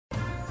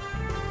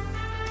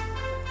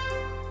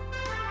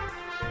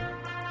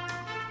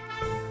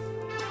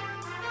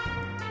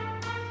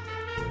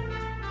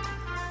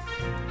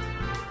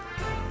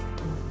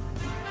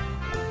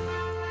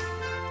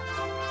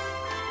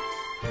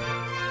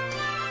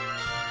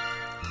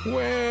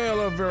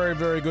Well, a very,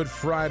 very good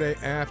Friday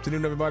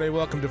afternoon, everybody.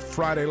 Welcome to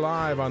Friday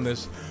Live on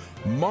this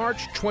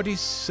March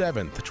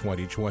 27th,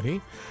 2020.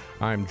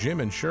 I'm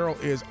Jim, and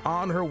Cheryl is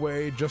on her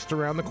way just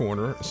around the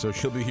corner, so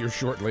she'll be here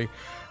shortly.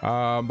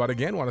 But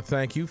again, want to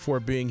thank you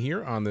for being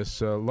here on this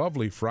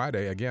lovely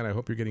Friday. Again, I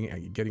hope you're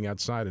getting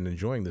outside and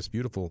enjoying this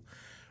beautiful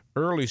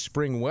early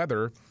spring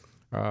weather.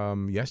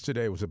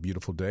 Yesterday was a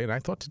beautiful day, and I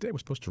thought today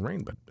was supposed to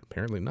rain, but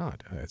apparently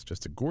not. It's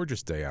just a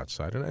gorgeous day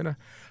outside, and a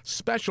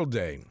special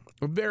day.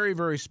 A very,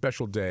 very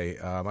special day.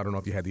 I don't know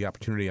if you had the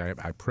opportunity.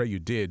 I pray you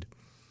did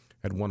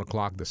at 1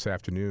 o'clock this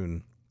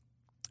afternoon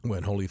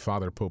when Holy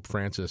Father Pope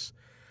Francis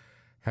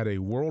had a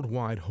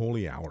worldwide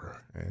holy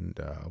hour. And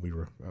we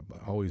were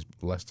always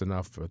blessed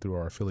enough through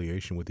our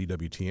affiliation with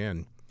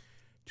EWTN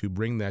to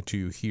bring that to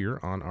you here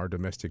on our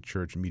domestic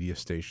church media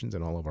stations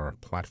and all of our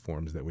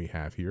platforms that we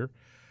have here.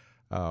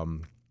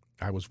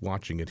 I was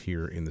watching it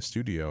here in the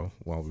studio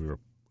while we were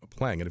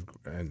playing it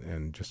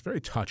and just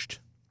very touched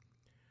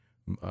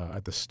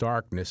at the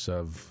starkness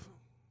of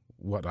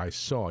what I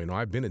saw. You know,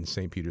 I've been in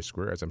St. Peter's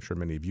Square, as I'm sure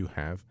many of you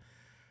have,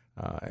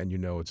 and you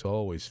know it's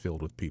always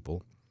filled with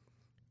people.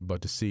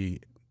 But to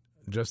see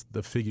just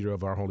the figure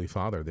of our Holy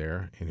Father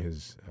there in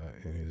his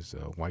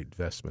white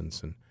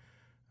vestments and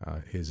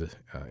his,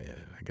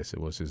 I guess it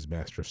was his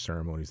master of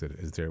ceremonies that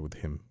was there with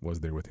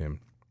him,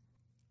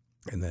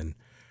 and then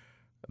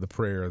the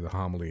prayer, the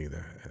homily,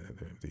 the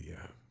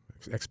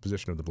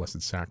exposition of the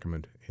Blessed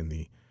Sacrament in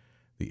the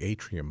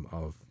atrium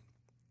of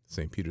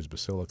St. Peter's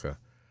Basilica.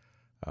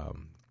 A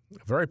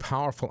very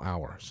powerful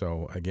hour.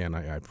 So again,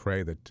 I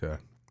pray that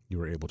you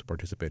were able to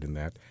participate in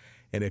that.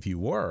 And if you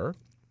were,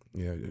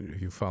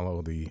 if you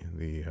follow the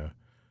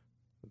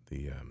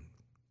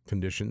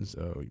conditions,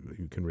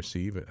 you can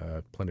receive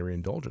a plenary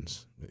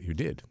indulgence. You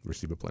did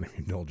receive a plenary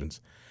indulgence.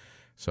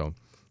 So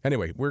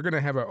anyway, we're going to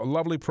have a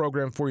lovely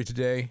program for you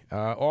today.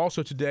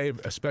 Also today,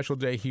 a special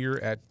day here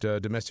at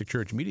Domestic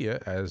Church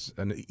Media as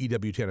an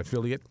EWTN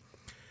affiliate.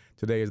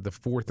 Today is the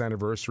 4th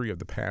anniversary of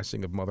the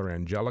passing of Mother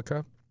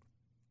Angelica.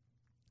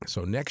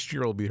 So next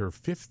year will be her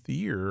 5th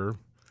year.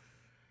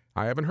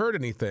 I haven't heard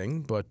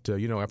anything, but,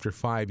 after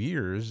 5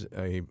 years,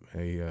 a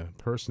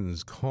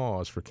person's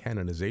cause for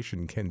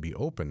canonization can be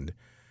opened.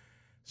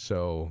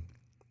 So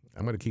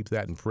I'm going to keep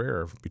that in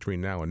prayer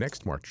between now and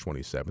next March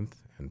 27th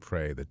and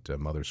pray that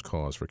Mother's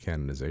cause for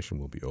canonization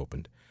will be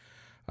opened.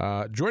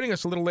 Joining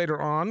us a little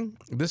later on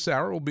this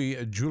hour will be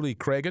Julie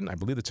Cragen. I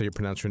believe that's how you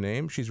pronounce her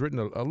name. She's written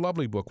a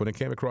lovely book. When it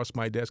came across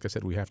my desk, I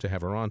said we have to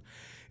have her on.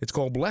 It's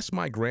called Bless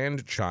My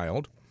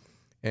Grandchild,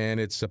 and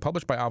it's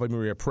published by Ave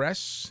Maria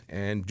Press,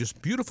 and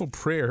just beautiful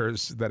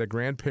prayers that a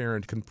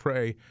grandparent can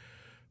pray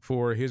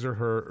for his or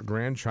her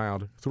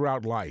grandchild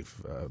throughout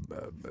life,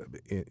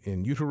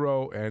 in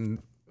utero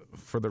and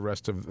for the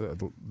rest of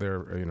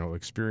their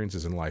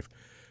experiences in life.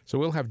 So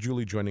we'll have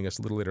Julie joining us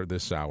a little later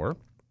this hour.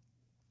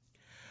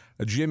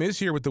 Jim is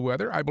here with the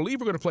weather. I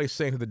believe we're going to play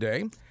Saint of the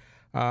Day.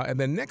 And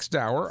then next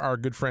hour, our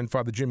good friend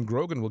Father Jim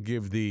Grogan will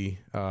give the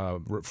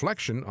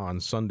reflection on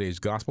Sunday's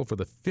Gospel for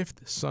the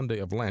 5th Sunday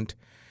of Lent.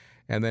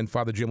 And then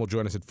Father Jim will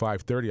join us at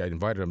 5:30. I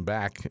invited him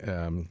back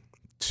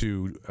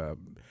to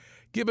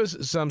give us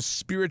some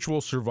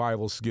spiritual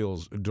survival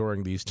skills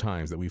during these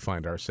times that we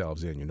find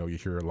ourselves in. You know, you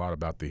hear a lot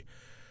about the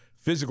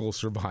physical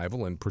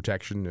survival and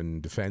protection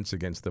and defense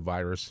against the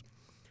virus.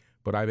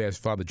 But I've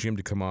asked Father Jim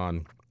to come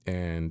on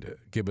and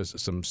give us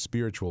some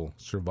spiritual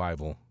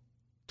survival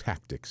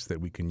tactics that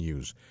we can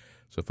use.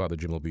 So Father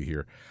Jim will be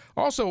here.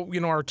 Also,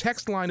 our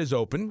text line is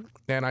open,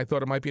 and I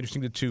thought it might be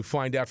interesting to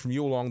find out from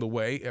you along the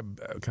way,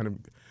 kind of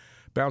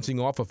bouncing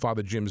off of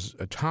Father Jim's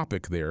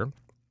topic there.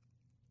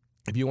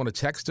 If you want to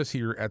text us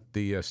here at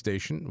the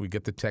station, we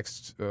get the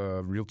text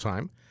real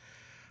time.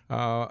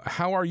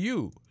 How are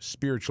you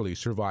spiritually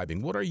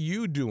surviving? What are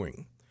you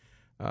doing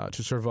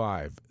to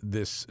survive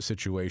this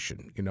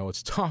situation?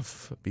 It's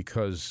tough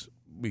because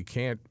we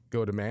can't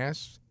go to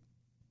Mass,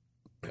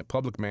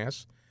 public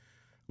Mass.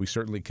 We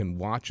certainly can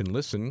watch and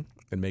listen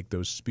and make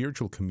those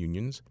spiritual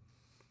communions,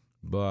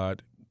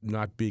 but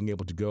not being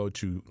able to go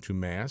to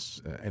Mass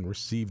and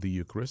receive the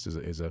Eucharist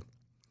is an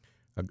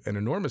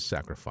enormous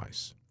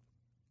sacrifice.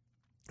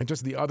 And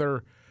just the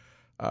other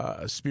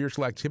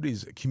spiritual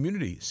activities,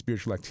 community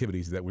spiritual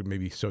activities that we may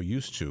be so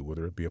used to,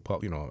 whether it be a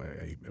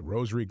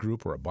rosary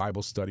group or a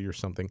Bible study or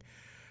something.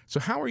 So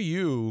how are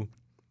you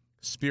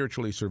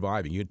spiritually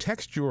surviving? You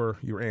text your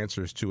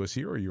answers to us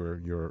here, or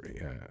your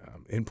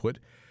input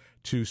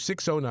to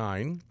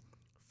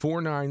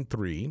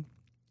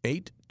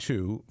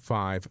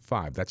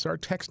 609-493-8255. That's our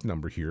text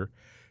number here,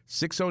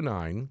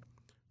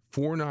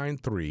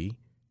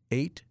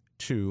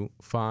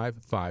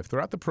 609-493-8255.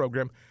 Throughout the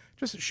program,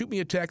 just shoot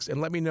me a text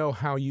and let me know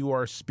how you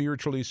are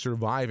spiritually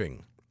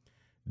surviving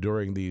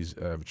during these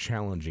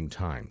challenging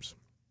times.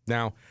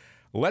 Now,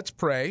 let's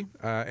pray.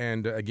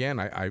 And again,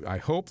 I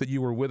hope that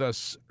you were with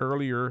us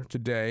earlier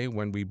today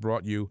when we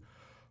brought you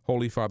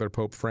Holy Father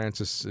Pope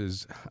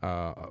Francis's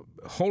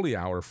Holy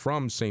Hour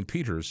from St.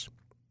 Peter's.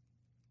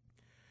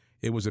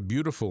 It was a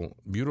beautiful,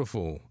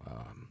 beautiful,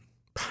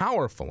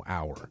 powerful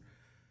hour.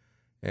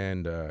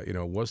 and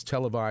was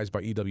televised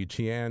by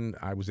EWTN.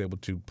 I was able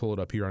to pull it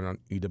up here on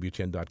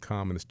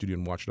EWTN.com in the studio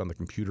and watch it on the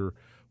computer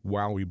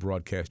while we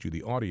broadcast you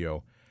the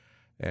audio,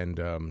 and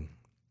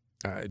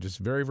just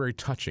very, very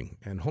touching.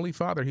 And Holy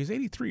Father, he's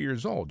 83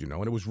 years old, and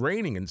it was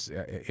raining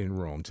in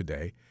Rome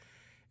today.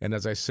 And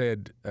as I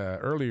said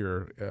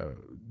earlier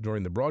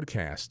during the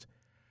broadcast,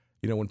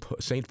 when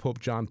St. Pope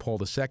John Paul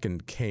II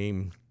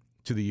came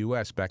to the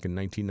U.S. back in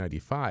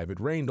 1995, it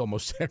rained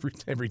almost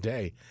every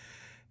day,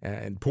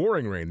 and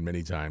pouring rain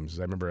many times.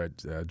 I remember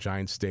at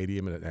Giant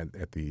Stadium and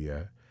at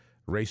the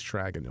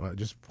racetrack, and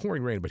just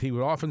pouring rain. But he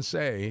would often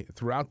say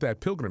throughout that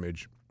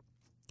pilgrimage,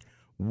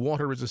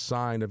 water is a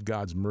sign of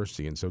God's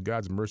mercy. And so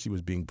God's mercy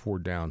was being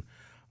poured down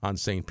on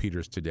St.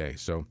 Peter's today.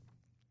 So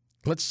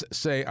let's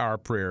say our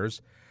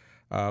prayers.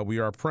 We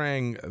are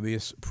praying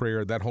this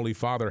prayer that Holy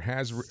Father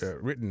has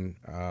written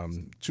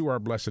to our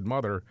Blessed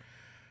Mother,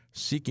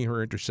 seeking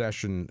her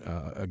intercession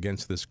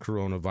against this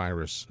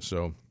coronavirus.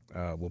 So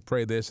we'll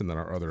pray this, and then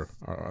our other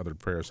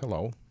prayers.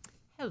 Hello.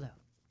 Hello.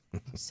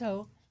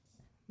 So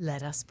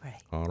let us pray.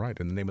 All right.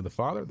 In the name of the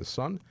Father, the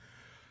Son,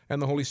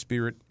 and the Holy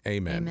Spirit.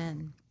 Amen.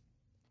 Amen.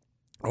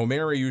 O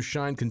Mary, you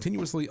shine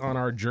continuously on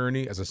our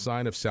journey as a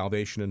sign of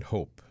salvation and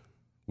hope.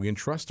 We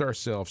entrust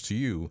ourselves to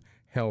you,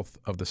 health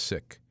of the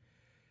sick.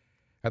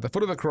 At the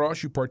foot of the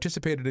cross, you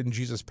participated in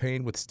Jesus'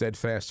 pain with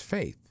steadfast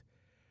faith.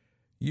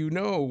 You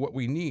know what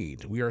we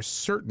need. We are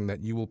certain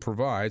that you will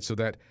provide so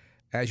that,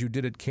 as you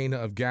did at Cana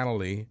of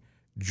Galilee,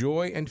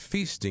 joy and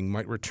feasting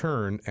might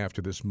return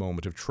after this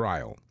moment of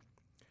trial.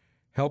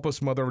 Help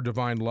us, Mother of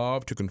Divine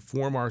Love, to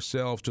conform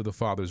ourselves to the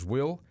Father's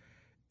will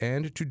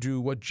and to do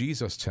what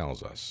Jesus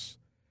tells us.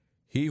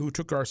 He who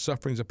took our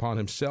sufferings upon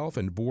himself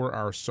and bore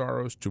our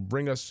sorrows to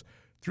bring us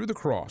through the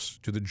cross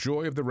to the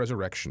joy of the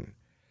resurrection.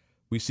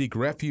 We seek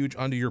refuge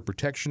under your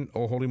protection,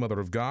 O Holy Mother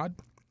of God.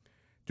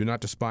 Do not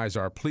despise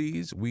our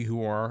pleas, we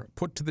who are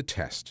put to the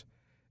test,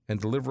 and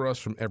deliver us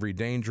from every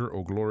danger,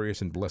 O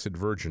glorious and blessed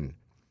Virgin.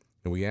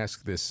 And we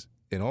ask this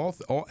in all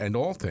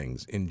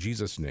things in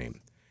Jesus'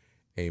 name.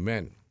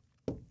 Amen.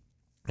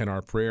 And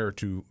our prayer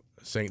to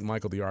St.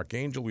 Michael the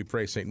Archangel, we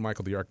pray, St.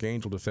 Michael the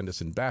Archangel, defend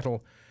us in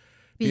battle.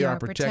 Be our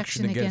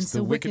protection against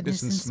the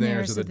wickedness and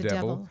snares of the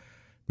devil.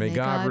 May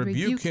God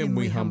rebuke him,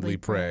 we humbly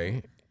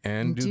pray.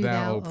 And do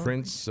thou, O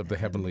Prince of the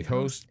heavenly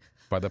host,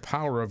 by the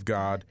power of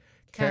God,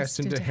 cast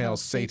into hell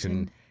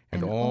Satan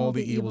and all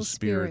the evil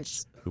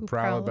spirits who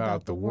prowl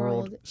about the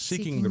world,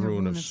 seeking the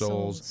ruin of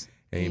souls.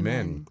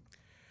 Amen.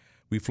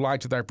 We fly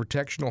to thy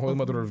protection, O Holy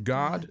Mother of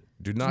God.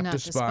 Do not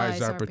despise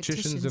our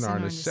petitions and our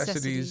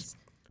necessities,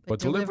 but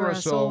deliver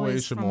us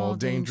always from all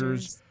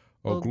dangers,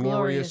 O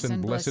glorious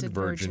and blessed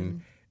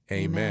Virgin.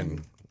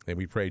 Amen. And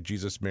we pray,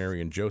 Jesus, Mary,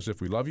 and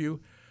Joseph, we love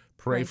you.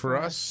 Pray for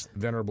us,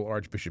 Venerable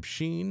Archbishop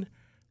Sheen.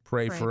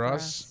 Pray for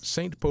us,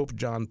 St. Pope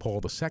John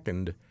Paul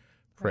II.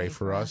 Pray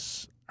for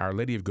us, Our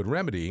Lady of Good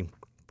Remedy.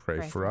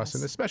 Pray for us.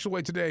 In a special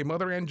way today,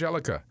 Mother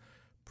Angelica.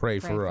 Pray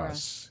for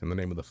us. In the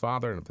name of the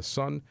Father, and of the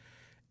Son,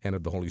 and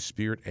of the Holy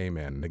Spirit.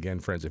 Amen. And again,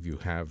 friends, if you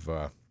have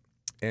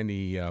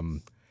any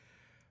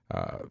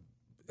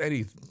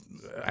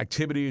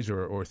activities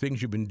or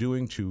things you've been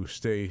doing to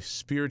stay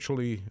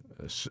spiritually,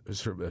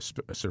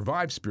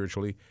 survive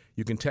spiritually,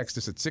 you can text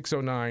us at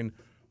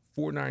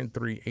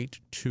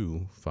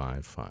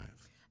 609-493-8255.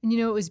 And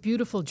it was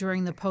beautiful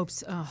during the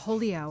Pope's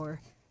Holy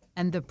Hour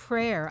and the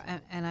prayer.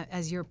 And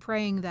as you're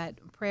praying that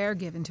prayer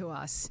given to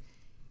us,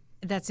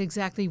 that's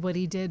exactly what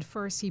he did.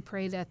 First, he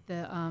prayed at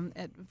the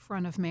at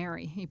front of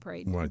Mary. He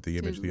prayed. Right, the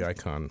image, the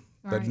icon.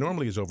 That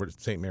normally is over at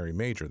St. Mary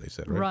Major, they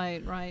said,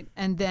 right? Right.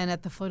 And then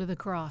at the foot of the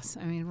cross.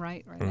 I mean,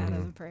 right out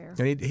of the prayer.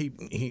 And he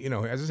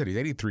as I said, he's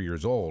 83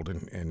 years old,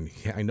 and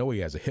I know he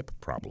has a hip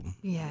problem.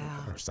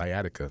 Yeah. Or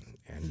sciatica,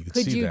 and you could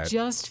see that. Could you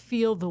just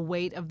feel the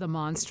weight of the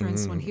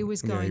monstrance when he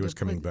was going? Yeah, he was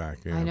coming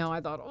back. Yeah. I know. I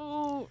thought,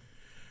 oh,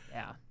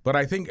 yeah. But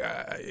I think,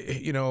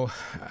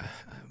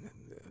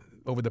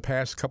 over the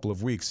past couple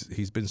of weeks,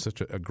 he's been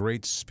such a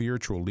great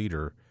spiritual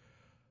leader,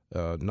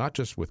 not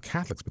just with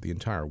Catholics, but the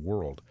entire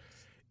world.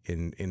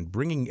 In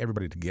bringing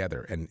everybody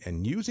together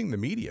and using the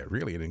media,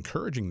 really, and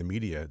encouraging the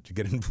media to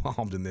get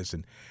involved in this.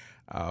 And,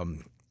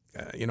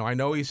 I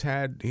know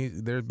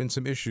there have been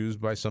some issues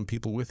by some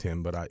people with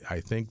him, but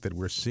I think that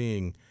we're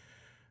seeing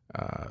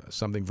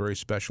something very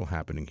special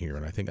happening here.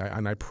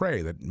 And I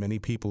pray that many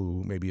people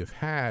who maybe have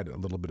had a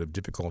little bit of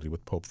difficulty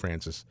with Pope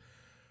Francis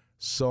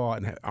saw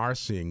and are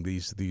seeing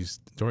these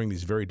during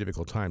these very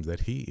difficult times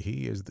that he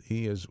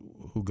is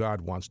who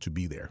God wants to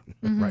be there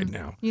right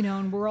now.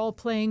 And we're all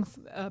praying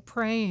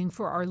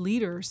for our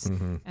leaders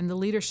and the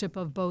leadership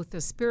of both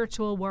the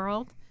spiritual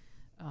world,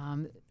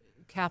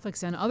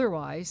 Catholics and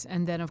otherwise,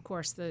 and then of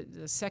course the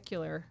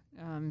secular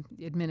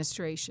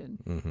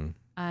administration.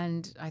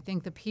 And I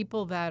think the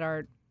people that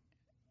are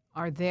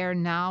there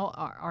now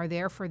are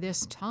there for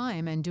this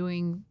time and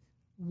doing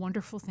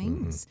wonderful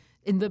things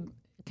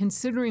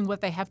considering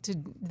what they have to,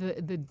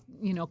 the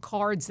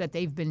cards that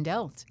they've been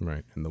dealt.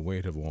 Right, and the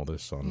weight of all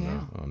this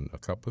on a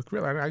couple.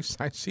 Really, I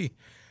see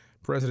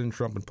President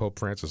Trump and Pope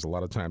Francis, a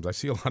lot of times I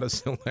see a lot of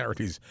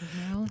similarities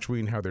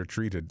between how they're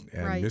treated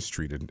and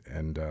mistreated,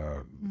 and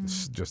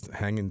just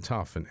hanging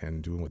tough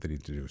and doing what they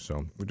need to do.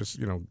 So we're just,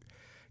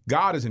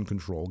 God is in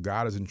control.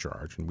 God is in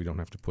charge, and we don't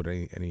have to put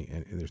any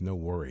there's no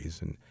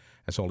worries. And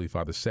as Holy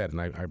Father said,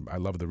 and I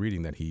love the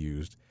reading that he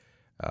used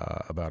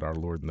about our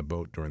Lord in the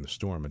boat during the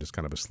storm, and just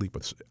kind of asleep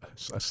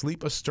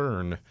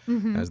astern,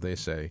 as they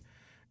say,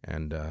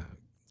 and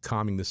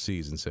calming the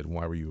seas, and said,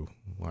 "Why were you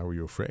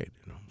afraid?"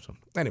 So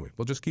anyway,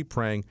 we'll just keep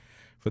praying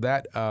for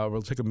that.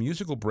 We'll take a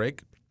musical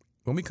break.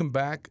 When we come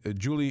back,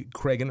 Julie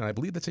Cragen, and I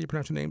believe that's how you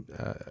pronounce her name.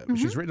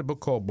 She's written a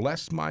book called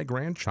 "Bless My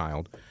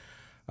Grandchild,"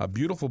 a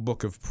beautiful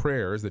book of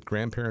prayers that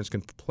grandparents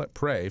can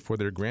pray for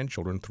their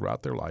grandchildren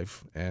throughout their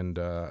life. And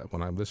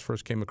when this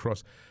first came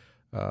across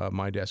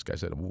my desk, I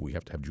said, we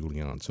have to have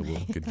Julie on. So we'll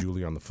get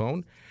Julie on the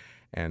phone.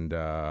 And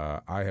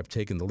I have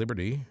taken the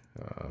liberty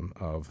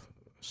of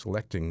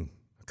selecting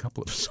a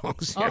couple of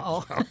songs here.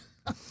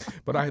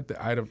 But I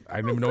didn't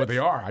even know what they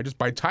are. I just,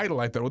 by title,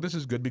 I thought, this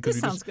is good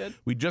because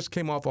we just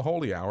came off a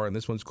holy hour, and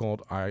this one's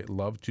called "I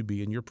Love to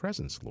Be in Your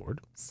Presence, Lord."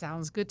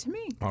 Sounds good to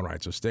me. All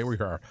right, so stay where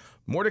you are.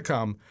 More to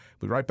come.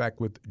 We'll be right back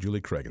with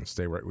Julie Cragen.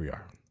 Stay right where we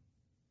are.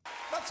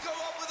 Let's go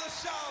up with a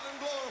shout and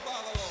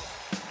glorify the Lord.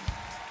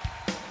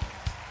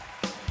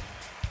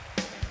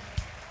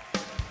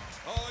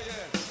 Oh,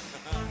 yes.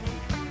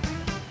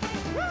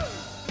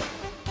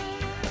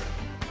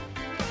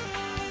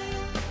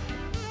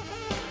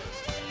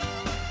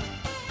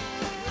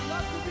 We'd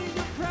love to be in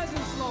your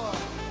presence, Lord.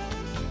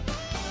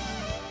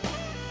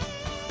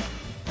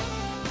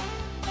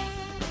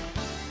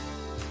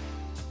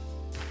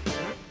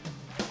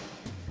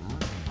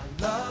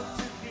 I love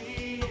to be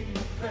in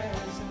your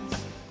presence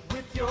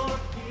with your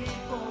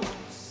people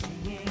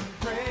singing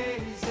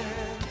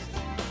praises.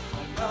 I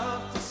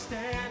love to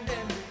stand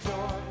and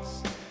rejoice,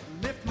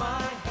 lift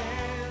my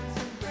hands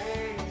and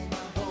raise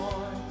my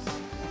voice.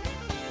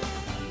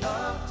 I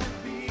love to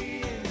be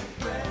in your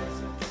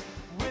presence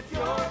with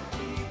your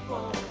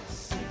people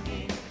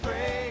singing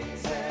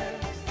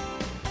praises.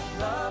 I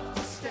love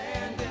to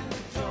stand and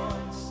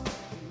rejoice,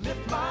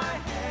 lift my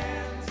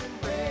hands and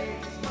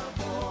raise my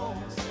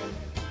voice.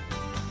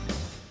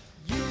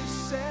 You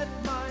set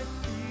my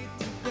feet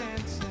to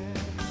dancing.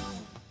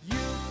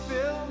 You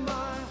fill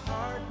my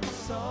heart with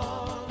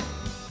song.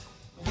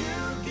 You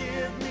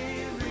give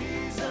me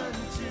reason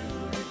to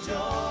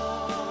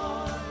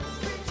rejoice.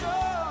 Rejoice.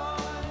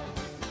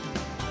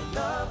 I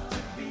love to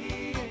be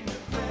in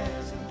your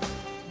presence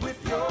with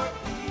your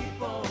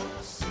people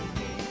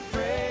singing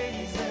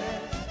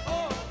praises. I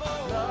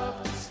love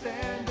to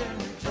stand and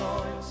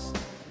rejoice.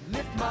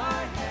 Lift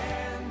my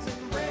hands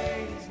and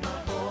raise my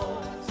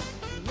voice.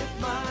 Lift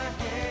my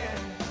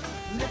hands,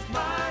 lift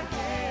my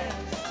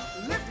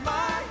hands, lift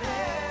my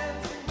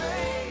hands and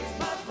raise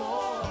my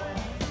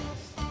voice.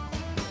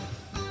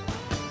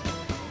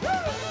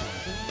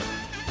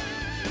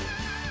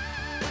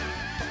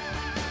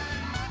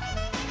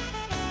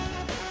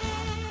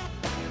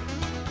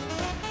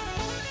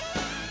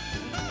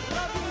 We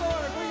love you,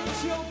 Lord. We're your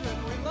children.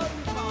 We love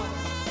you, Father.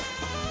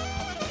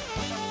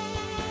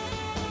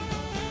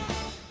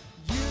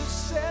 You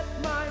set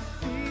my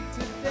feet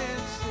to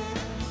dancing.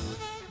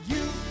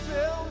 You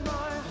fill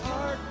my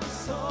heart with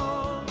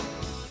song.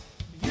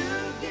 You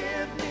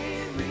give me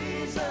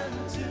reason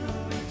to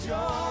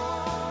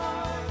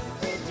rejoice.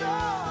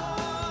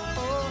 Rejoice.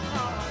 Oh,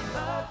 how I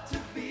love to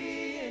be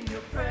in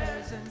your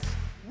presence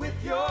with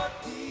your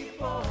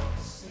people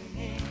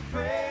singing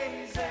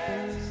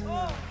praises.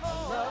 I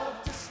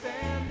love to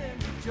stand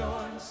and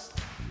rejoice,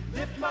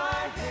 lift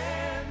my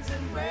hands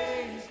and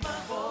raise my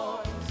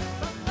voice.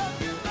 I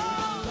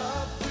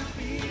love to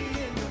be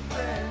in your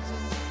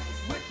presence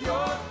with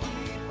your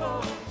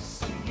people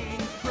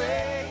singing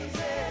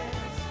praises.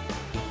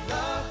 I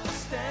love to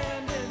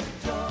stand and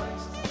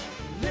rejoice,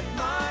 lift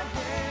my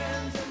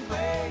hands and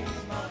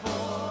raise my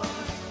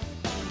voice.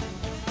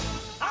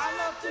 I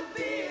love to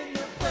be in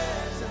your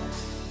presence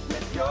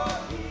with your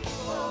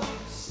people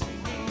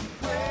singing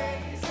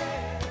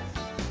praises.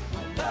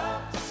 I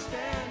love to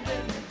stand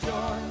and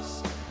rejoice,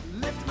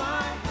 lift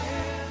my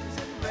hands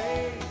and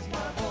raise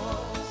my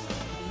voice.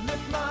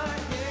 Lift my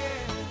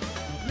hands,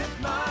 lift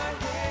my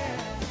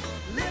hands,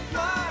 lift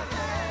my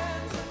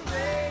hands and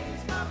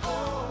raise my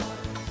voice.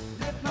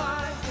 Lift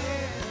my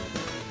hands,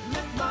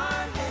 lift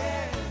my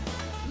hands,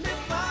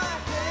 lift my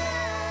hands.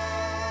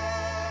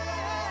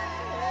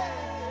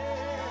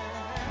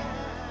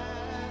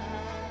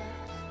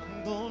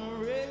 I'm gonna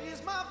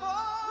raise my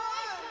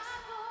voice,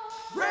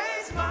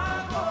 raise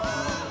my voice.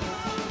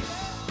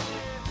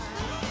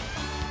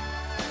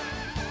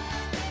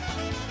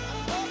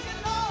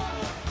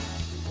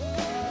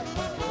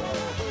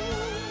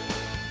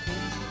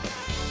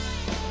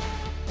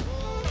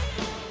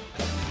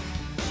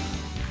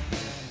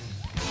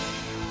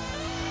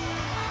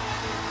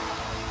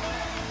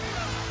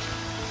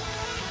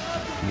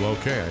 Well,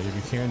 okay.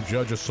 You can't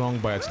judge a song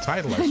by its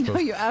title, I I know,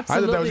 suppose. you I thought that was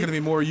absolutely- going to be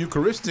more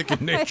Eucharistic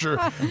in nature.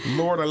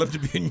 Lord, I love to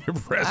be in your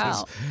presence.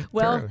 Wow.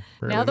 Well,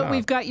 Apparently now that not.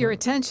 we've got your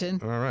attention,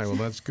 All right, well,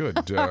 that's good.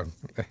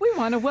 we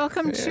want to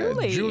welcome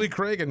Julie. Julie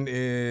Cragen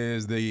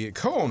is the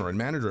co-owner and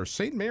manager of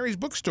St. Mary's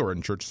Bookstore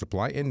and Church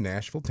Supply in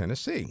Nashville,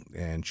 Tennessee.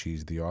 And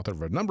she's the author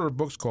of a number of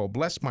books called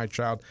Bless My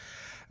Child.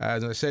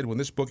 As I said, when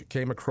this book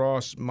came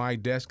across my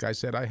desk, I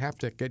said, I have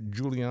to get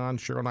Julie on.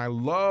 Cheryl and I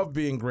love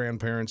being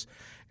grandparents,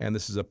 and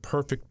this is a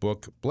perfect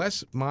book.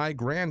 Bless My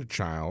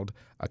Grandchild,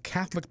 a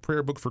Catholic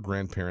prayer book for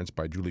grandparents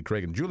by Julie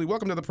Cragen. Julie,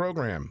 welcome to the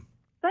program.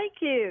 Thank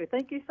you.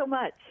 Thank you so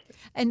much.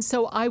 And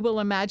so I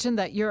will imagine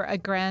that you're a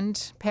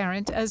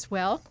grandparent as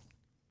well.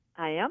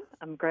 I am.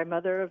 I'm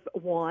grandmother of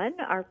one,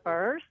 our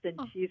first, and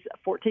she's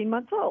 14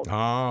 months old.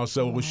 Oh,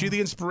 so was she the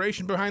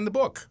inspiration behind the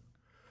book?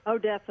 Oh,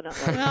 definitely.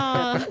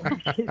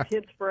 She's the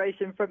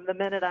inspiration from the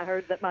minute I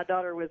heard that my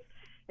daughter was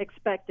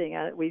expecting.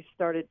 We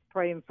started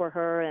praying for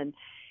her, and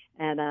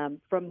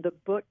from the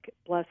book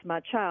Bless My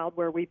Child,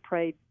 where we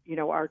prayed,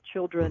 our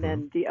children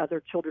and the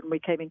other children we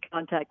came in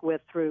contact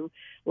with through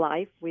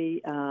life,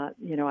 I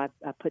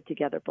put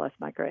together Bless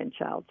My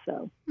Grandchild.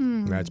 So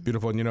That's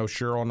beautiful. And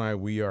Cheryl and I,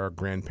 we are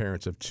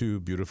grandparents of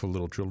two beautiful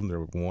little children. They're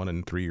 1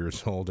 and 3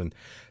 years old. And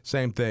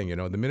same thing,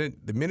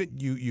 the minute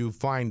you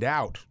find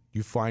out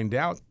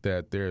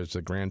that there's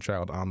a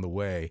grandchild on the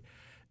way,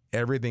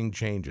 everything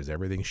changes,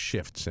 everything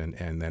shifts.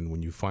 And then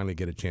when you finally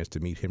get a chance to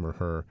meet him or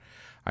her,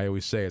 I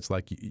always say it's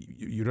like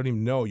you don't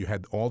even know you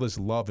had all this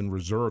love in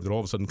reserve that all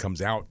of a sudden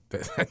comes out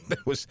that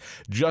was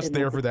just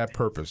there for that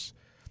purpose.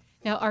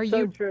 Now,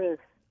 so true.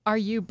 Are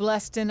you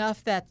blessed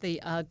enough that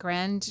the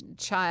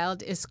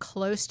grandchild is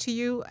close to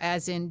you,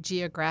 as in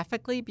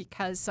geographically?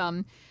 Because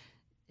some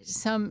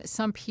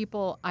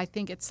people, I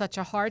think it's such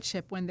a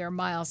hardship when they're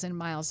miles and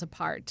miles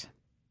apart.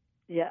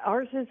 Yeah,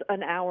 ours is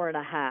an hour and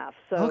a half.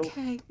 So,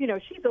 Okay.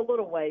 She's a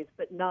little ways,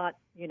 but not,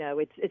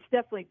 it's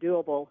definitely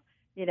doable,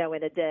 in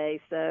a day.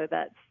 So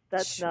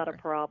that's not a Sure.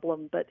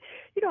 problem. But,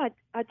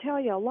 I tell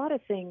you, a lot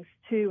of things,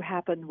 too,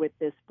 happened with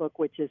this book,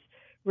 which has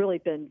really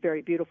been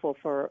very beautiful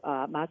for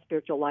my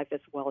spiritual life as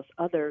well as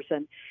others.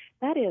 And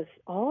that is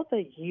all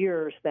the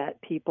years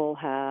that people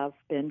have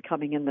been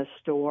coming in the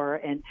store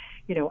and,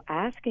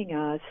 asking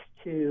us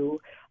to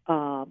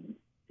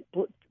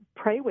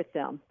pray with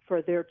them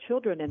for their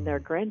children and their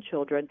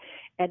grandchildren.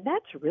 And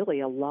that's really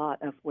a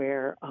lot of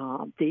where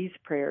these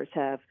prayers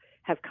have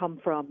come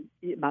from.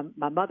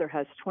 My mother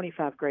has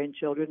 25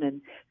 grandchildren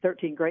and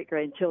 13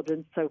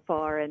 great-grandchildren so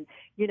far. And,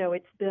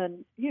 it's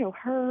been,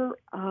 her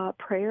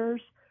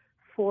prayers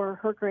for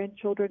her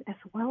grandchildren, as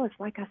well as,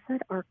 like I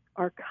said,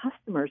 our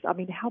customers. I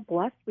mean, how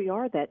blessed we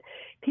are that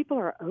people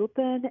are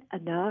open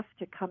enough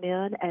to come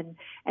in and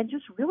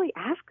just really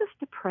ask us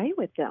to pray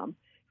with them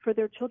for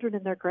their children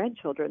and their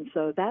grandchildren.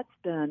 So that's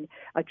been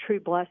a true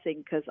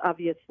blessing, because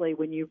obviously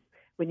when you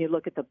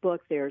look at the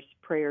book, there's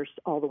prayers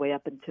all the way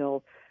up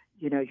until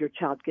your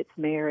child gets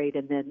married,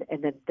 and then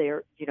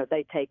they're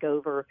they take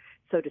over,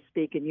 so to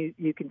speak, and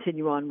you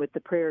continue on with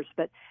the prayers.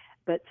 But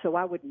so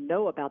I wouldn't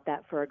know about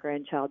that for a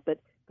grandchild, but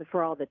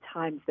for all the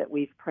times that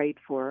we've prayed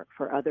for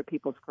other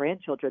people's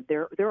grandchildren,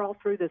 they're all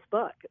through this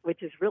book, which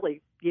has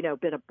really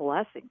been a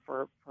blessing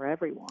for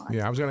everyone.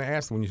 Yeah, I was going to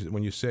ask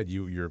when you said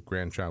your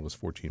grandchild was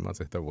 14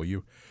 months. I thought, well,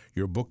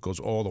 your book goes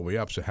all the way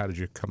up. So how did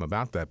you come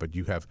about that? But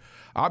you have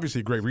obviously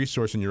a great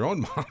resource in your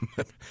own mom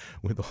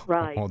with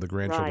all the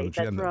grandchildren. Right,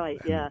 that's right.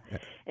 Yeah,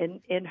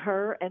 and in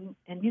her and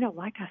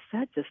like I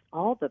said, just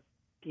all the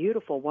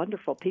beautiful,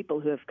 wonderful people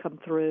who have come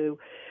through,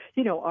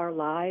 our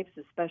lives,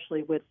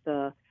 especially with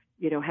the.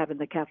 Having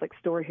the Catholic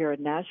store here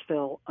in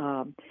Nashville,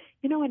 and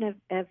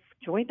have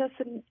joined us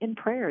in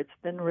prayer. It's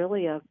been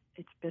really a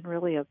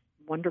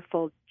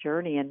wonderful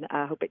journey, and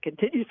I hope it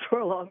continues for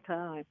a long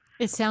time.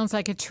 It sounds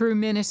like a true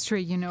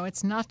ministry.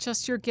 It's not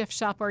just your gift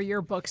shop or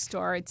your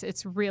bookstore.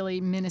 It's really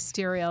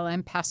ministerial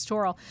and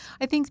pastoral.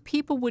 I think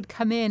people would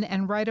come in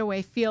and right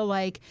away feel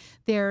like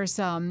there's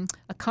a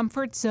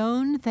comfort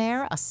zone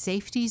there, a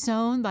safety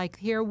zone. Like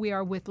here we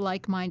are with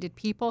like-minded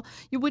people.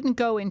 You wouldn't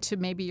go into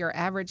maybe your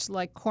average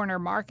corner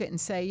market and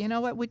say, you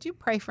know what, would you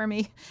pray for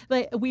me?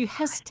 We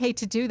hesitate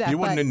to do that. You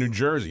wouldn't but in New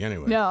Jersey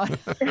anyway. No.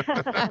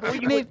 Well,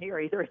 you wouldn't hear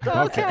either.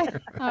 Okay.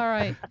 All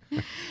right.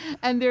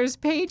 And there's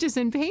pages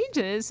and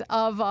pages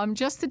of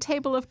just the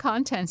table of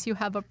contents. You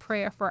have a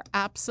prayer for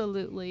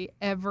absolutely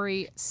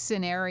every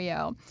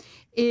scenario.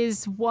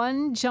 Is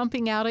one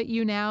jumping out at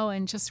you now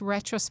in just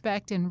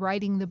retrospect in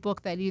writing the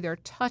book that either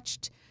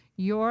touched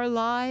your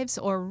lives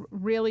or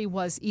really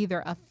was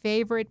either a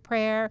favorite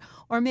prayer,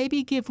 or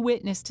maybe give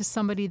witness to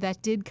somebody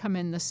that did come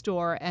in the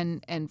store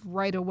and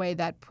right away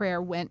that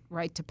prayer went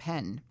right to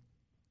pen?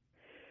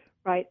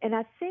 Right. And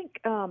I think,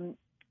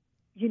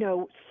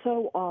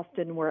 so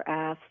often we're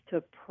asked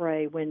to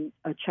pray when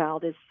a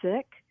child is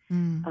sick,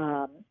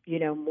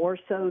 more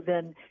so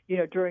than,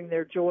 during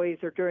their joys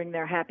or during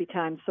their happy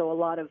times. So a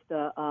lot of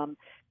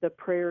the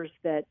prayers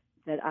that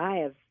I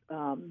have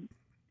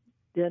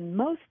been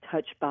most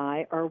touched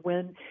by are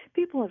when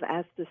people have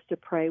asked us to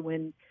pray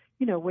when,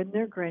 when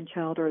their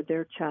grandchild or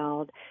their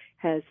child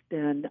has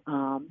been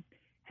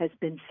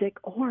sick,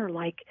 or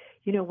like,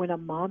 when a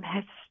mom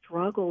has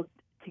struggled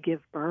to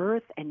give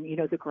birth, and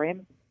the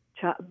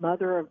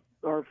grandmother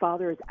or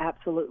father is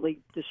absolutely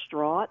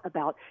distraught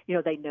about,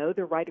 they know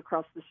they're right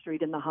across the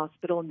street in the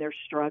hospital and they're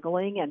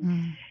struggling.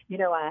 And,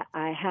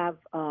 I have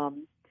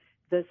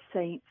the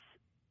saints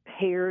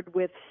paired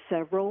with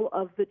several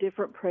of the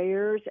different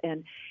prayers,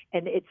 and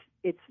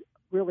it's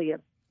really a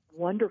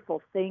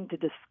wonderful thing to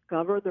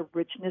discover the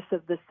richness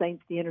of the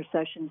saints, the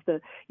intercessions, the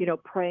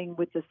praying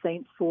with the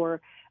saints for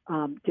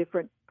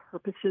different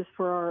purposes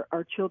for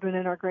our children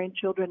and our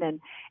grandchildren.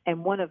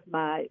 And one of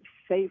my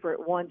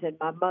favorite ones, and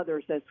my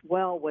mother's as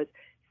well, was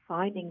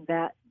finding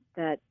that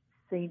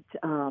Saint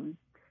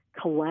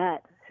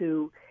Colette,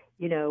 who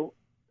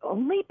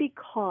only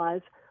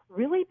because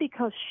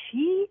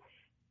she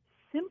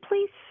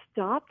simply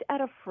stopped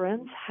at a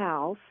friend's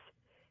house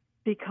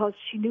because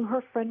she knew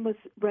her friend was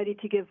ready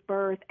to give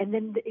birth. And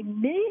then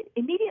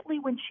immediately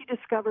when she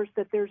discovers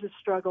that there's a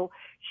struggle,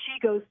 she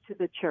goes to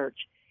the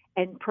church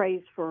and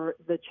prays for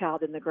the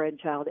child and the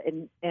grandchild,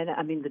 and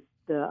I mean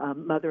the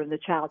mother and the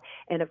child.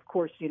 And of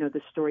course,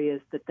 the story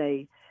is that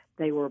they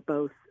were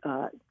both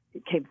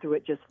came through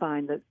it just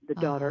fine. The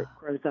daughter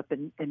grows up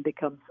and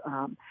becomes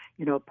a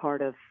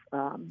part of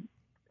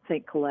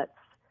St. Colette's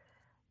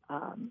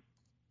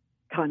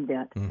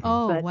convent. Mm-hmm.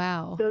 Oh, But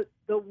wow.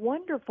 The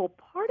wonderful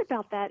part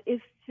about that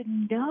is to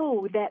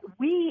know that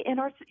we, in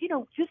our,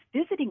 just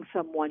visiting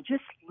someone,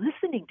 just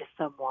listening to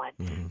someone,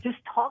 just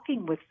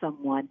talking with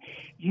someone,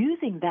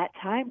 using that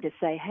time to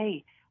say,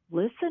 hey,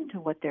 listen to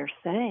what they're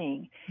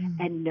saying,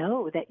 and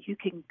know that you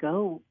can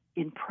go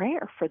in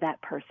prayer for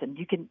that person.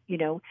 You can,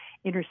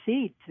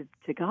 intercede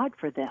to God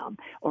for them,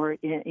 or,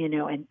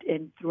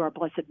 and through our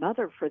Blessed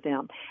Mother for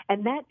them.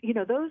 And that,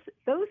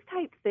 those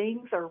type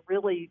things are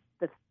really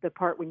the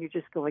part when you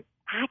just go like,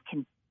 I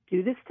can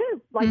do this too.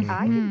 Like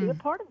I can be a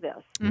part of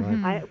this.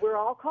 We're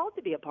all called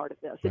to be a part of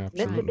this. It's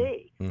meant to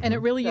be. And it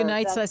really So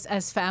unites that's- us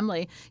as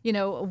family.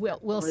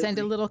 We'll send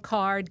a little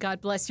card.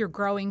 God bless your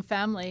growing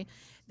family.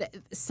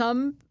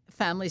 Some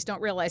families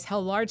don't realize how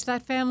large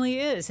that family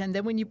is. And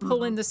then when you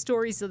pull in the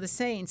stories of the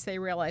saints, they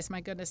realize,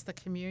 my goodness, the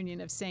communion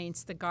of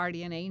saints, the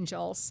guardian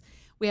angels.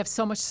 We have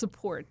so much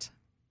support.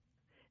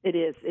 It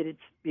is.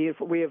 It's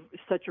beautiful. We have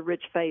such a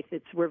rich faith.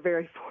 We're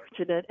very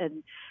fortunate,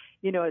 and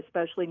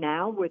especially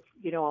now with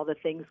all the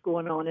things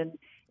going on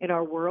in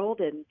our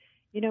world, and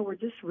we're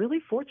just really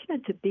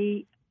fortunate to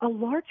be a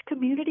large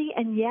community,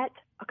 and yet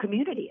a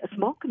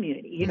small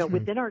community.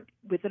 Within our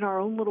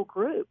own little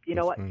group.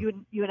 What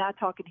you and I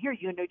talking here,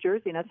 you in New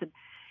Jersey, and us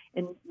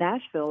in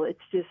Nashville. It's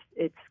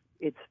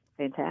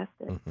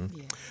fantastic.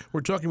 Yeah.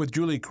 We're talking with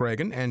Julie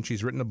Cragen, and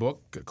she's written a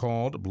book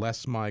called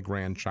Bless My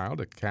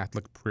Grandchild, a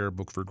Catholic prayer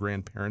book for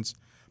grandparents,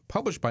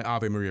 published by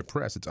Ave Maria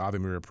Press. It's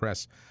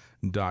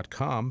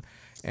AveMariaPress.com.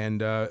 And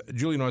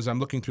Julie, as I'm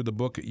looking through the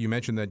book, you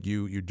mentioned that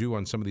you do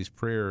on some of these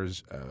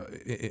prayers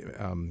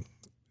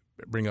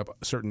bring up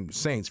certain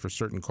saints for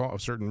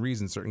certain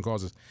reasons, certain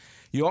causes.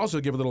 You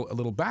also give a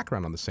little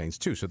background on the saints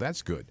too, so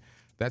that's good.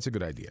 That's a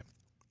good idea.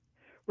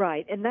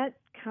 Right, and that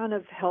kind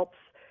of helps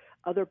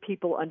other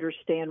people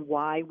understand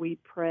why we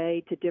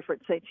pray to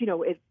different saints.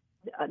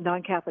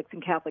 Non-Catholics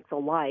and Catholics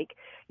alike,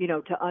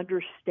 to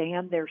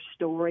understand their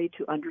story,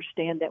 to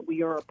understand that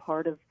we are a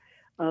part of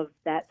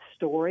that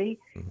story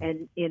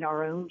and in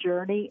our own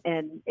journey,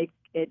 and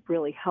it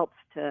really helps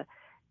to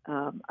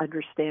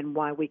understand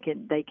why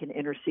they can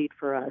intercede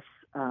for us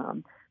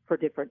for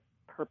different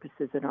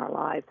purposes in our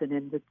lives and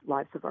in the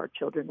lives of our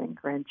children and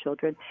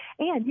grandchildren.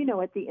 And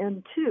at the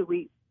end too,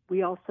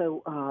 we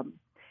also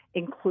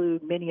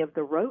include many of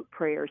the rote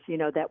prayers,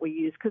 that we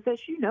use. Because as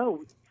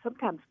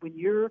sometimes when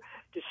you're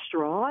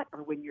distraught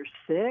or when you're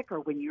sick or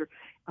when you're,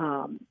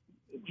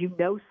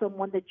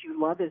 someone that you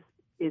love is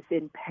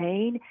in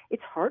pain,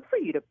 it's hard for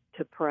you to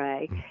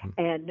pray.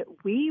 And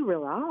we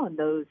rely on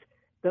those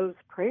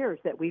prayers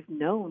that we've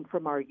known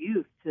from our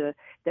youth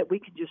that we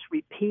can just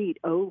repeat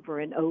over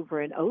and over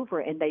and over.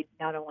 And they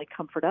not only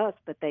comfort us,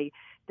 but they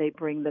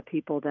bring the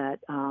people that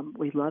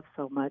we love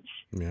so much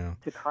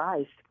to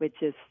Christ,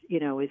 which is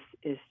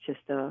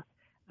just a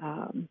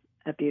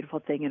beautiful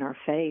thing in our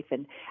faith.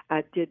 And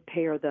I did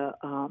pair the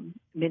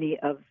many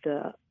of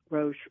the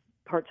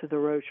parts of the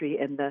Rosary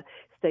and the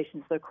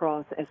Stations of the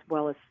Cross, as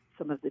well as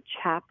some of the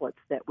chaplets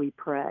that we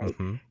pray,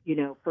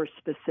 for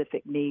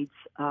specific needs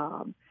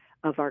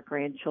of our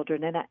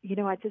grandchildren. And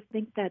I just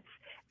think that's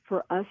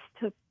for us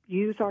to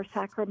use our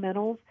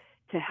sacramentals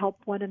to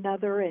help one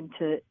another and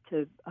to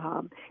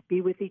be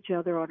with each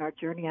other on our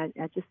journey. I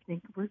just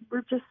think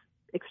we're just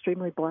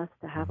extremely blessed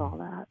to have all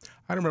that.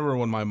 I remember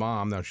when my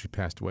mom, now she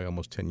passed away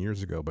almost 10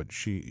 years ago, but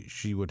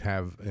she would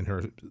have in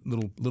her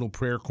little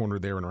prayer corner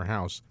there in her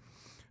house,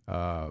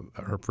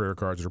 her prayer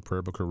cards, her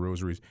prayer book, her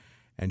rosaries,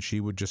 and she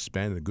would just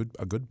spend a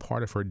good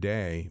part of her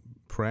day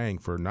praying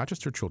for not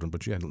just her children,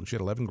 but she had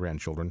 11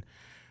 grandchildren,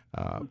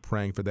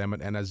 praying for them.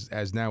 And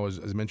as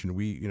mentioned,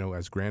 we,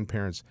 as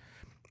grandparents,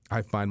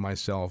 I find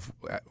myself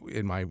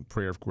in my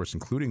prayer, of course,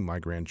 including my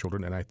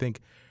grandchildren. And I think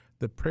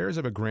the prayers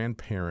of a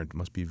grandparent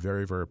must be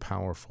very, very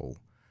powerful.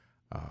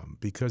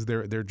 Because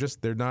they're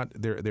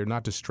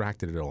not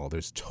distracted at all.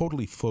 They're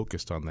totally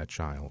focused on that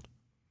child.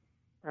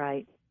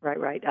 Right.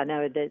 I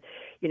know that,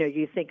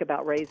 you think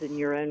about raising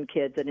your own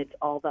kids, and it's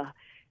all the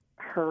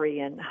hurry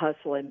and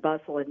hustle and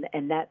bustle,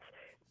 and that's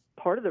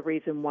part of the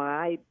reason why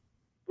I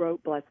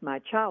wrote Bless My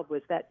Child,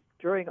 was that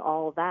during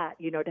all that,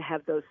 to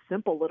have those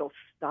simple little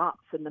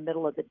stops in the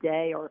middle of the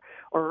day or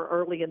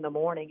early in the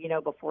morning,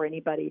 before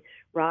anybody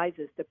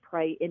rises, to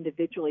pray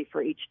individually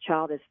for each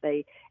child as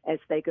they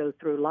go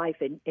through life.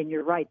 And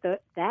you're right,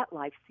 that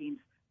life seems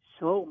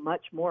so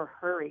much more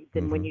hurried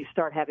than when you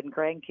start having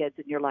grandkids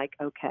and you're like,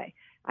 okay,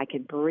 I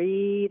can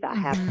breathe. I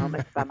have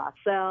moments by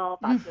myself.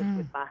 I'm just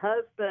with my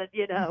husband,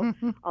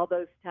 all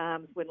those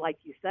times when, like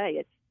you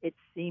say, it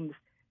seems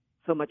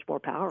so much more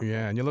powerful.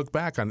 Yeah, and you look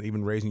back on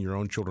even raising your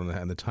own children,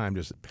 and the time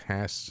just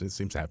passed. It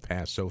seems to have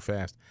passed so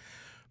fast.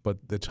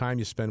 But the time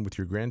you spend with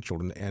your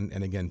grandchildren, and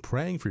again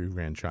praying for your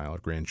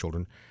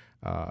grandchildren,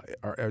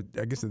 I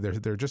guess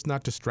they're just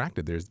not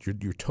distracted.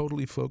 You're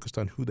totally focused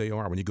on who they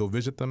are. When you go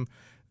visit them,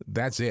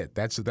 that's it.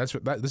 This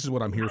is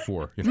what I'm here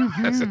for.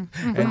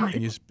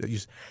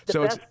 The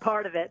So best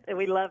part of it, and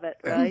we love it,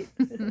 right?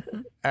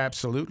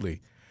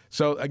 Absolutely.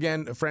 So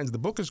again, friends, the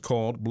book is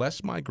called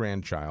Bless My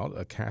Grandchild,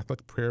 a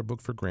Catholic prayer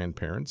book for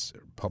grandparents,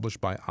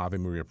 published by Ave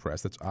Maria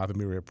Press. That's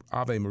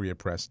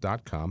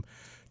AveMariaPress.com.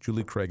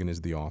 Julie Cragen is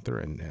the author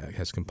and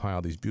has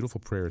compiled these beautiful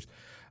prayers.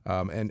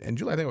 And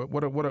Julie, I think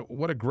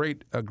what a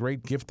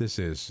great gift this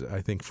is.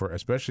 I think for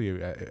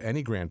especially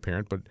any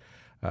grandparent, but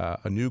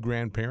a new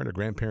grandparent, a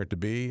grandparent to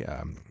be,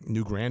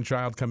 new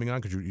grandchild coming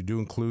on, because you do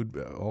include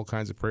all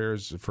kinds of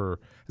prayers for,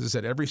 as I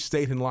said, every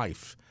state in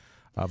life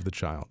of the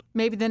child.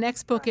 Maybe the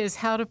next book is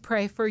How to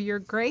Pray for Your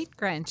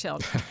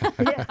Great-Grandchildren.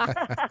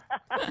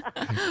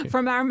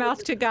 From our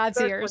mouth to God's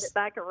ears. It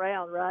back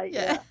around, right?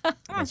 Yeah.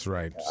 That's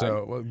right.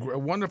 So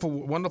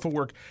wonderful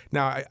work.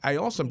 Now, I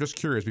also am just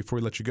curious, before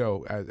we let you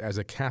go, as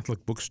a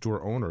Catholic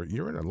bookstore owner,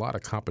 you're in a lot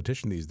of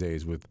competition these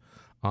days with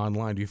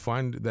online. Do you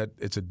find that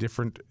it's a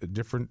different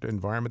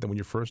environment than when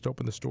you first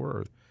opened the store?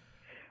 Or?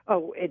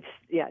 Oh, it's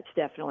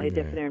definitely a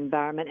different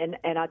environment.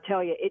 And I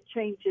tell you, it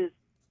changes.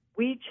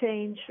 We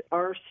change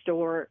our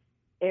store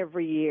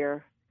every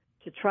year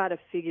to try to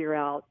figure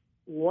out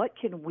what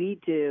can we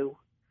do,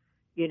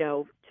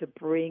 to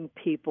bring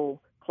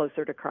people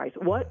closer to Christ.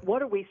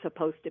 What are we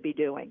supposed to be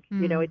doing?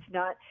 It's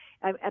not.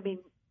 I mean,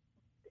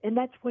 and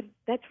that's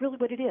really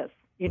what it is.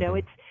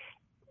 It's,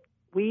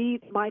 we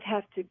might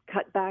have to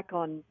cut back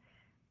on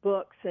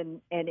books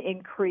and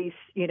increase,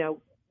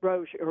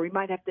 Roche, or we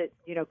might have to,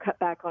 cut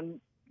back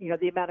on,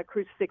 the amount of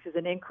crucifixes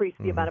and increase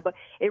the amount of books.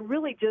 It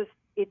really just,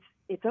 it's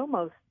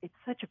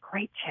such a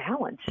great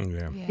challenge,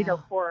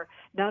 for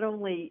not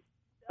only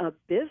a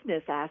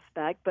business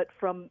aspect, but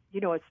from,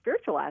 a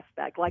spiritual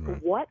aspect. Like,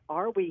 what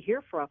are we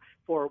here for?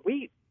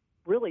 We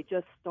really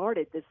just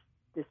started this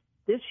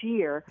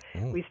year.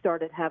 We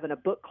started having a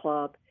book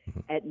club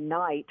at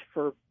night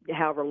for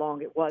however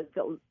long it was.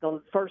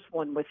 The first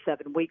one was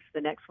 7 weeks.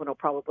 The next one will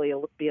probably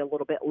be a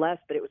little bit less,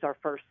 but it was our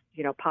first,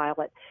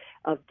 pilot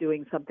of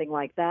doing something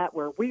like that,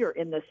 where we are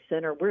in the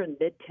center. We're in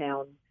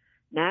Midtown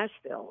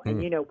Nashville,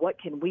 and what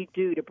can we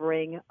do to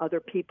bring other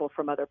people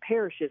from other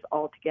parishes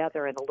all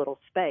together in a little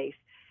space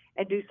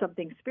and do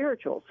something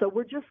spiritual? So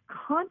we're just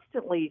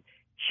constantly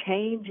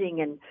changing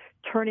and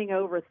turning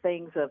over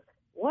things of,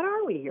 what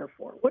are we here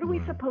for? What are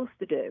we supposed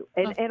to do?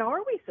 And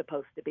are we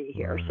supposed to be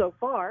here? So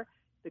far,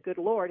 the good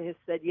Lord has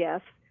said,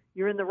 yes,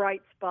 you're in the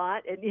right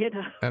spot, and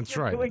that's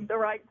you're right, doing the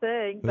right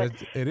thing. But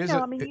it is.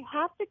 You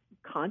have to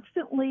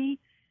constantly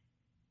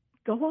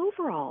go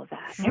over all of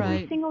that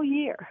every single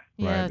year.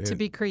 Yeah, right. to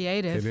be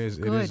creative. It is.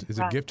 Good. It's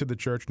a gift to the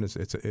church, and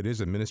it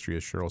is a ministry,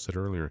 as Cheryl said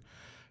earlier,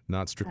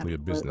 not strictly a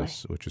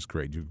business, which is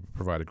great. You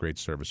provide a great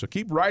service. So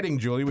keep writing,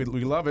 Julie.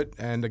 We love it.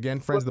 And again,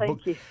 friends, the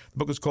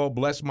book is called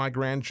Bless My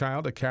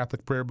Grandchild, a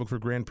Catholic prayer book for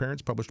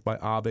grandparents, published by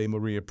Ave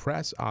Maria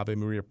Press.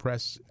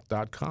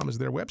 AveMariaPress.com is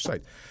their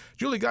website.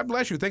 Julie, God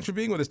bless you. Thanks for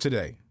being with us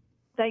today.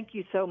 Thank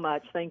you so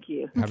much. Thank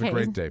you. Have a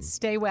great day.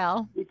 Stay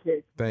well. You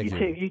too. Thank you.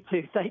 You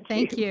too.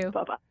 Thank you.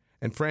 Bye-bye.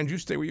 And friends, you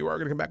stay where you are.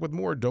 Going to come back with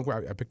more. Don't go.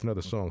 I picked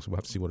another song, so we'll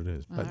have to see what it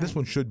is. But this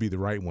one should be the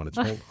right one. It's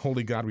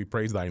Holy God, We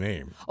Praise Thy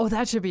Name. Oh,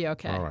 that should be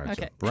okay. All right.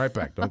 Okay. So right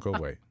back. Don't go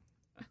away.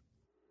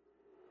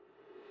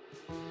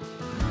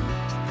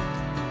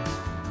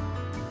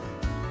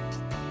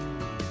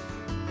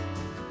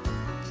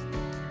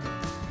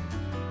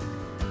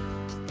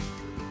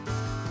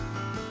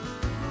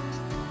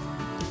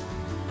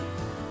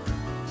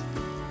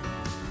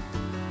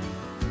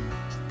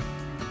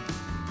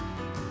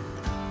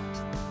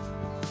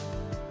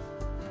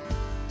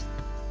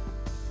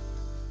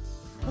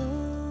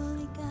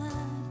 Holy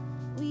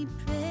God, we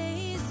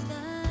praise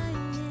thy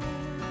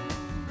name.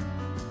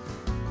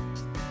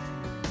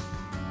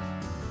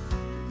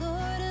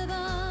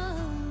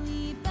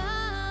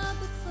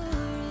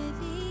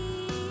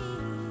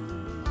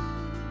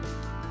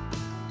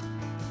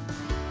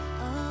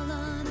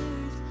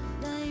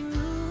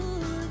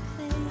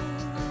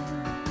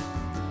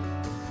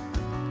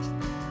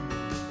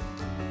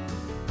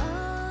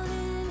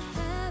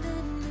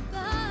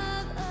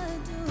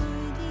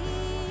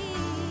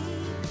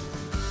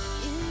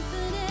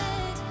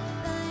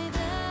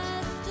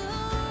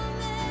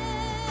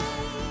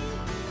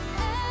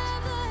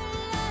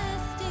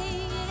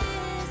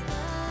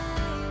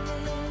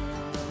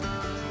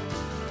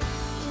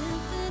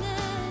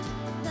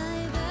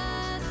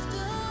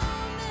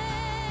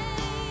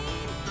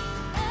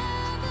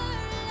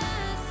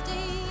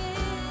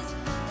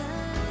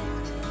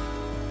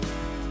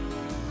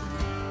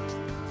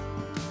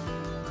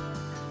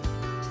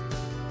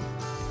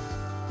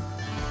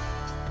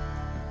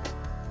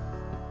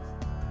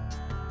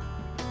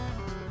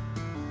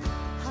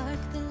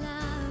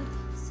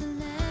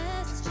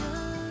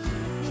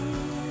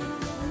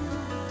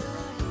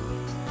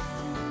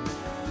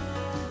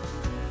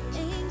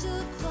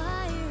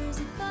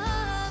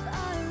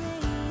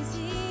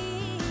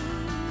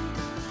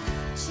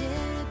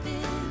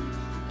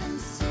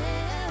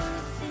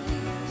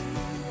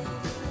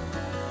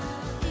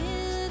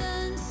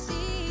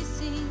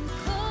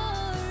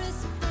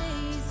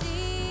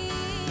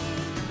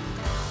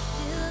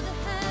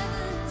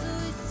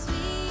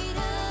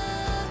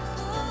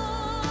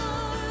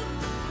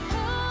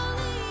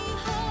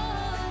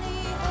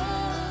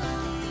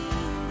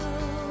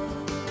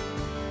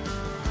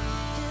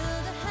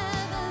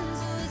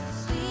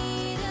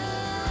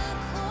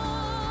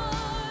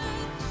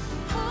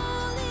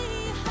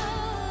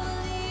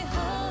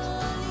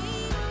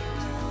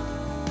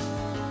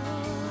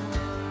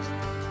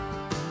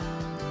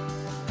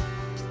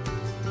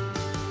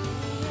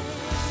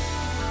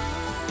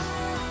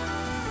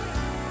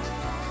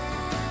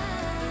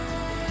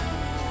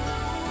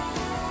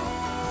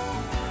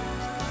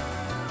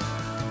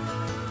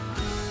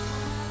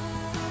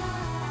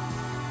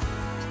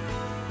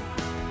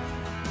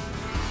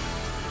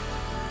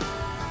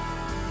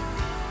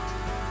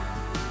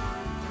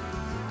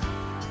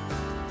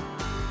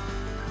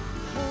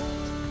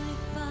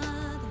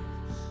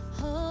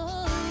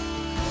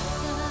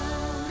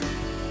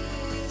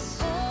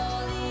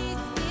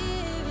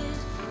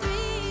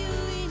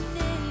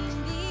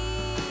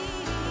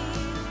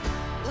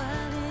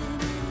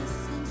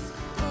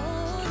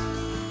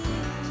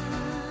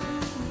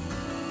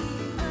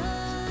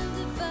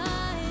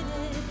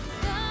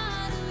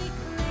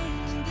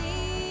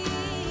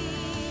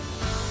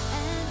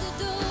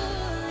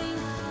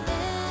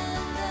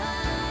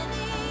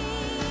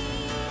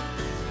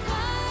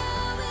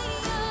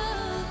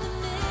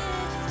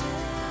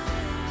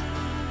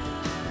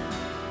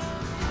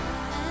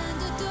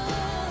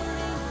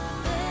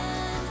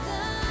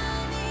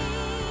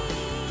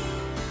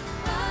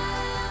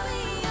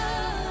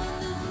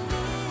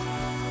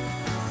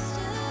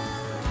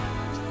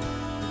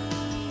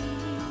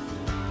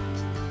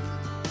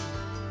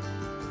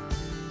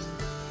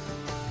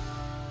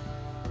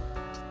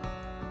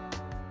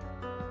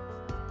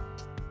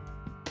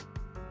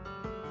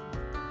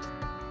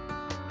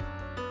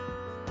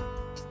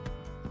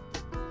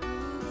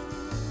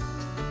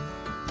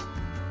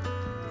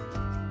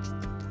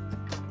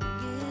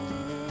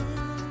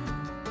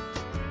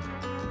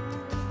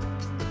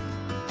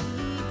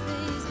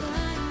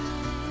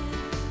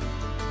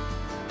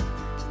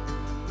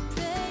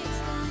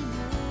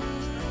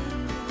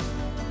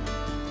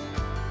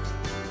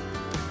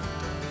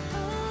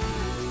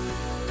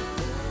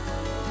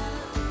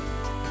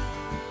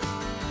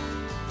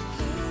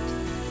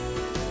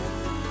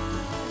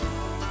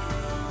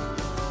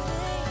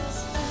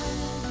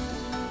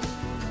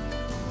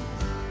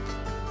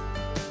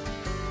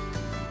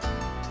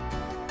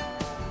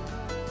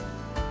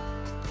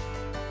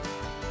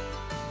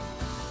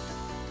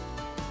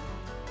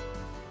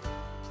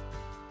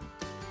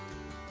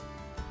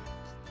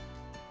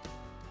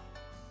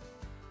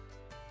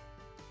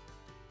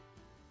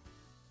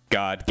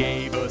 God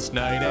gave us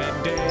night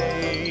and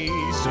day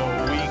so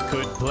we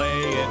could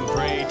play and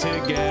pray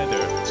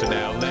together. So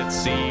now let's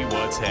see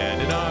what's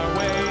headed our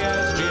way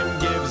as Jim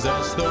gives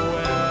us the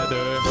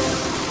weather.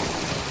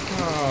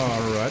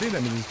 Alrighty,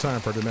 that means it's time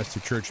for our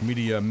Domestic Church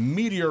Media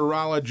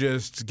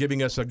meteorologist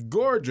giving us a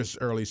gorgeous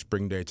early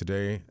spring day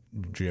today,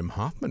 Jim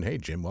Hoffman. Hey,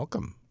 Jim,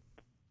 welcome.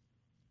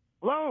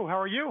 Hello, how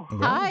are you?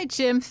 Hi,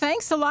 Jim.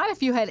 Thanks a lot.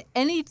 If you had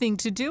anything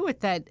to do with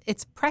that,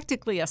 it's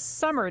practically a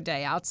summer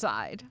day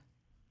outside.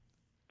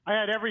 I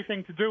had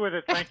everything to do with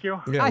it, thank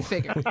you. Yeah, I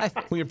figured.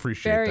 we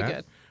appreciate Very that.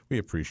 good. We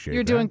appreciate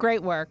You're that. doing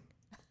great work.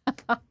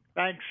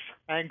 Thanks.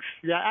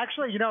 Yeah,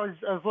 actually, I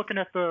was looking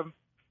at the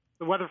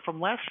weather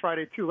from last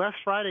Friday, too. Last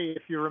Friday,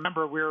 if you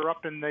remember, we were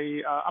up in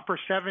the upper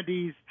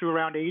 70s to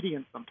around 80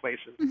 in some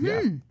places.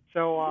 Yeah.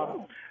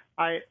 So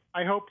I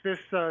hope this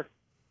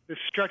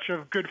stretch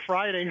of Good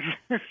Fridays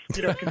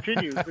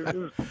continues. It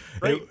was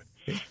great.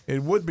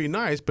 It would be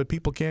nice, but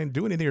people can't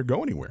do anything or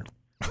go anywhere.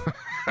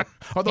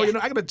 Although, I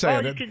got to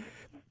tell you,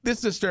 this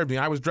disturbed me.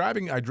 I was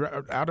driving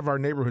out of our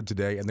neighborhood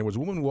today, and there was a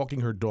woman walking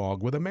her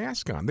dog with a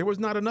mask on. There was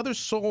not another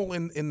soul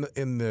in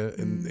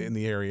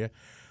the area.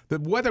 The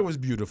weather was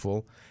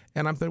beautiful,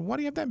 and I'm thinking, why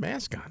do you have that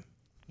mask on?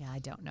 Yeah, I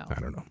don't know.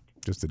 I don't know.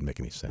 Just didn't make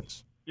any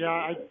sense.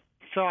 Yeah,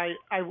 I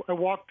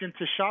walked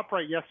into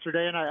ShopRite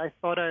yesterday, and I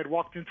thought I had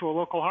walked into a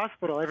local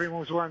hospital.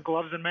 Everyone was wearing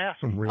gloves and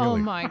masks. Really? Oh,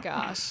 my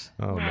gosh.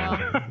 Oh,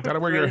 no. Got to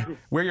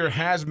wear your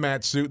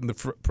hazmat suit in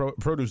the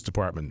produce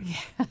department.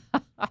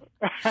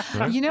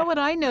 You know what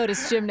I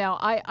noticed, Jim, now?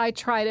 I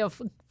try to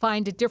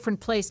find a different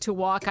place to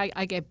walk.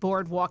 I get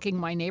bored walking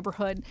my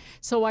neighborhood.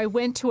 So I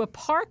went to a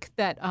park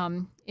that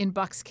in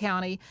Bucks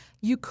County.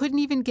 You couldn't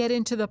even get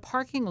into the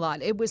parking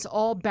lot. It was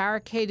all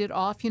barricaded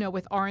off,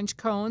 with orange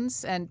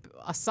cones and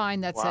a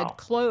sign that said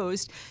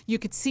closed. You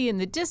could see in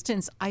the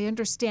distance, I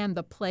understand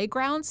the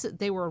playgrounds,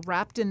 they were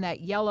wrapped in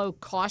that yellow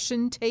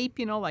caution tape,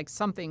 like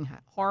something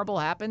horrible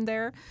happened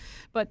there.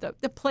 But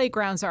the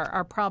playgrounds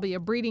are probably a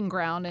breeding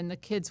ground and the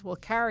kids will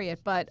carry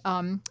it. But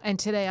and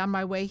today on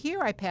my way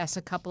here, I passed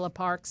a couple of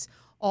parks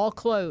all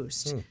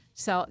closed.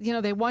 So,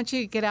 they want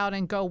you to get out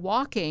and go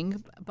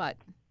walking, but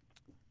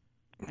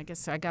I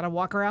guess I got to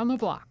walk around the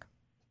block.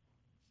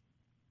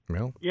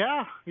 Well,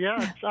 Yeah.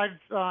 I've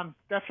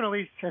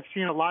definitely have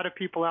seen a lot of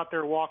people out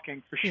there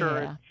walking for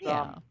sure.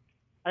 Yeah.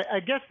 I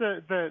guess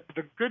the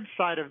good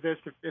side of this,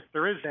 if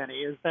there is any,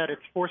 is that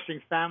it's forcing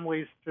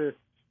families to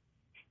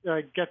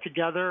get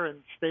together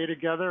and stay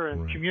together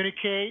and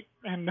communicate.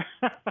 And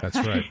that's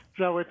right.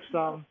 So it's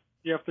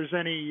if there's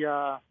any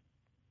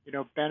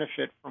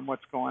benefit from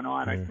what's going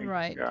on, I think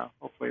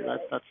hopefully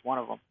that's one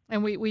of them.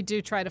 And we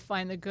do try to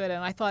find the good.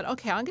 And I thought,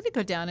 okay, I'm going to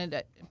go down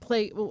and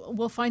play.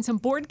 We'll find some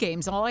board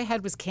games. All I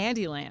had was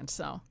Candyland.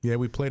 So yeah,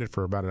 we played it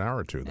for about an hour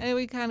or two.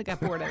 we kind of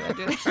got bored of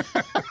it.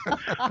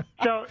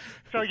 So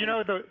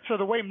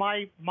the way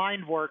my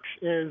mind works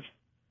is,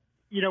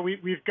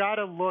 we've got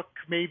to look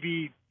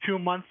maybe 2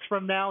 months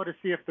from now to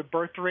see if the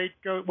birth rate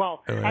goes.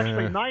 Well,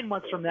 actually 9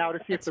 months from now to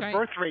see if the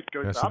birth rate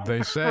goes That's up. what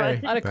they say.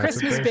 Right? A lot of That's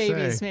Christmas what they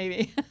babies, say.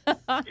 maybe.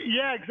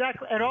 Yeah,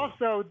 exactly. And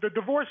also the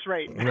divorce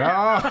rate. You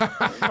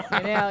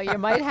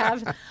might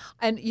have.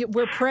 And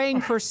we're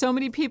praying for so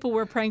many people.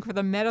 We're praying for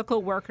the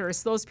medical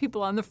workers, those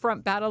people on the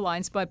front battle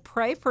lines. But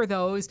pray for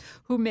those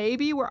who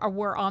maybe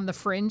were on the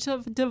fringe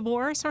of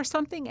divorce or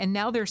something, and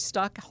now they're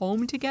stuck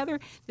home together.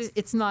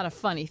 It's not a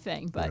funny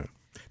thing, but.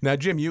 Now,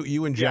 Jim,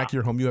 you and Jack,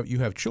 you're home. You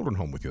have children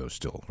home with you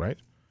still, right?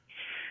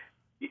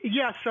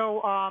 Yeah.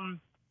 So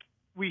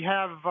we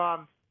have.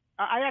 I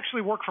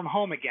actually work from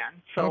home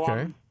again. So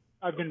Okay.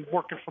 I've been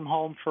working from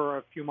home for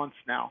a few months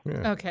now.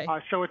 Yeah. Okay.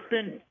 So it's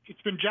been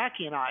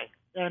Jackie and I,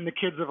 and the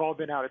kids have all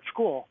been out at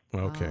school.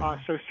 Okay.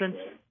 So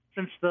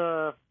since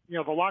the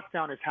the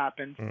lockdown has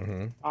happened,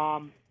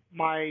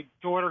 my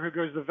daughter who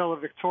goes to Villa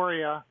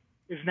Victoria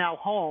is now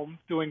home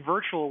doing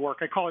virtual work.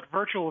 I call it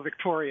Virtual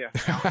Victoria.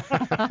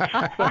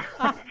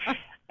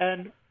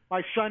 And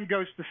my son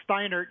goes to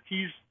Steinert.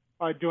 He's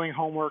doing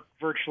homework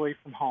virtually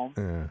from home.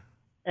 Yeah.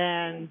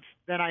 And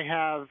then I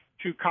have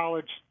two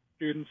college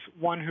students,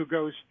 one who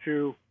goes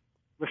to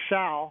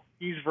LaSalle.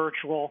 He's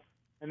virtual.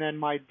 And then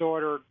my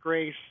daughter,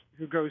 Grace,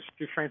 who goes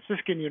to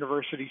Franciscan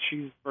University,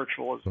 she's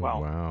virtual as well.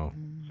 Oh, wow.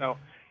 So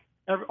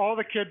all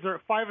the kids are,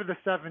 4 of the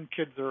 7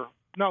 kids are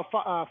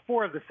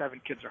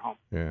home.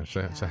 Yeah.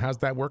 So how's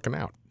that working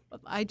out?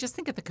 I just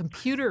think of the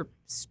computer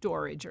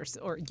storage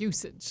or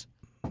usage.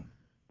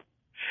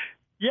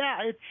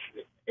 Yeah,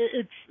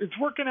 it's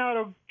working out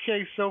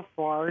okay so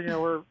far.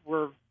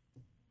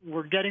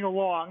 We're getting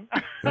along.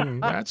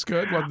 That's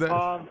good.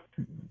 Well,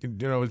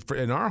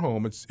 in our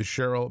home, it's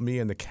Cheryl, me,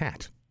 and the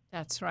cat.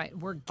 That's right.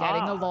 We're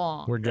getting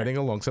along. We're getting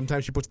along.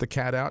 Sometimes she puts the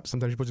cat out.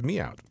 Sometimes she puts me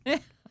out.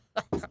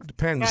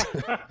 Depends.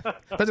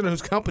 Depends on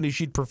whose company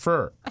she'd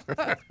prefer.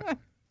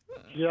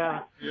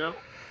 Yeah.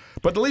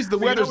 But at least the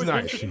weather's what's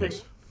nice.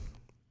 interesting?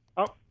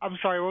 Oh, I'm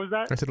sorry. What was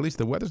that? I said at least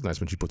the weather's nice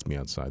when she puts me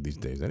outside these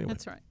days. Anyway.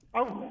 That's right.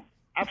 Oh,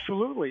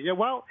 absolutely. Yeah.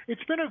 Well,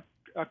 it's been a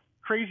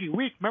crazy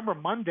week. Remember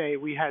Monday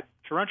we had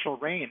torrential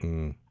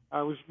rain.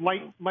 It was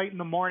light in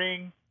the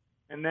morning,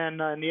 and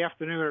then in the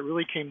afternoon it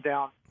really came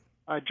down.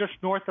 Just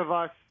north of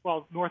us,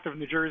 well, north of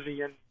New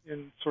Jersey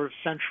in sort of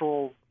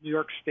central New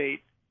York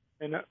State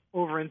and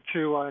over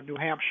into New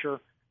Hampshire,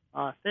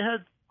 they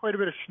had quite a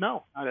bit of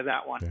snow out of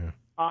that one.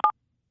 Yeah.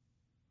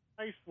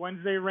 Nice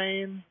Wednesday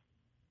rain.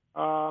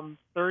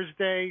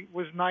 Thursday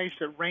was nice.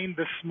 It rained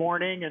this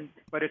morning,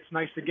 but it's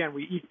nice again.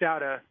 We eked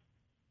out a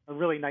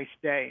really nice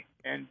day.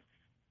 And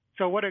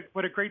so what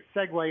a great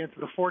segue into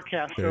the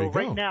forecast. There So you go.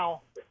 right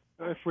now,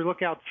 if we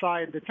look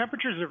outside, the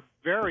temperatures are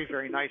very,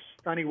 very nice.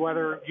 Sunny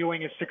weather.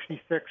 Ewing is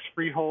 66,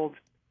 Freehold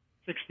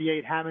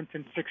 68,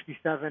 Hamilton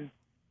 67,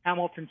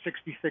 Hamilton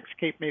 66,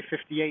 Cape May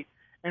 58.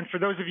 And for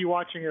those of you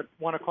watching at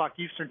 1 o'clock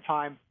Eastern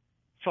Time,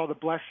 saw the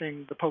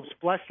Pope's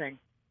blessing.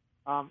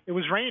 It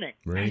was raining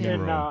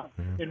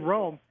in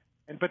Rome,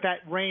 but that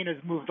rain has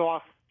moved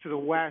off to the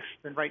west,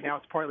 and right now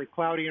it's partly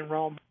cloudy in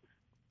Rome.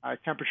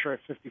 Temperature at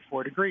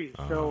 54 degrees.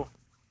 So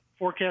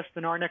forecast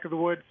in our neck of the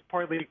woods,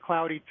 partly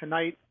cloudy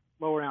tonight,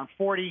 low around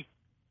 40.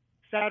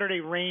 Saturday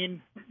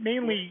rain,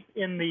 mainly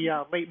in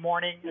the late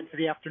morning into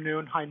the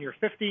afternoon, high near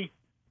 50.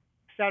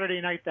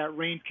 Saturday night, that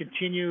rain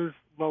continues,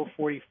 low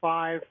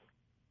 45.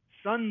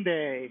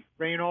 Sunday,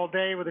 rain all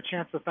day with a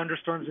chance of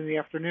thunderstorms in the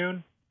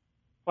afternoon.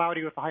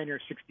 Cloudy with a high near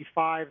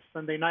 65.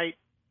 Sunday night,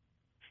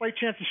 slight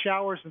chance of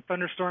showers and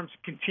thunderstorms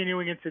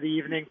continuing into the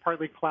evening,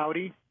 partly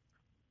cloudy,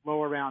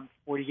 low around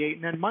 48.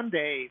 And then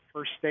Monday,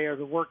 first day of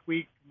the work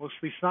week,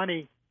 mostly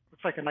sunny.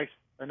 Looks like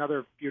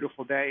another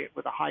beautiful day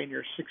with a high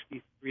near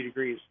 63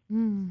 degrees.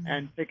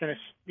 And taking a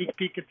sneak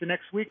peek into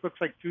next week, looks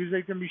like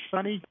Tuesday's going to be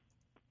sunny,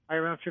 high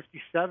around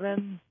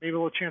 57, maybe a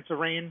little chance of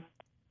rain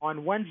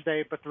on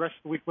Wednesday, but the rest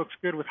of the week looks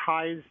good with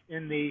highs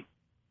in the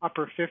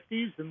upper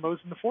 50s and lows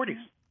in the 40s.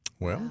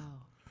 Well,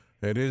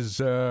 it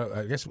is,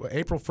 I guess,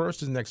 April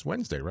 1st is next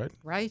Wednesday, right?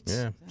 Right.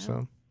 Yeah,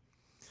 so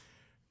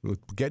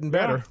getting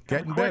better,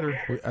 getting quick.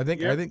 better. I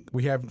think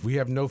we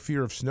have no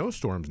fear of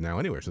snowstorms now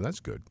anyway, so that's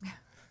good.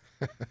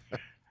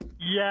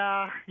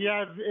 Yeah,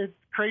 it's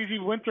crazy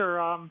winter.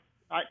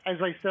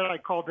 As I said, I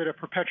called it a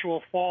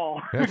perpetual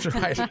fall. That's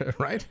right,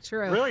 right?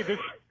 True. Really, this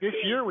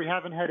year we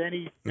haven't had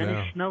any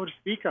snow to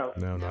speak of.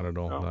 No, not at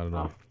all, So, not at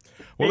all.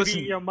 Well,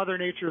 maybe listen, Mother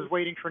Nature is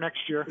waiting for next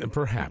year.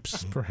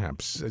 perhaps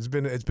it's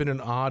been an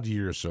odd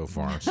year so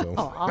far. So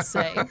Oh, I'll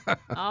say.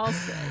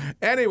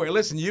 anyway,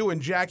 listen, you and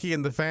Jackie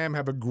and the fam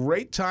have a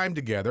great time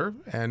together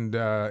and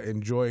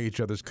enjoy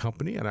each other's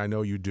company, and I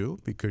know you do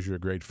because you're a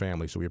great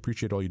family. So we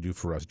appreciate all you do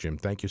for us, Jim.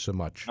 Thank you so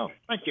much. Oh,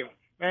 thank you.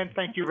 And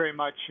thank you very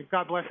much.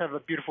 God bless. Have a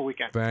beautiful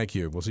weekend. Thank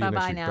you. We'll see you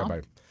next Bye-bye week. now.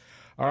 Bye-bye.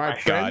 All right,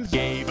 God friends.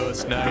 gave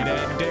us night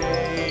and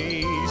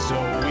day so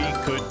we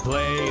could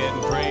play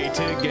and pray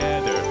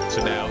together.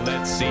 So now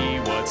let's see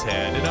what's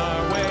headed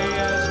our way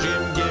as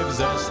Jim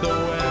gives us the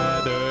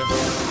weather.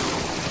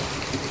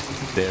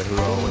 They're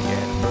heroic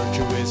and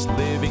virtuous,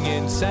 living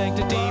in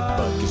sanctity.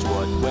 But guess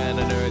what? When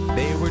on earth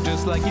they were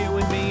just like you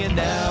and me, and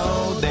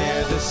now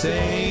they're the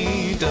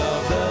saint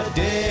of the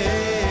day.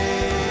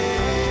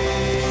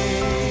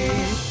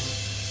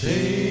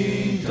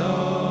 Saint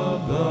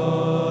of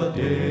the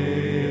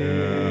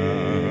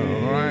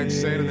day. All right,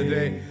 Saint of the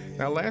Day.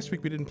 Now, last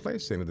week we didn't play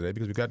Saint of the Day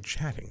because we got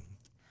chatting.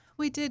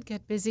 We did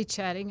get busy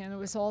chatting, and it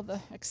was all the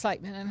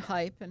excitement and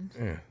hype and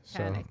Yeah,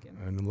 panic.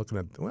 and I'm looking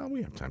at. Well,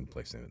 we have time to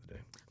play Saint of the Day.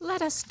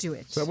 Let us do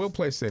it. So we'll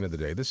play Saint of the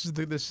Day. This is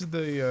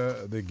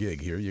the gig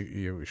here.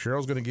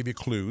 Cheryl's going to give you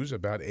clues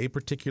about a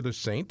particular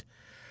saint,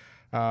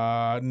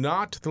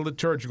 not the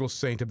liturgical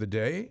saint of the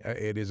day.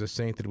 It is a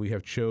saint that we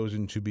have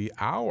chosen to be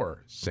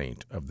our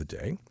saint of the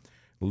day.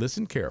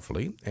 Listen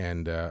carefully,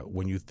 and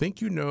when you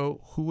think you know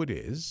who it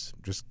is,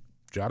 just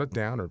jot it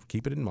down or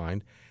keep it in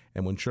mind.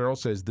 And when Cheryl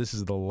says this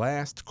is the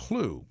last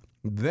clue,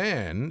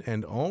 then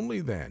and only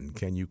then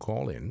can you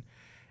call in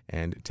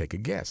and take a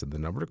guess. And the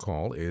number to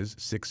call is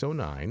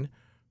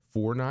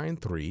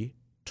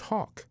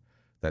 609-493-TALK.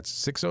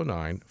 That's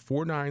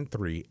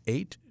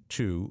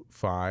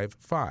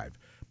 609-493-8255.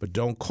 But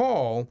don't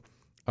call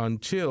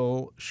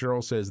until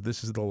Cheryl says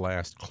this is the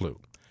last clue.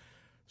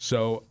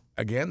 So,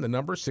 again, the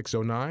number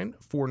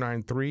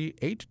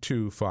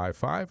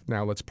 609-493-8255.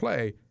 Now let's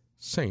play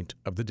Saint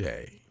of the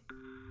Day.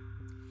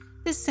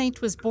 This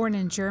saint was born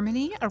in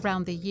Germany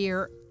around the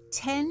year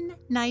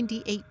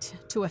 1098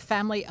 to a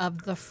family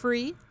of the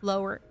free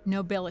lower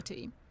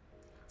nobility.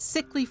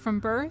 Sickly from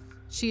birth,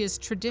 she is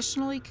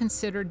traditionally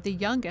considered the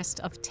youngest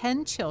of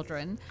 10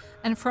 children,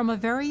 and from a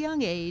very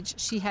young age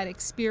she had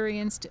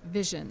experienced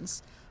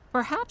visions.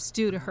 Perhaps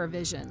due to her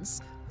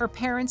visions, her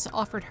parents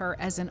offered her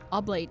as an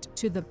oblate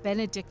to the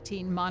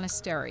Benedictine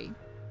monastery.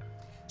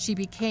 She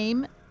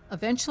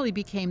eventually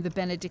became the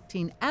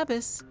Benedictine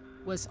abbess,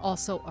 was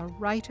also a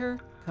writer,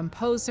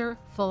 composer,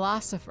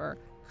 philosopher,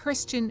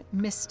 Christian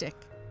mystic,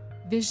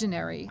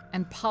 visionary,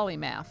 and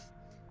polymath.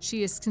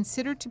 She is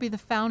considered to be the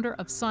founder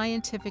of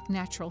scientific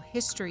natural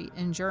history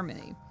in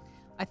Germany.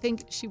 I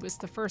think she was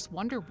the first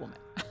Wonder Woman.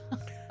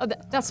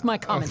 That's my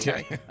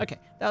commentary. Okay,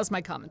 that was my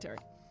commentary.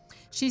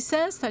 She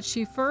says that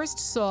she first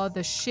saw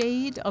the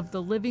shade of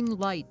the living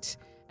light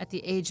at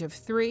the age of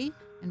 3,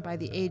 and by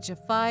the age of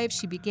 5,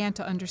 she began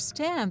to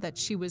understand that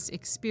she was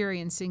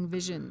experiencing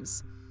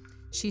visions.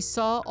 She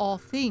saw all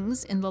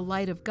things in the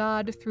light of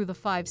God through the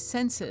 5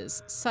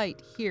 senses: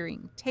 sight,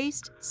 hearing,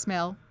 taste,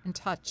 smell, and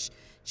touch.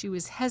 She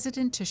was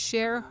hesitant to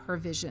share her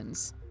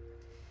visions.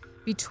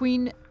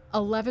 Between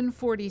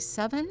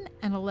 1147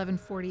 and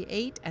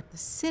 1148, at the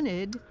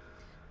Synod,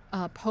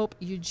 Pope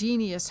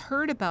Eugenius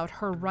heard about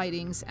her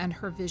writings and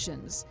her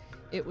visions.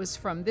 It was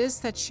from this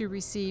that she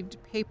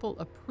received papal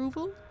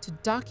approval to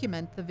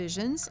document the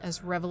visions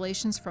as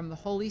revelations from the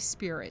Holy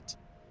Spirit.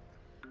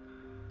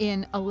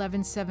 In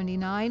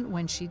 1179,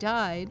 when she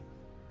died,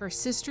 her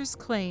sisters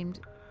claimed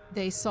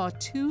they saw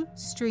 2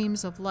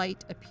 streams of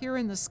light appear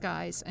in the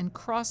skies and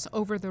cross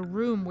over the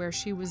room where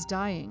she was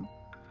dying.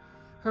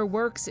 Her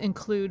works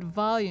include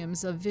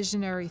volumes of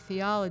visionary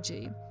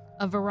theology,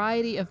 a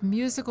variety of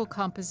musical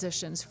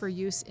compositions for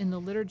use in the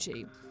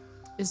liturgy,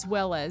 as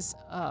well as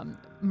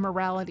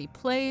morality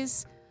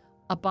plays,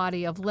 a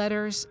body of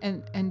letters,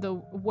 and the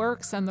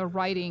works and the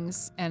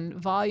writings and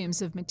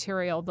volumes of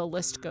material. The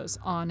list goes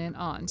on and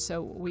on.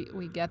 So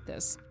we get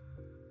this.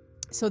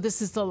 So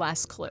this is the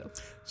last clue.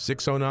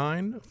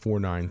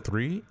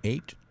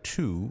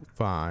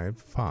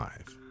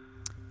 609-493-8255.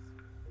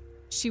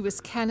 She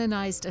was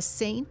canonized a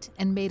saint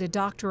and made a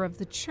doctor of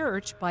the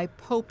church by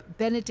Pope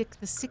Benedict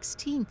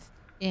XVI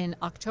in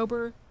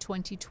October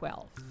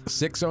 2012.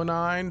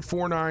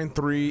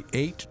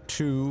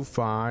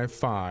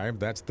 609-493-8255.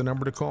 That's the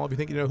number to call if you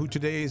think you know who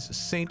today's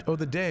saint of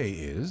the day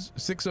is.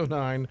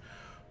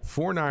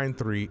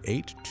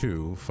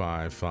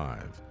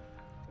 609-493-8255.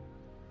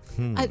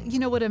 You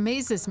know what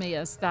amazes me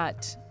is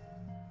that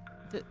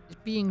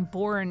being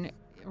born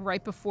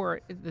right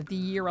before the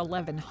year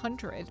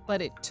 1100,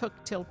 but it took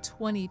till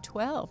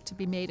 2012 to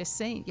be made a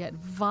saint. Yet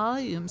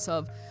volumes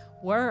of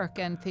work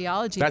and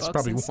theology That's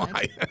books. probably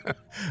why.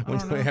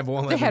 When they have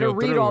all that They had to go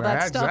read through. all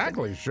that stuff.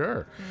 Exactly,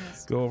 sure.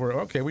 Yes. Go over.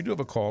 Okay, we do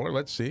have a caller.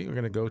 Let's see. We're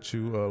going to go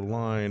to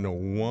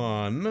line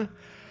 1.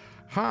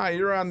 Hi,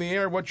 you're on the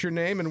air. What's your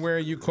name and where are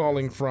you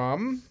calling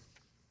from?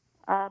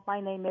 My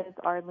name is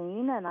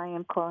Arlene, and I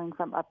am calling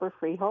from Upper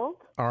Freehold.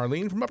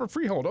 Arlene from Upper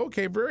Freehold.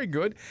 Okay, very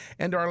good.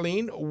 And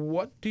Arlene,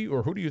 who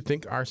do you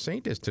think our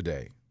saint is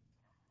today?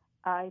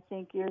 I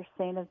think your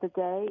saint of the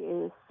day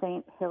is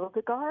Saint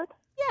Hildegard.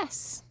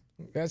 Yes.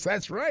 Yes,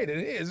 that's right. It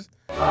is.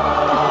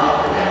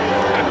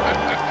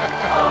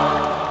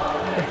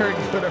 Very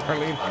good,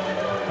 Arlene.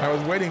 I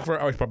was waiting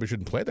for. I probably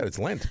shouldn't play that. It's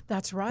Lent.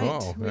 That's right.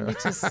 Oh. We need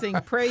to sing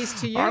praise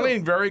to you.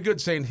 Arlene, very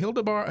good. Saint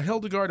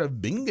Hildegard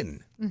of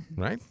Bingen,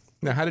 right?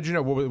 Now, how did you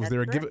know? Was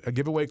there a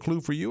giveaway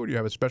clue for you, or do you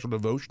have a special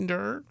devotion to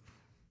her?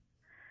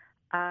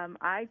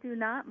 I do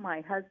not. My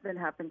husband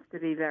happens to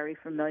be very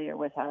familiar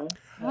with her.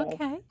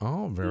 Okay.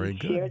 Oh, very He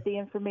good. shared the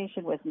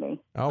information with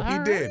me. Oh, he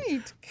All did.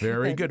 right.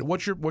 Very good.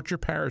 What's your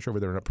parish over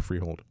there in Upper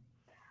Freehold?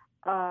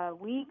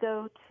 We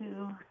go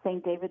to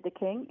St. David the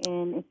King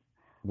in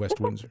West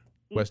Windsor.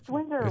 East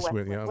Windsor or West,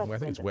 Yeah, West I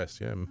think it's Windsor?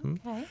 West. Yeah.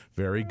 Okay.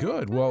 Very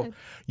good. Well,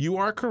 you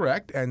are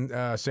correct, and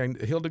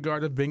Saint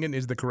Hildegard of Bingen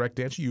is the correct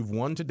answer. You've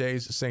won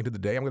today's Saint of the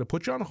Day. I'm going to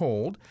put you on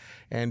hold,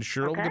 and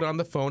Cheryl will Okay. get on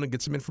the phone and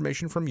get some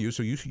information from you.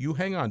 So you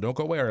hang on. Don't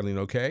go away, Arlene,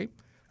 okay?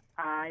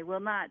 I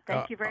will not.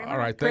 Thank you very much. All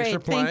right. Thanks for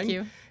Great, thank playing.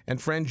 you.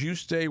 And friends, you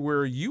stay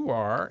where you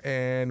are,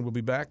 and we'll be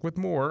back with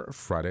more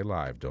Friday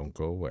Live. Don't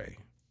go away.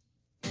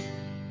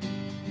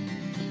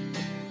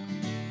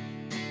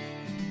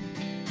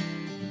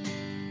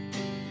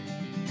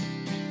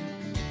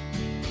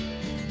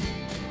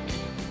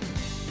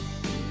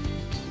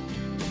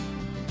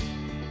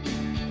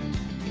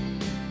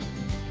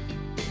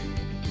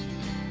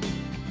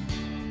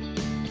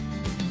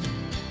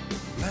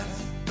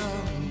 Bless the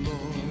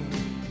Lord,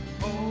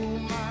 oh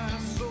my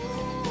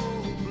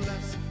soul,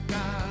 bless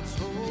God's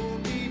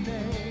holy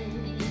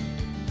name.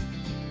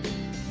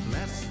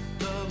 Bless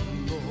the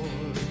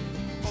Lord,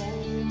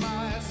 oh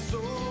my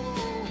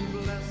soul,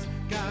 bless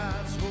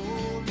God's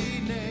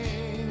holy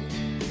name.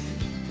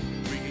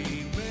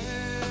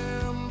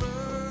 Remember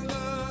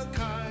the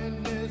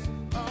kindness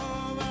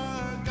of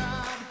our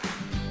God,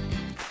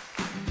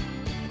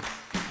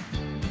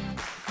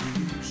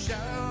 who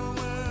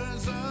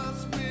showers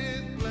us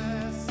with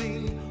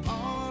blessing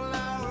all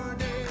our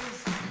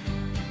days.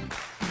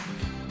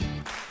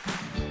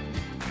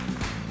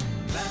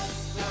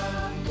 Bless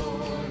the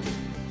Lord,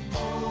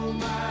 oh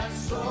my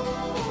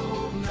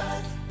soul,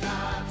 bless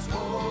God's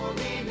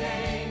holy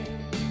name.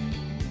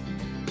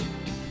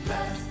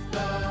 Bless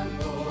the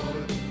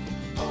Lord,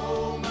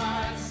 oh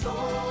my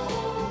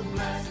soul,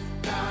 bless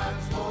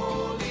God's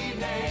holy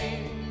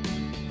name.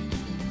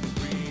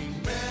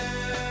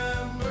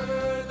 Remember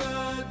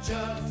the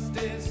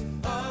justice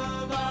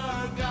of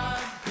our God,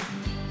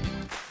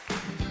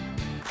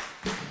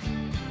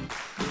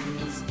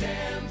 who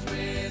stands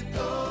with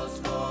those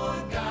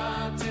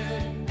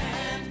forgotten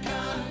and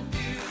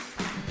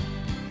confused.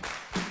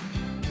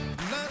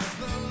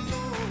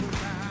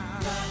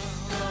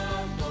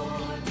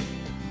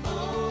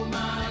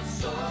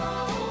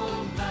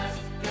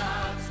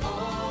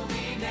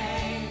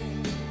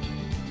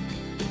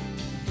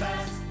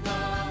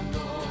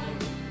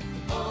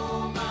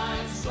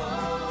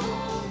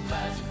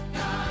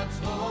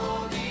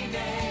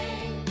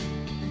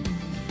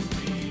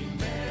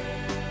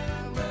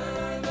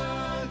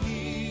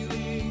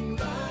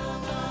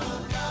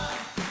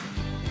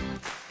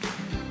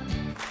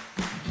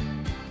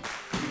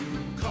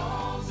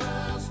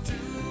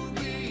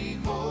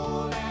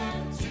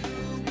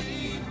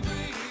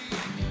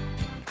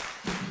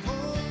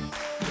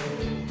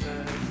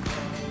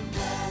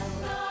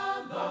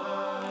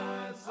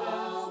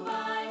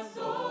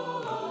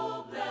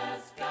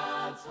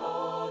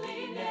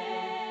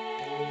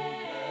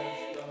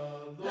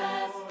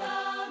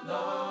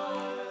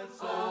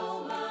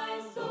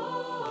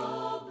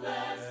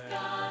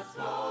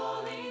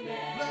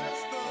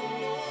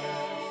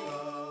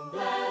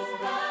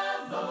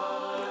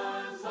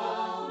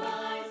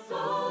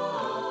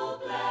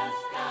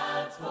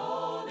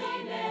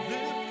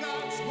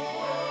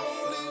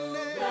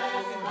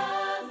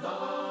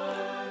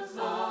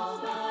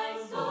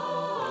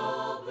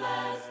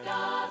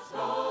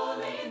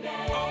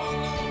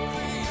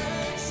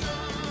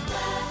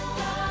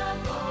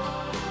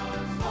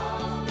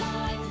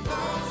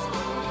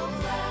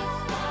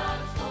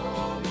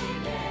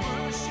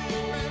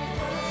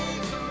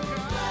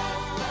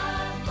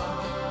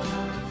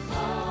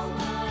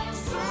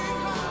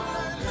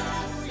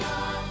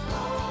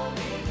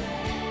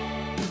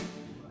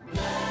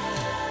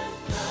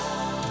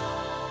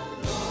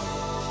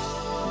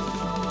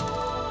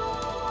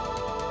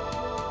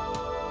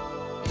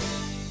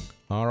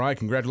 right.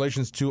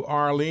 Congratulations to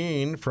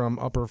Arlene from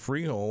Upper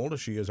Freehold.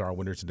 She is our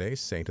winner today,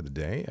 Saint of the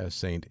Day,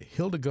 Saint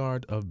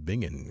Hildegard of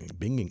Bingen.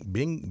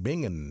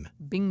 Bingen.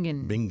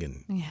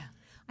 Yeah.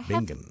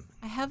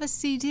 I have a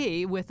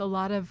CD with a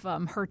lot of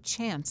her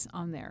chants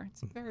on there.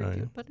 It's very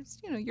good, but it's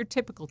your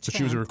typical chant. So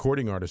she was a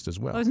recording artist as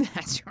well. Oh,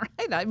 that's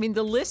right. I mean,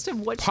 the list of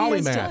what she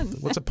has done.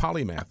 What's a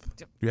polymath?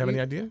 Do you have any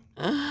idea?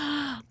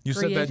 You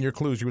said that in your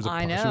clues. She was a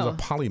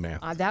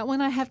polymath. That one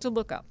I have to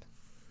look up.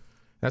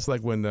 That's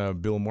like when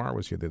Bill Maher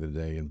was here the other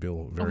day, and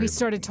Bill he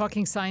started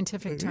talking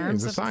scientific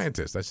terms. He's a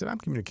scientist. I said, I'm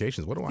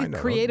communications. What do I know?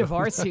 Creative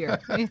arts here.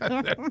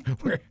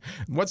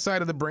 What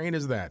side of the brain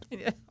is that?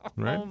 Yeah.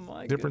 Right? Oh,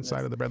 my Different goodness.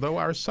 side of the brain. Though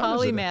our son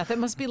Polymath. It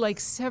must be like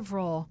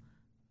several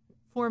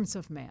forms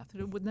of math.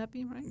 Wouldn't that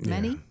be right?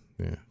 Many?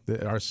 Yeah.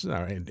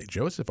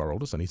 Joseph, our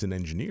oldest son, he's an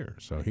engineer,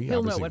 so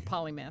he'll know what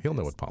polymath He'll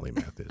know what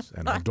polymath is.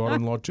 And our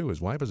daughter-in-law, too. His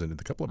wife is a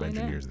couple of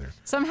engineers there.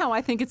 Somehow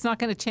I think it's not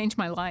going to change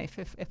my life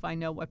if I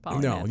know what polymath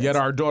is. No, yet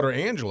our daughter,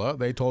 Angela,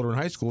 they told her in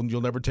high school,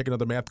 you'll never take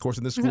another math course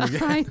in this school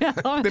again. I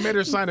know. They made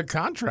her sign a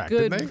contract,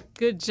 didn't they?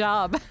 Good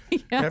job. Yeah.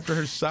 After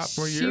her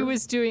sophomore year? She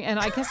was doing, and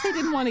I guess they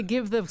didn't want to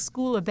give the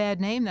school a bad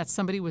name that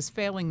somebody was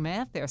failing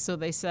math there. So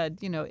they said,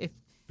 if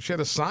she had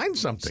to sign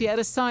something. She had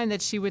to sign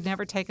that she would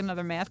never take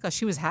another math class.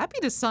 She was happy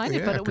to sign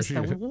it, but it was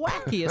the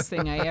wackiest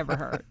thing I ever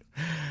heard.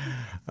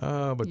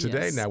 But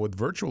today, now with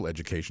virtual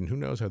education, who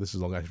knows how this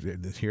is all going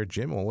to here,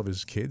 Jim, all of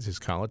his kids, his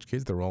college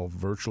kids, they're all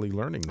virtually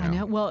learning now. I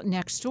know. Well,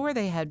 next door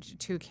they had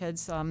two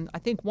kids. I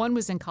think one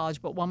was in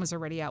college, but one was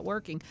already out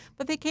working.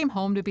 But they came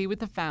home to be with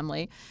the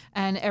family,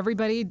 and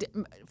everybody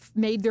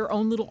made their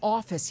own little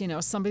office.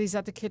 Somebody's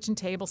at the kitchen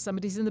table,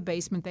 somebody's in the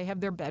basement. They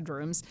have their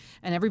bedrooms,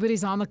 and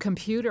everybody's on the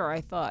computer.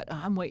 I thought,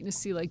 I'm waiting to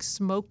see like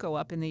smoke go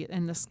up in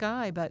the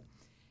sky, but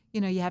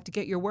you have to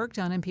get your work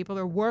done, and people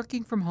are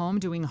working from home,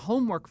 doing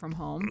homework from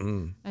home.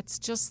 Mm-hmm. That's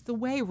just the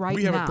way right now.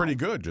 We have it pretty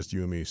good, just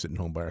you and me sitting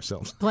home by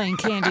ourselves. Playing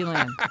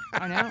Candyland.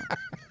 I know.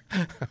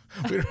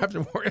 We don't have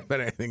to worry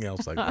about anything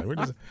else like that. We're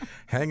just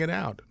hanging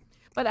out.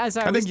 But as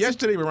I think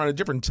yesterday we were on a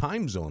different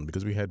time zone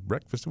because we had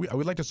breakfast. We'd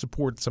like to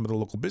support some of the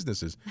local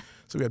businesses,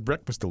 so we had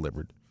breakfast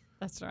delivered.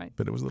 That's right.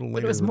 But it was a little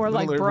later. It was more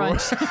like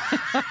brunch.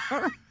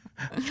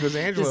 Because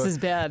Angela, this is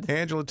bad.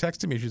 Angela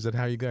texted me. She said,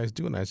 "How you guys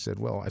doing?" I said,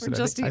 "Well, I think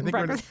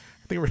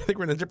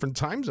we're in a different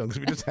time zone because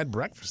we just had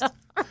breakfast."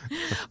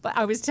 But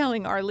I was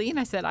telling Arlene,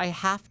 I said, I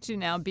have to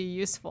now be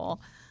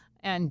useful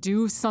and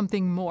do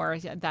something more.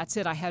 That's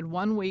it. I had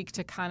 1 week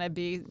to kind of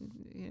be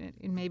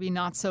maybe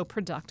not so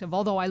productive,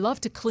 although I love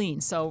to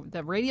clean. So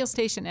the radio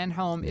station and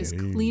home is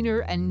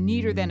cleaner and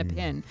neater than a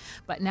pin.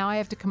 But now I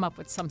have to come up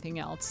with something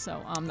else. So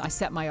I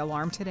set my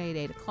alarm today at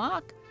 8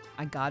 o'clock.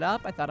 I got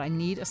up. I thought I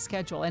need a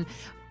schedule. And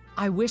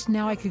I wish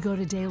now I could go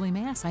to daily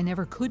mass. I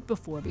never could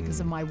before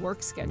because of my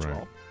work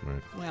schedule. Right.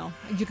 Well,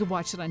 you could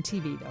watch it on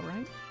TV, though,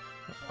 right?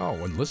 Oh,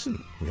 and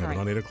listen, we have it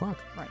on 8 o'clock.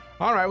 Right.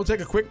 All right, we'll take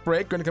a quick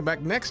break. Going to come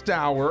back next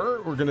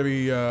hour. We're going to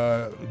be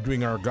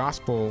doing our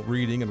gospel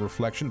reading and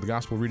reflection. The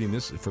gospel reading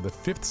this for the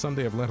 5th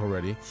Sunday of Lent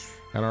already.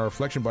 And our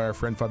reflection by our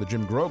friend Father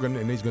Jim Grogan.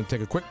 And he's going to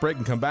take a quick break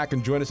and come back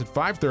and join us at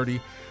 5:30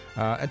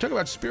 and talk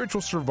about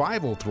spiritual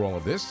survival through all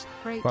of this.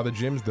 Great. Father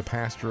Jim's the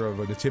pastor of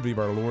Nativity of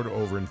Our Lord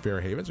over in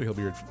Fairhaven, so he'll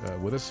be here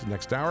with us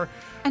next hour.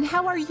 And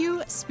how are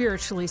you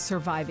spiritually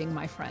surviving,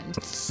 my friend?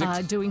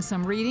 Doing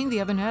some reading. The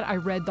other night, I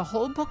read the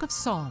whole book of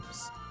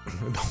Psalms.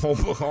 The whole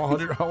book, all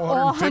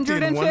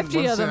 150 in one of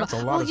them. That's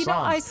a lot of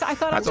psalms. I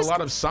thought that's a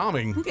lot of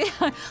psalming.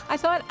 Yeah, I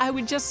thought I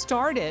would just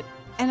start it,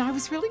 and I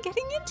was really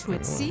getting into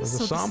it. See, there's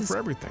a psalm for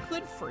everything.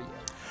 Good for you.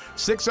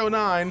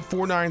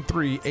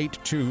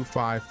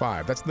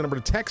 609-493-8255. That's the number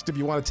to text if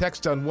you want to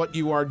text on what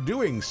you are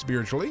doing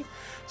spiritually.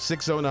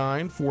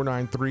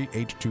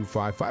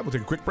 609-493-8255. We'll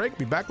take a quick break.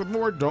 Be back with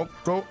more. Don't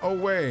go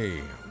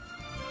away.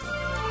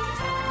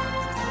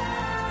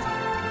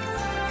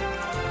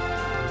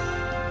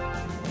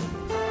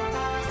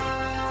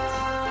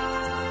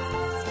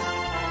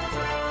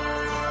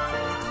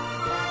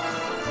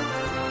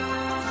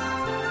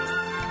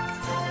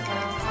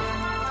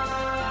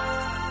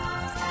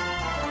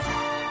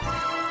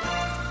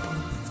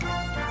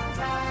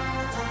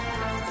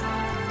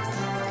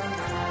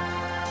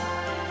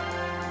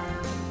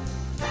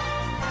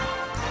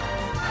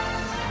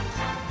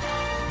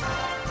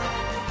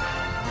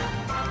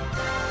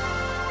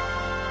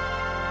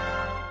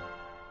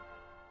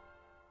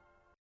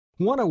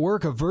 Want to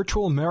work a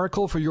virtual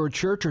miracle for your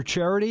church or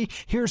charity?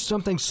 Here's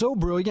something so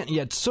brilliant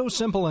yet so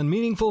simple and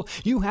meaningful,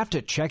 you have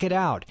to check it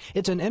out.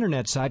 It's an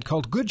internet site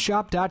called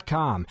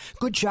GoodShop.com.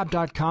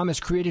 GoodShop.com has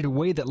created a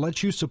way that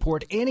lets you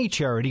support any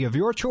charity of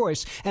your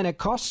choice, and it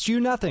costs you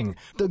nothing.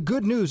 The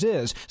good news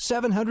is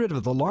 700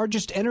 of the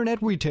largest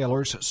internet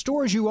retailers,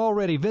 stores you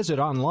already visit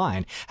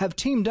online, have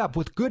teamed up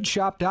with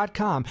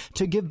GoodShop.com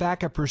to give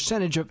back a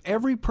percentage of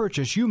every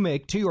purchase you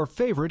make to your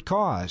favorite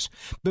cause.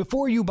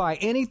 Before you buy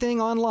anything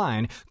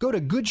online, go Go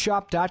to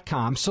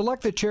goodshop.com,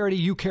 select the charity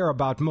you care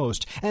about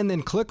most, and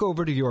then click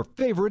over to your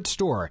favorite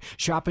store.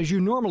 Shop as you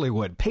normally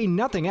would, pay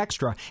nothing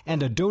extra,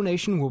 and a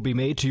donation will be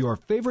made to your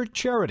favorite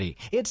charity.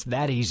 It's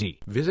that easy.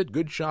 Visit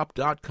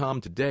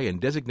goodshop.com today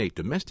and designate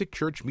Domestic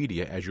Church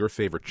Media as your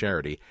favorite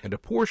charity, and a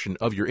portion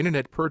of your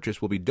internet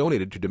purchase will be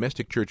donated to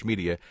Domestic Church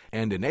Media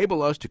and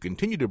enable us to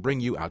continue to bring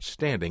you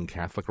outstanding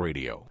Catholic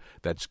radio.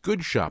 That's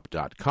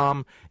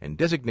goodshop.com and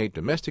designate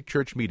Domestic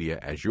Church Media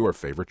as your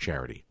favorite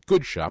charity.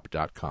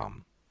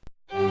 Goodshop.com.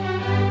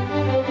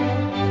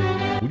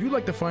 Would you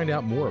like to find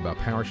out more about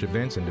parish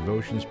events and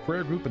devotions,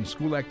 prayer group, and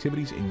school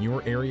activities in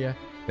your area?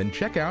 Then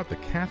check out the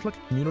Catholic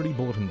Community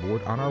Bulletin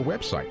Board on our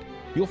website.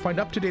 You'll find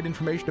up-to-date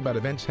information about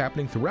events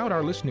happening throughout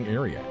our listening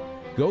area.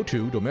 Go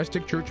to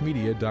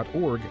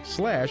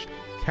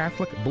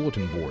domesticchurchmedia.org/Catholic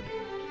Bulletin Board.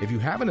 If you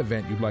have an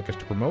event you'd like us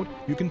to promote,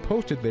 you can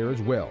post it there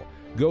as well.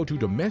 Go to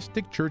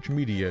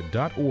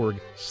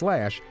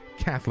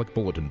domesticchurchmedia.org/Catholic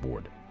Bulletin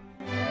Board.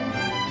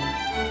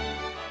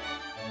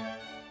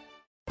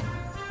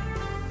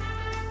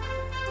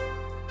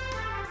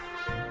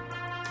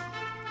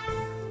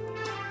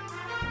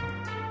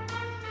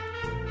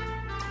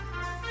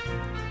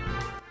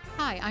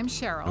 Hi, I'm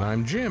Cheryl. And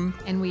I'm Jim.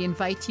 And we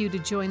invite you to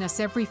join us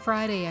every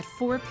Friday at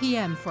 4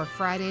 p.m. for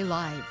Friday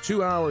Live.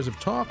 2 hours of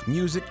talk,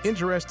 music,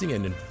 interesting,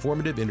 and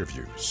informative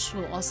interviews.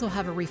 We'll also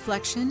have a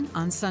reflection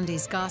on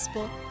Sunday's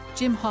Gospel,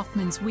 Jim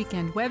Hoffman's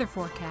weekend weather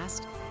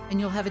forecast, and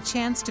you'll have a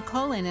chance to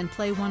call in and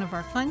play one of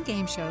our fun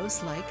game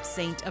shows like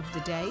Saint of the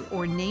Day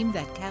or Name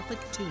That Catholic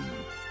Tune.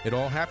 It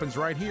all happens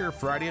right here,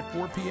 Friday at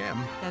 4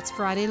 p.m. That's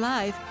Friday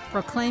Live,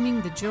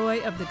 proclaiming the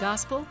joy of the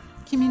gospel,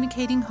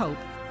 communicating hope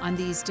on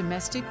these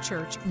domestic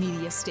church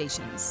media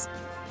stations.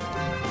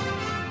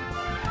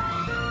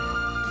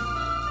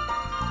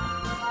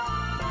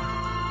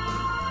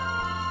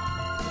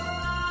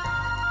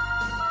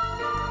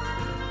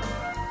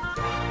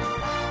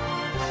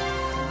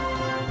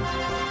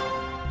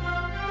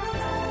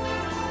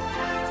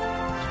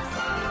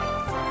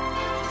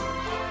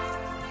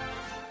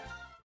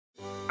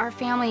 Our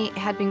family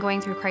had been going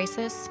through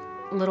crisis.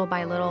 Little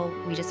by little,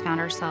 we just found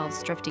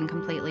ourselves drifting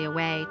completely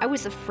away. I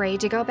was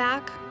afraid to go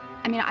back.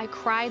 I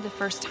cried the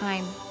first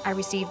time I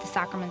received the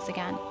sacraments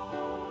again.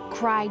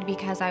 Cried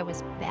because I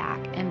was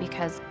back and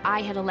because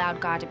I had allowed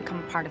God to become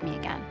a part of me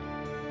again.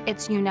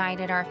 It's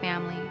united our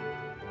family.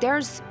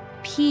 There's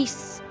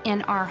peace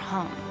in our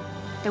home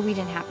that we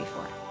didn't have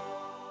before.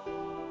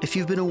 If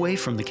you've been away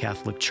from the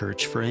Catholic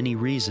Church for any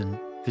reason,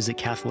 visit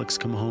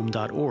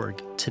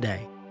CatholicsComeHome.org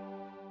today.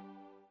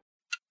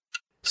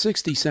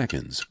 60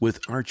 Seconds with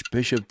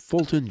Archbishop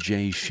Fulton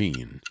J.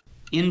 Sheen.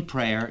 In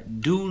prayer,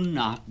 do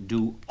not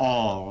do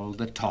all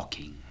the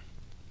talking.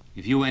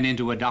 If you went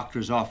into a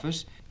doctor's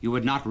office, you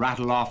would not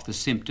rattle off the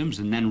symptoms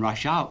and then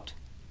rush out.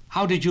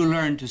 How did you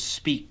learn to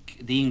speak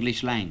the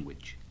English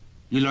language?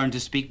 You learned to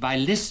speak by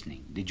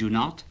listening, did you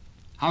not?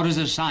 How does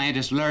a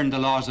scientist learn the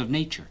laws of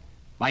nature?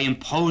 By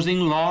imposing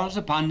laws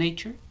upon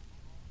nature?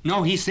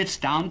 No, he sits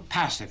down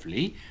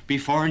passively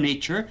before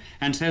nature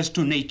and says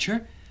to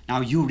nature, "Now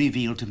you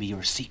reveal to me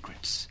your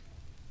secrets."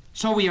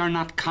 So we are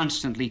not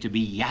constantly to be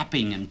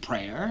yapping in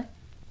prayer.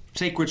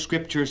 Sacred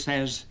Scripture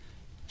says,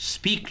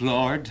 "Speak,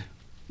 Lord,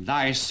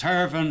 thy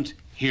servant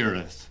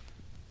heareth."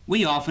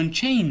 We often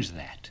change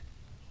that.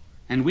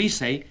 And we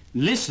say,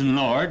 "Listen,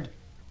 Lord,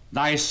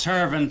 thy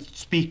servant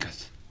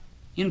speaketh."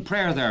 In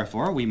prayer,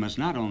 therefore, we must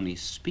not only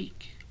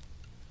speak,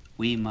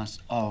 we must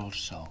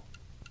also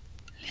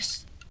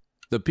listen.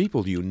 The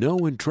people you know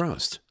and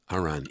trust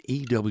are on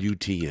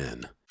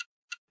EWTN.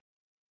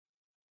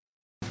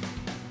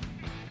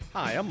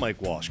 Hi, I'm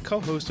Mike Walsh,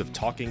 co-host of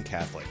Talking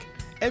Catholic.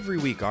 Every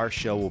week, our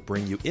show will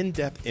bring you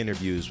in-depth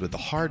interviews with the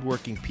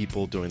hardworking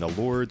people doing the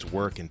Lord's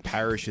work in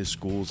parishes,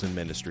 schools, and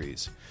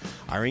ministries.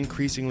 Our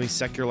increasingly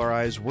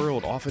secularized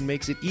world often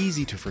makes it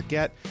easy to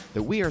forget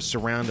that we are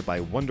surrounded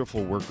by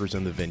wonderful workers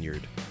in the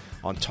vineyard.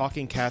 On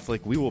Talking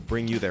Catholic, we will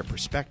bring you their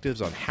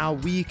perspectives on how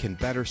we can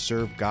better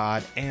serve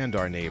God and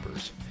our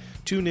neighbors.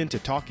 Tune in to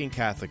Talking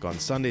Catholic on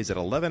Sundays at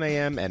 11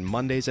 a.m. and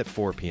Mondays at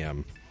 4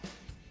 p.m.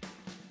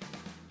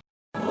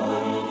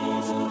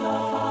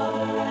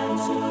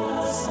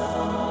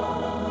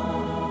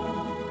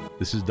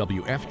 This is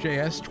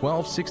WFJS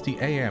 1260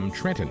 AM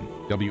Trenton,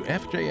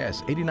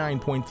 WFJS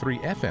 89.3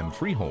 FM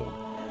Freehold,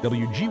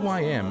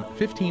 WGYM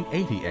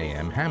 1580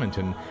 AM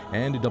Hamilton,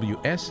 and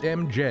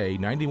WSMJ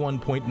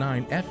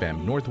 91.9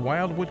 FM North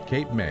Wildwood,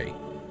 Cape May.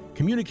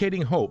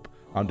 Communicating hope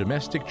on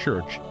Domestic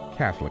Church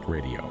Catholic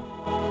Radio.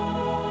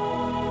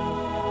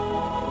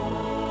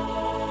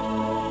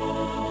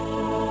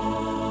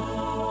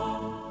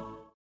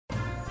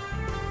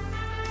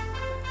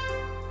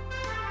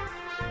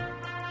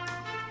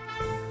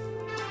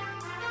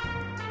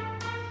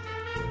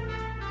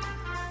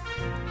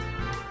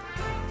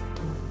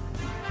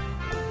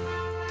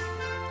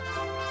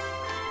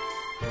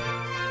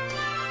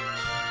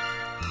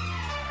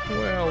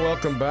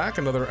 Welcome back.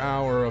 Another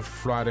hour of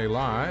Friday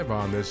Live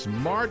on this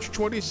March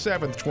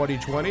 27th,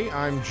 2020.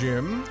 I'm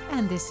Jim.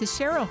 And this is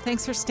Cheryl.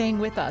 Thanks for staying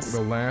with us.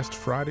 The last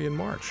Friday in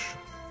March.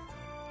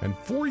 And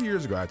 4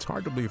 years ago, it's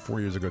hard to believe 4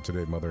 years ago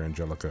today, Mother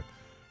Angelica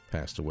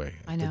passed away.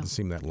 I know. It didn't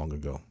seem that long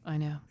ago. I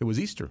know. It was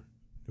Easter.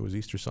 It was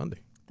Easter Sunday.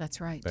 That's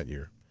right. That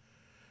year.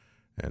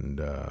 And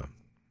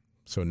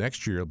so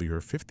next year will be her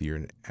 5th year.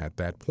 And at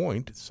that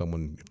point,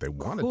 someone, if they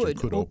wanted to,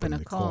 could open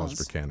the cause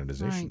for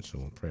canonization. Right. So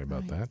we'll pray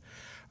about that.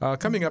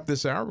 Coming up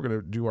this hour, we're going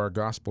to do our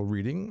gospel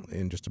reading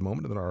in just a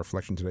moment. And then our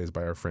reflection today is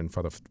by our friend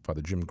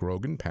Father Jim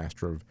Grogan,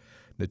 pastor of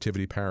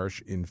Nativity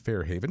Parish in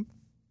Fairhaven.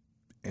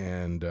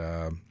 And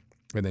then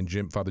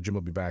Father Jim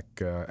will be back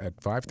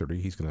at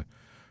 5:30. He's going to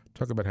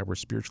talk about how we're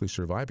spiritually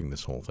surviving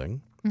this whole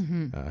thing.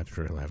 I'm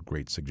sure he'll have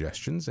great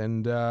suggestions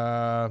and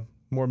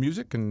more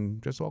music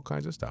and just all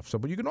kinds of stuff. So,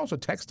 but you can also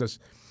text us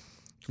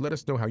to let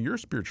us know how you're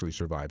spiritually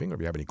surviving, or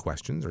if you have any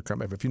questions, or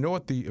come. If you know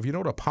what a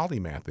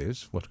polymath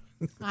is, what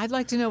I'd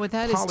like to know what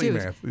that is too.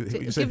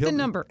 Polymath. Give the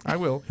number. I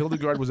will.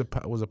 Hildegard was a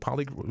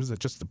poly. Was it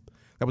just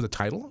that was a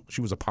title?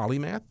 She was a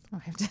polymath.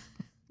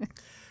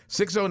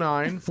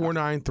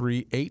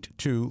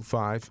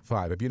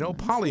 609-493-8255. If you know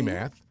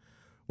polymath,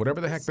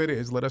 whatever the heck that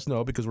is, let us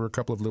know, because we're a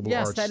couple of liberal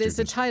arts Yes, that is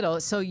the students. title.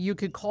 So you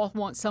could call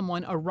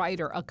someone a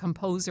writer, a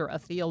composer, a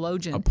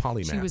theologian. A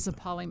polymath. She was a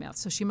polymath.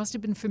 So she must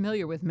have been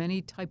familiar with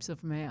many types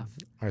of math.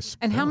 I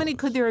And how many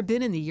suppose. could there have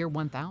been in the year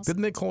 1000?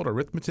 Didn't they call it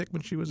arithmetic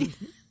when she was in?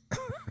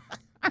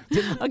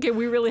 Okay,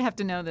 we really have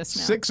to know this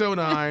now.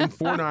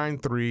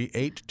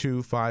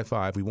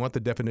 609-493-8255. We want the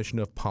definition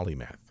of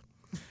polymath.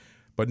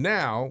 But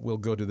now we'll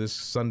go to this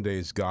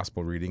Sunday's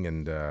gospel reading,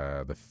 and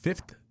the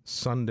 5th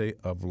Sunday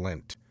of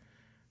Lent,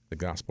 the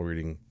gospel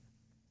reading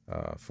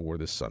for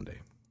this Sunday.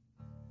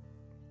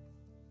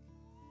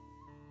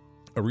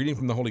 A reading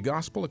from the Holy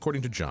Gospel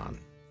according to John.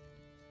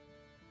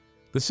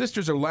 The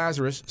sisters of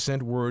Lazarus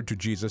sent word to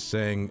Jesus,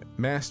 saying,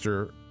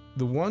 "Master,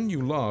 the one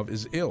you love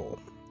is ill."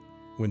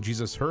 When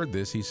Jesus heard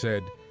this, he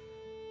said,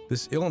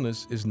 "This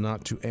illness is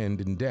not to end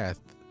in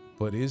death,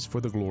 but is for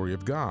the glory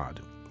of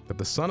God, that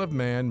the Son of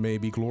Man may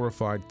be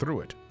glorified through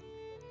it."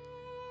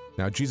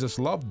 Now Jesus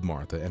loved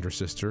Martha and her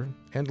sister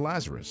and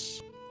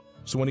Lazarus.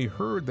 So when he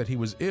heard that he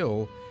was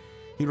ill,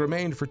 he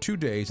remained for 2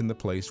 days in the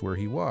place where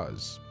he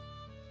was.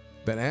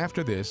 Then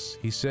after this,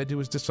 he said to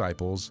his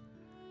disciples,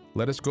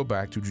 "Let us go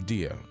back to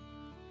Judea."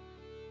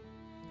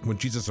 When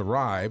Jesus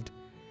arrived,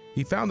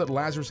 he found that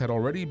Lazarus had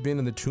already been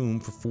in the tomb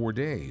for 4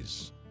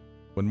 days.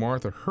 When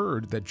Martha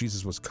heard that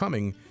Jesus was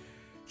coming,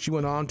 she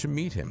went on to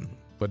meet him,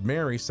 but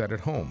Mary sat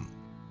at home.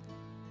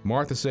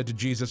 Martha said to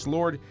Jesus,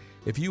 "Lord,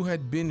 if you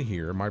had been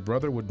here, my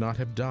brother would not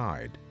have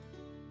died.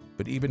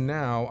 But even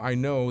now I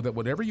know that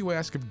whatever you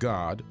ask of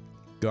God,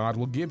 God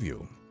will give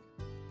you."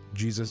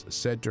 Jesus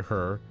said to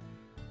her,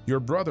 "Your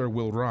brother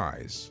will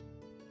rise."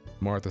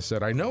 Martha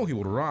said, "I know he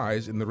will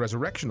rise in the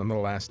resurrection on the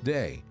last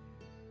day."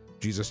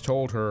 Jesus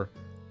told her,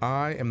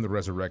 "I am the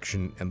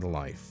resurrection and the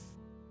life.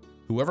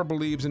 Whoever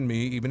believes in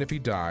me, even if he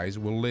dies,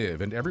 will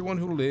live, and everyone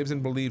who lives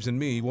and believes in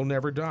me will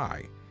never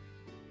die.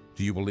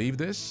 Do you believe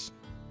this?"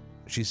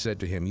 She said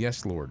to him,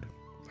 "Yes, Lord.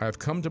 I have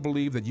come to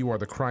believe that you are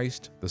the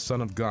Christ, the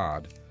Son of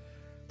God,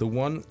 the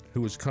one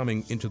who is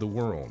coming into the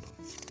world."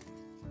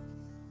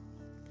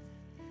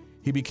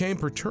 He became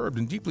perturbed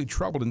and deeply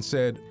troubled and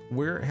said,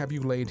 "Where have you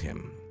laid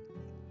him?"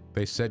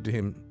 They said to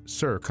him,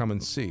 "Sir, come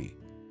and see."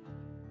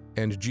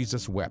 And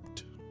Jesus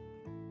wept.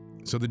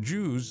 So the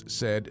Jews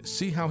said,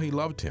 "See how he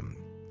loved him."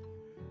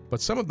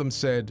 But some of them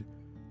said,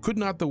 "Could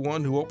not the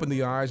one who opened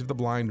the eyes of the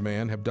blind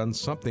man have done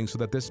something so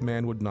that this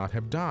man would not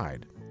have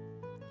died?"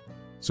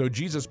 So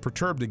Jesus,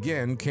 perturbed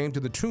again, came to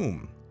the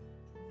tomb.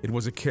 It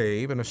was a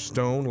cave, and a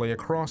stone lay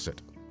across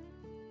it.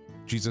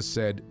 Jesus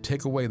said,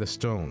 "Take away the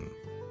stone."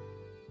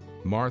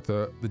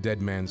 Martha, the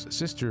dead man's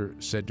sister,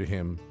 said to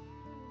him,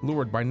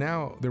 "Lord, by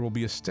now there will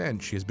be a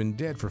stench. He has been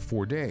dead for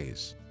 4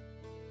 days."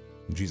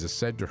 And Jesus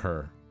said to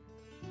her,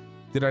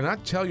 "Did I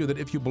not tell you that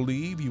if you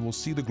believe, you will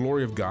see the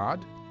glory of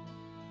God?"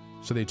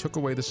 So they took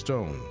away the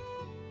stone.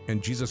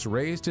 And Jesus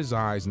raised his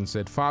eyes and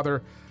said,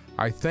 "Father,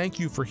 I thank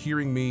you for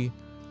hearing me.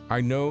 I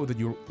know that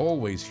you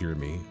always hear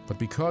me, but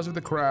because of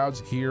the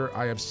crowds here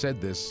I have said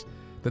this,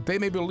 that they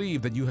may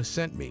believe that you have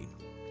sent me."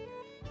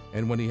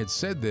 And when he had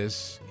said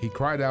this, he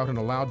cried out in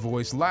a loud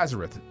voice,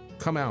 "Lazarus,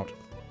 come out."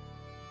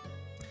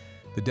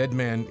 The dead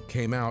man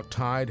came out,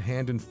 tied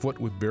hand and foot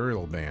with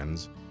burial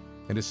bands,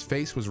 and his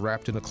face was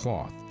wrapped in a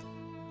cloth.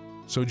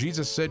 So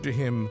Jesus said to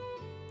him,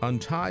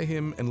 "Untie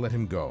him and let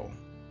him go."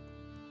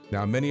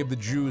 Now many of the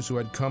Jews who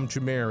had come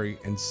to Mary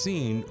and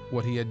seen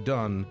what he had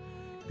done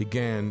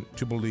began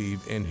to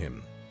believe in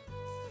him.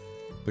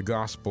 The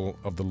Gospel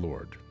of the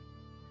Lord.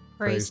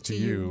 Praise to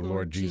you,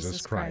 Lord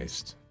Jesus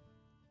Christ.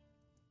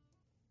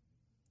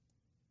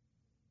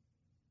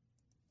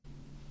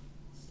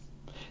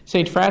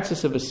 St.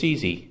 Francis of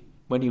Assisi,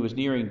 when he was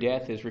nearing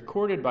death, is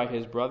recorded by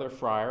his brother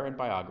friar and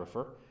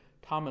biographer,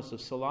 Thomas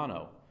of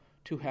Solano,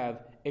 to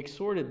have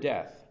exhorted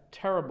death,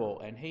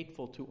 terrible and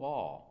hateful to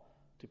all,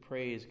 to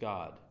praise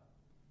God.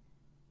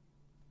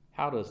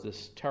 How does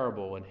this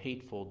terrible and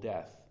hateful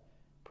death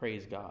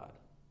praise God?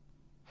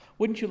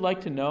 Wouldn't you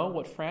like to know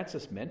what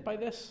Francis meant by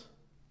this?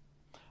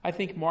 I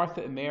think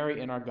Martha and Mary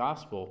in our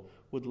gospel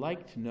would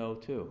like to know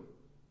too.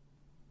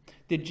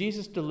 Did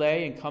Jesus'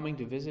 delay in coming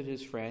to visit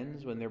his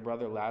friends when their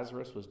brother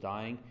Lazarus was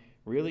dying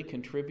really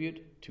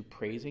contribute to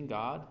praising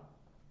God?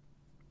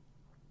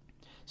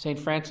 St.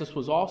 Francis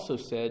was also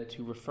said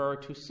to refer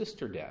to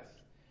sister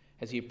death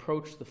as he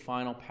approached the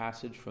final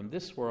passage from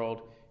this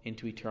world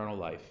into eternal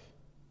life.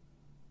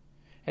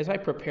 As I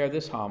prepare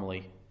this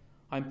homily,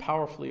 I'm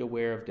powerfully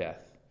aware of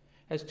death,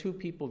 as two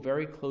people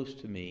very close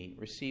to me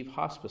receive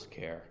hospice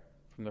care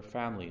from their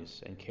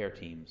families and care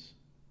teams.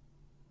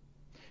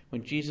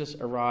 When Jesus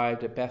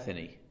arrived at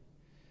Bethany,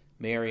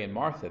 Mary and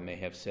Martha may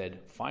have said,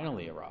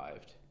 "Finally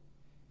arrived."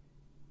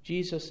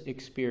 Jesus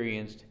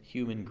experienced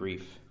human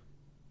grief.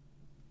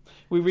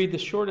 We read the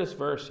shortest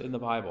verse in the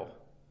Bible,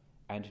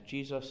 "And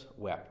Jesus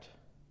wept."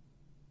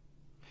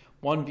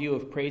 One view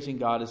of praising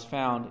God is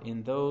found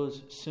in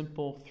those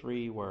simple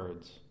 3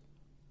 words.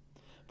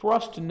 For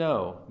us to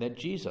know that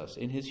Jesus,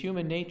 in his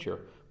human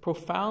nature,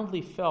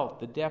 profoundly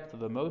felt the depth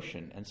of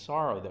emotion and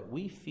sorrow that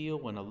we feel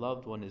when a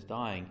loved one is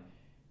dying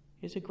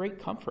is a great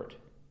comfort.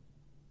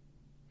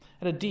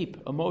 At a deep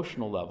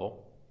emotional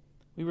level,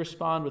 we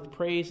respond with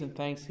praise and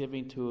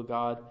thanksgiving to a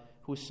God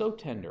who is so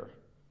tender,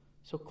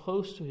 so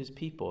close to his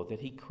people that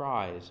he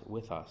cries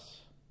with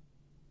us.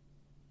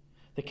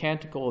 The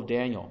Canticle of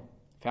Daniel,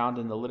 found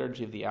in the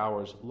Liturgy of the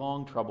Hours,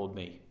 long troubled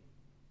me.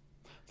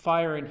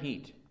 Fire and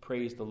heat,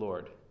 praise the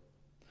Lord.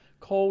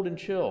 Cold and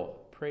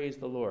chill, praise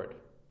the Lord.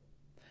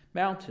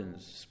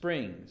 Mountains,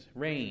 springs,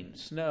 rain,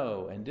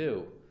 snow, and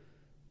dew,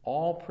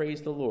 all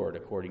praise the Lord,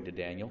 according to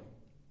Daniel.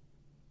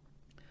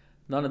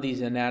 None of these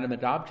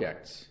inanimate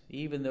objects,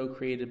 even though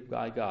created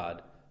by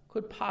God,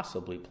 could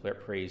possibly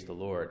praise the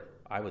Lord,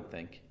 I would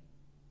think.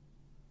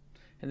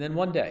 And then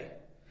one day,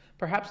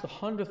 perhaps the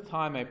 100th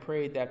time I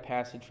prayed that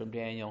passage from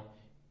Daniel,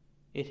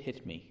 it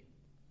hit me.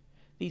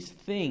 These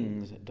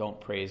things don't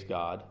praise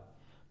God,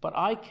 but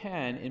I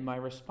can in my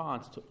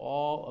response to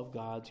all of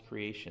God's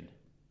creation.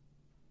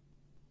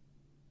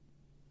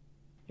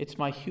 It's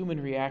my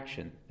human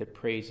reaction that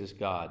praises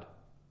God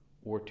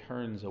or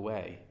turns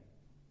away.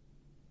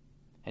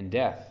 And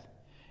death,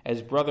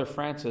 as Brother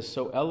Francis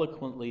so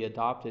eloquently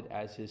adopted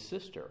as his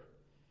sister,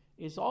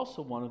 is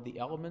also one of the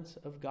elements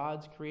of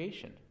God's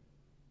creation.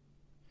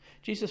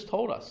 Jesus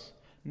told us,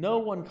 "No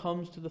one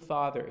comes to the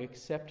Father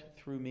except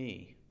through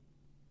me."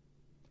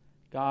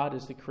 God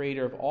is the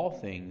creator of all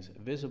things,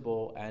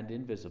 visible and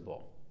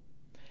invisible,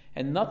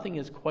 and nothing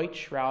is quite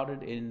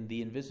shrouded in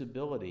the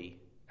invisibility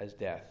as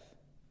death,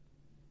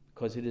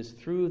 because it is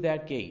through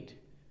that gate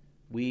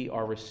we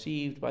are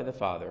received by the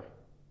Father.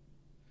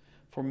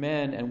 For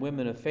men and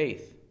women of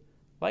faith,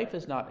 life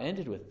is not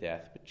ended with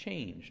death, but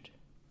changed.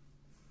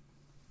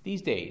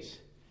 These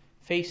days,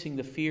 facing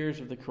the fears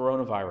of the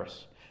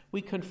coronavirus,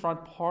 we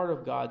confront part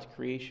of God's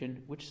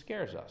creation which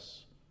scares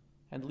us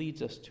and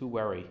leads us to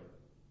worry.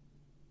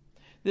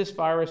 This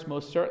virus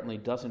most certainly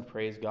doesn't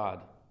praise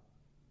God,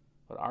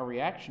 but our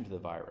reaction to the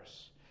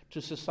virus,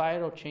 to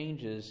societal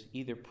changes,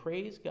 either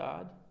praise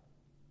God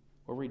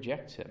or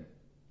rejects him.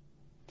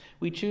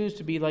 We choose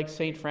to be like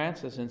St.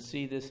 Francis and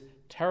see this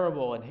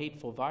terrible and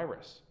hateful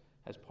virus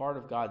as part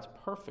of God's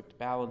perfect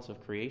balance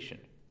of creation.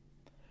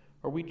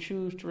 Or we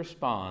choose to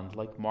respond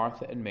like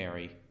Martha and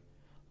Mary,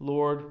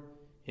 "Lord,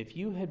 if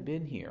you had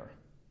been here."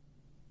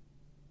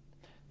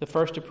 The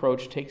first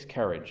approach takes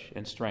courage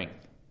and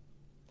strength.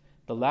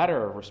 The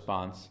latter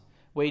response,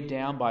 weighed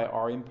down by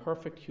our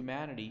imperfect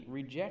humanity,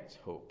 rejects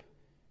hope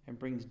and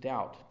brings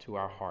doubt to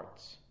our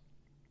hearts.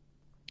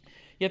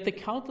 Yet the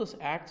countless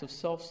acts of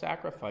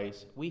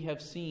self-sacrifice we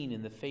have seen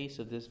in the face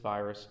of this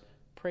virus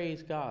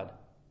praise God.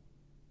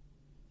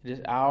 It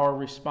is our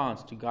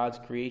response to God's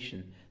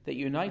creation that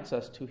unites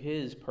us to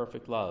his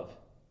perfect love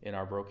in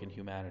our broken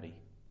humanity.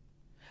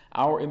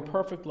 Our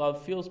imperfect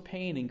love feels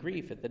pain and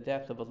grief at the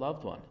death of a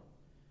loved one.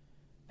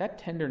 That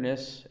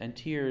tenderness and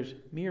tears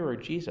mirror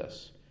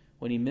Jesus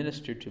when he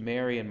ministered to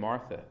Mary and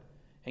Martha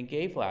and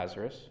gave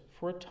Lazarus,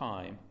 for a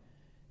time,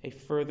 a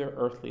further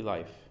earthly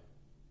life.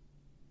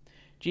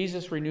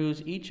 Jesus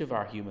renews each of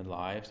our human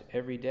lives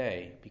every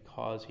day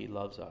because he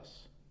loves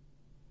us.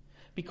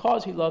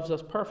 Because he loves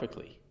us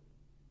perfectly,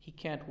 he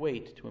can't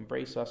wait to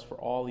embrace us for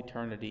all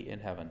eternity in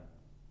heaven.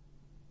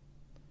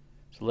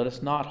 So let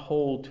us not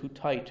hold too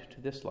tight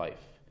to this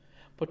life,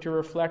 but to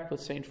reflect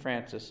with St.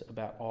 Francis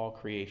about all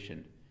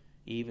creation,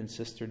 even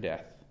sister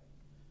death.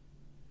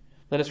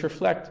 Let us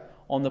reflect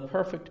on the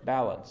perfect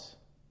balance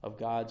of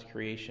God's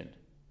creation,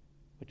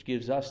 which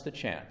gives us the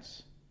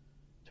chance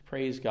to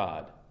praise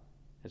God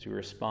as we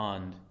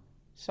respond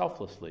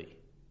selflessly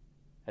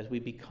as we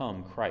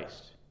become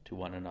Christ to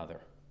one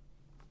another.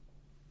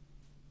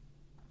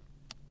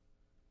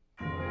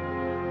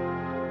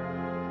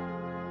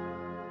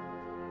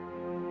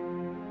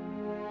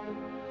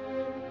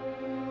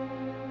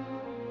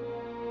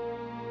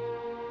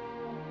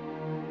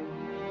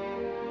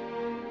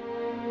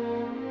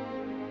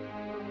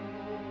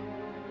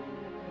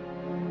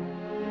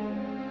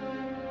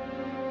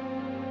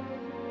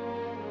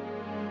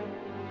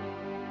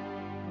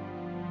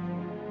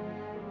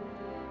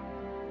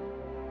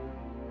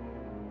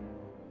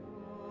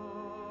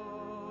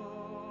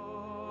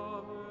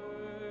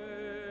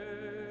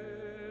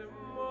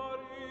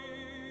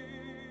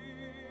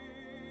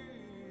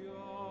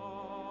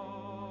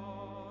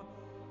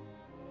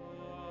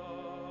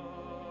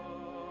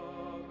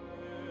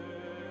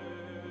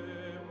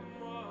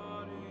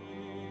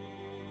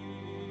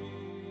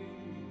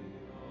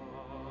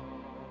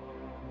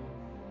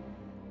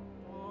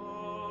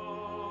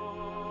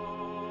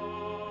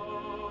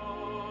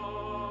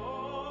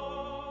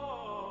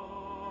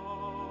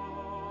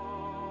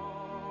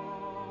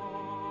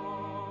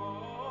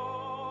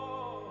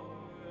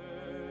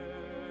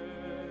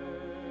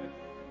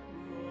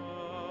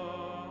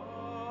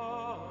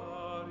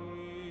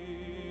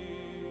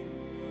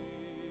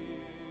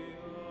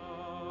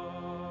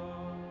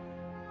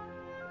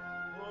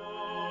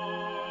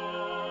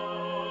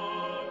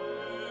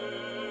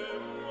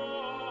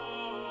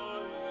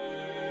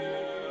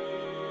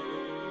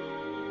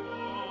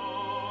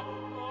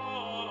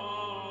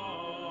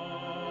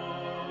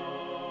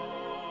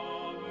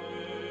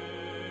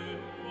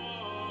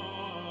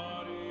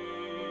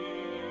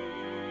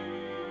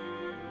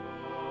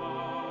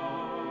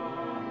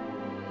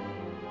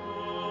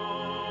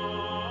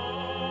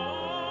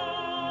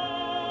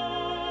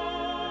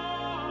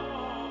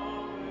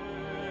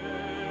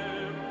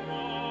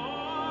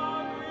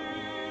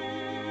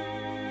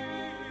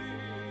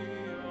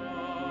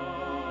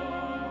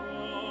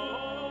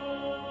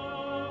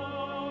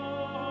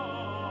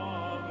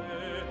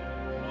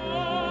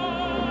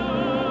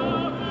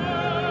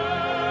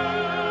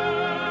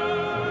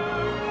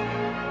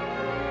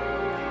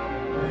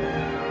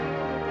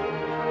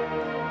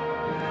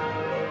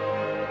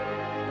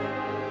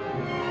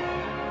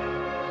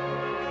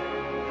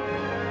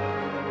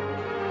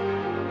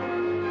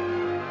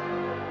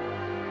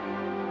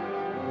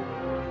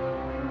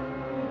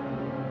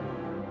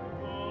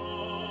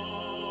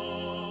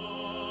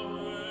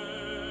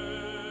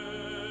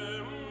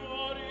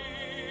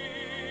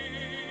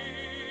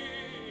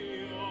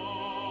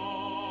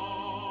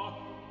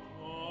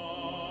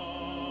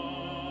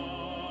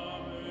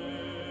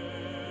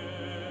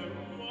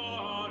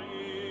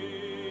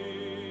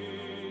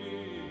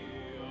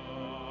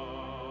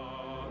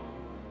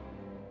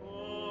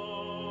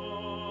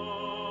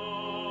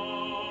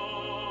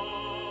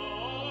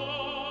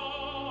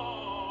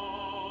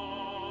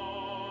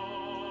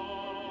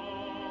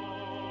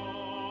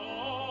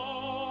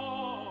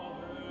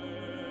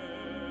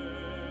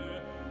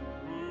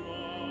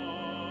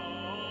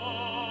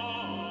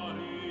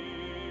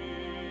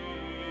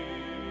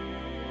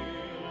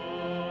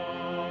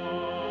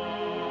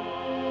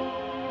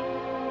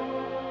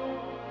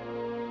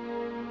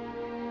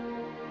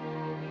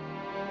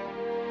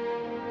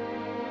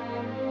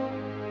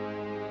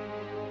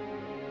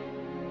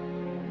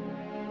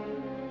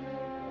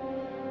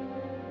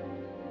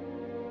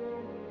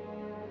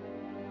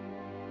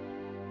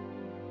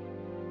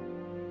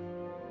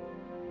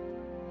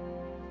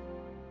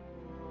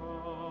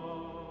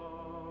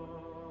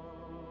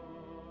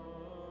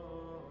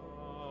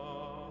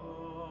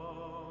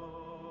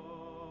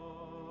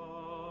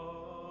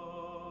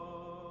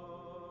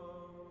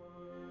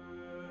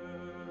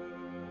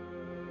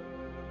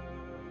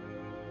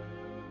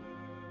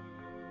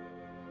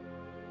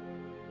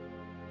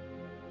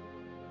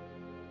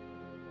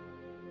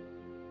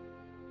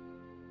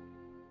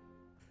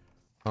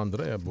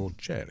 Andrea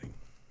Bocelli.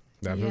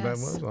 That's who that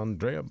Yes. was?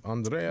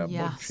 Andrea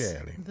Yes,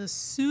 Bocelli. the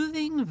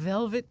soothing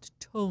velvet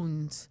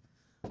tones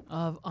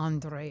of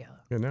Andrea.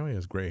 Yeah, now he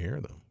has gray hair,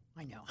 though.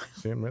 I know.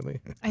 See him lately?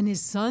 And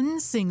his son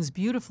sings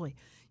beautifully.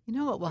 You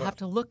know what? We'll have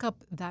to look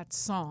up that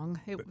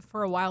song.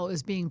 For a while, it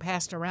was being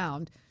passed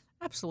around.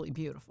 Absolutely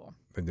beautiful.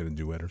 They did a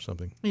duet or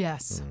something?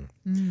 Yes.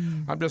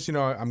 I'm just,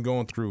 I'm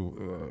going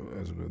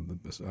through,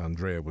 as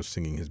Andrea was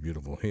singing his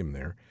beautiful hymn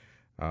there,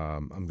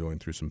 I'm going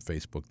through some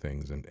Facebook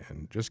things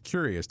and just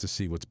curious to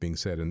see what's being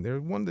said. And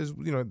there's,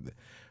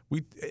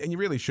 and you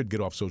really should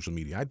get off social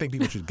media. I think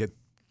people should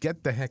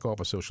get the heck off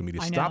of social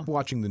media. I Stop know.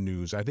 watching the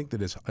news. I think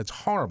that it's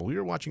horrible. We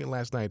were watching it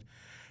last night,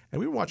 and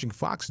we were watching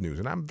Fox News,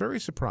 and I'm very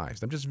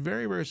surprised. I'm just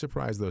very, very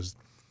surprised those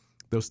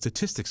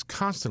statistics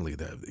constantly,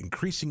 the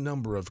increasing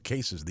number of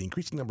cases, the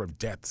increasing number of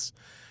deaths.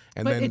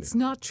 And But then, it's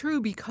not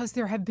true because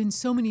there have been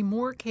so many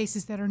more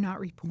cases that are not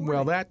reported.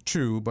 well, that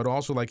too, but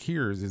also like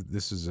here,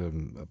 this is a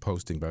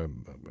posting by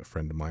a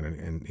friend of mine,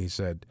 and he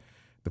said,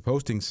 the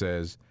posting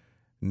says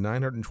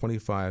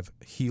 925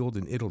 healed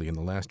in Italy in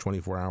the last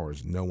 24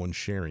 hours. No one's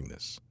sharing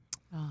this.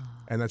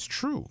 And that's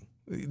true.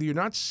 You're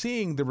not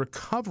seeing the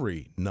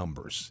recovery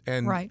numbers.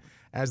 And Right.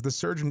 as the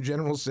Surgeon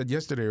General said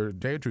yesterday or a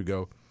day or two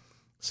ago,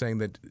 saying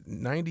that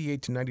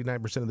 98 to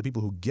 99% of the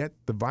people who get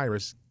the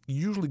virus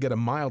usually get a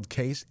mild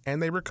case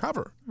and they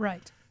recover.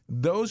 Right.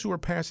 Those who are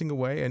passing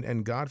away,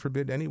 and God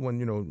forbid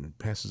anyone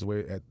passes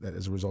away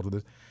as a result of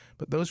this,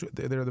 but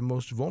they're the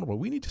most vulnerable.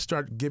 We need to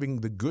start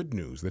giving the good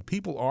news that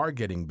people are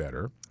getting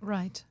better.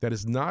 Right. That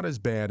is not as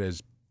bad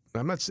as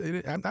I'm going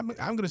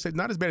to say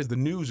not as bad as the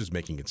news is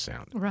making it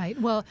sound. Right.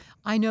 Well,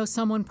 I know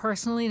someone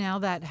personally now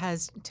that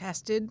has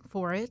tested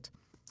for it,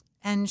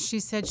 and she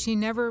said she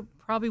never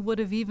probably would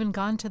have even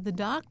gone to the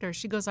doctor.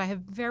 She goes, I have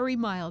very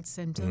mild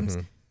symptoms.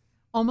 Mm-hmm.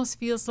 Almost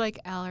feels like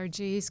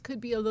allergies,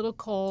 could be a little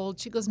cold.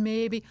 She goes,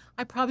 maybe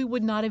I probably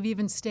would not have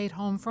even stayed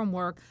home from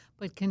work.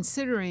 But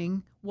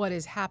considering what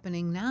is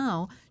happening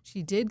now,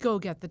 she did go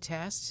get the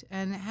test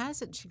and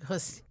has it. She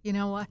goes, you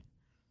know what?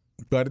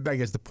 But I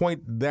guess the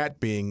point,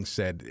 that being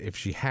said, if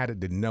she had it,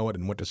 didn't know it,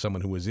 and went to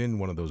someone who was in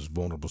one of those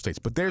vulnerable states,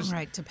 but there's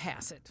Right, to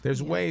pass it.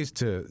 There's ways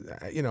to,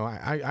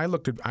 I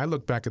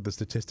looked back at the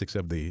statistics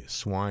of the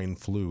swine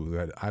flu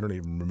that I don't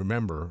even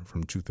remember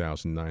from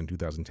 2009,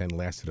 2010,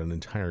 lasted an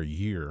entire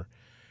year,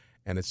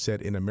 and it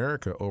said in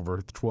America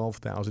over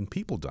 12,000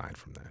 people died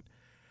from that.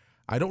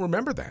 I don't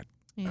remember that.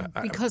 Yeah,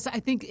 because I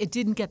think it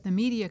didn't get the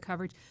media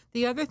coverage.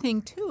 The other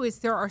thing, too, is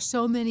there are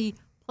so many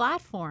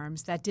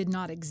platforms that did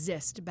not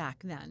exist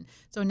back then.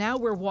 So now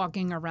we're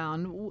walking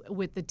around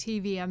with the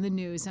TV and the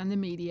news and the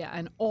media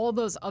and all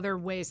those other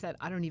ways that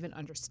I don't even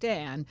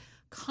understand,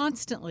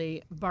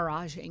 constantly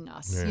barraging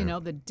us. Yeah. You know,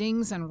 the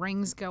dings and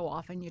rings go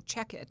off and you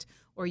check it,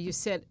 or you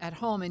sit at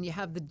home and you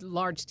have the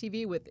large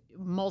TV with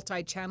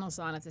multi-channels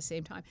on at the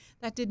same time.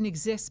 That didn't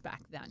exist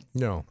back then.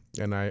 No,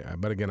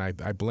 but again,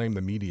 I blame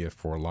the media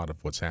for a lot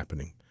of what's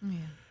happening.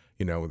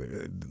 Yeah.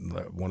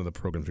 One of the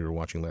programs we were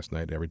watching last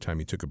night, every time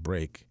you took a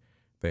break,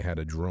 they had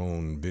a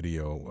drone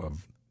video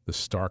of the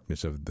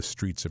starkness of the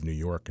streets of New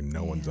York, and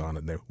no one's on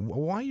it.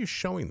 Why are you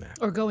showing that?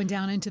 Or going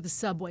down into the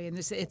subway, and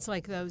it's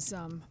like those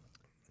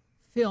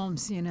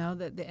films,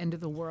 the end of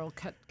the world,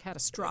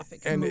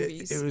 catastrophic And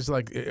movies. it was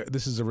like,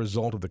 this is a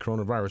result of the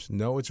coronavirus.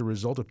 No, it's a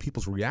result of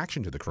people's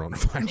reaction to the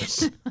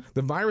coronavirus.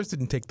 The virus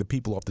didn't take the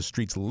people off the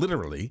streets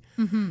literally,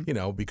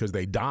 because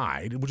they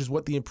died, which is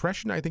what the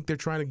impression I think they're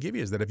trying to give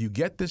you is that if you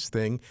get this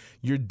thing,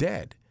 you're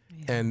dead.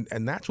 Yeah.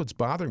 And that's what's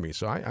bothering me.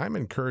 So I'm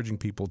encouraging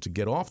people to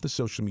get off the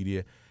social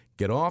media,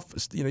 get off.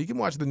 You can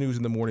watch the news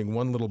in the morning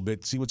one little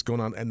bit, see what's going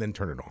on, and then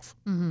turn it off.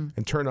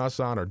 And turn us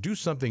on or do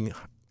something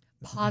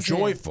positive.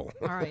 Joyful.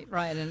 All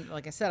right. And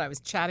like I said, I was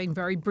chatting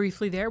very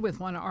briefly there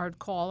with one art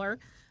caller,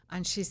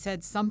 and she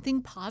said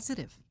something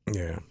positive.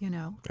 Yeah.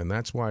 And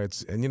that's why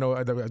it's, and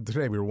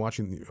today we were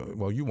watching,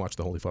 you watched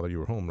The Holy Father. You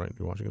were home, right?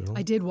 You were watching it at home?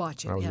 I did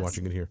watch it, I was yes.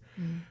 watching it here.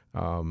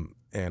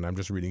 And I'm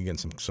just reading again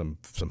some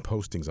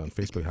postings on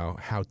Facebook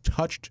how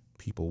touched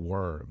people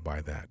were by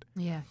that.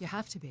 Yeah, you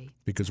have to be.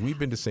 Because we've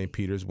been to St.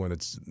 Peter's when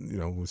it's,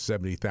 with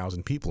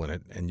 70,000 people in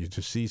it, and you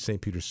to see St.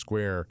 Peter's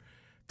Square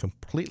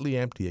completely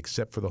empty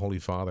except for the Holy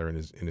Father in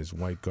his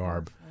white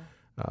garb,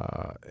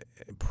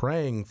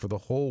 praying for the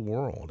whole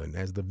world. And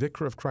as the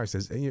vicar of Christ,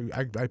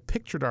 I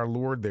pictured our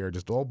Lord there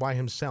just all by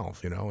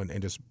himself, and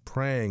just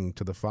praying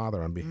to the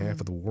Father on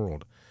behalf of the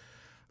world.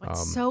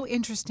 What's so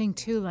interesting,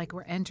 too, like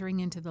we're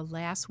entering into the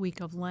last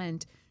week of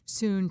Lent,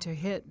 soon to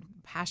hit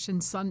Passion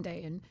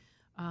Sunday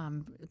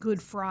and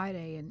Good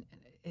Friday. And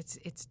it's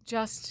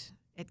just,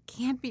 it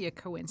can't be a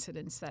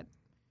coincidence that,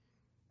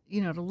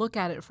 to look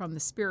at it from the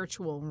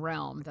spiritual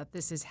realm, that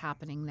this is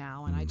happening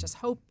now. And I just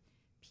hope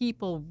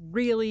people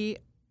really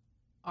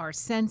are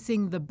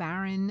sensing the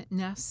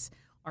barrenness,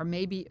 or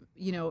maybe,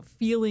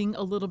 feeling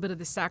a little bit of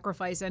the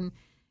sacrifice. And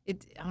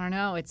I don't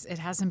know, it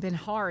hasn't been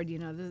hard.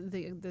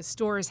 The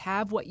stores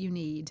have what you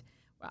need.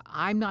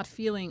 I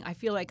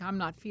feel like I'm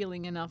not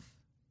feeling enough.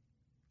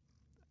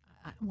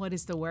 what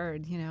is the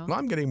word, you know? Well,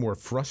 I'm getting more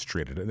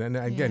frustrated. And then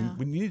again, Yeah.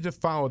 we need to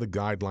follow the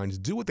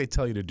guidelines. Do what they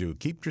tell you to do.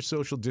 Keep your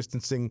social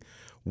distancing.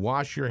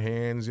 Wash your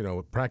hands.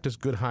 Practice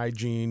good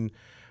hygiene.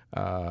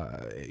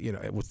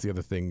 What's the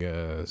other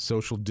thing?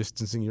 Social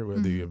distancing.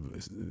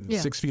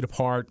 Yeah. 6 feet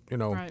apart.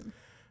 Right.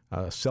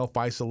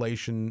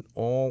 Self-isolation.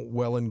 All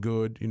well and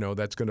good.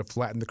 That's going to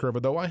flatten the curve.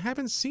 Although I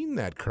haven't seen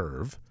that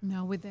curve.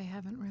 No, they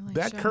haven't really.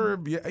 That shown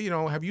curve,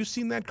 have you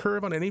seen that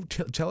curve on any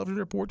television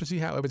report to see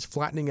if it's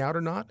flattening out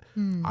or not?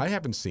 I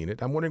haven't seen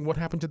it. I'm wondering what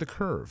happened to the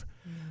curve.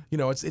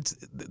 It's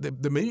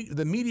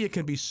the media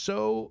can be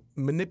so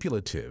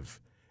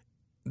manipulative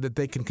that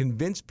they can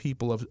convince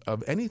people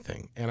of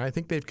anything, and I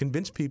think they've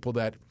convinced people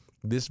that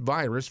this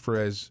virus, for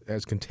as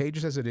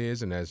contagious as it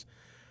is and as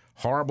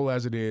horrible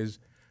as it is,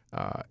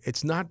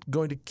 it's not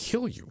going to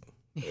kill you.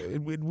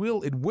 It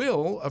will.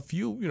 A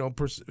few, I think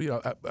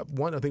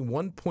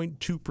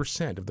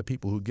 1.2% of the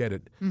people who get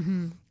it,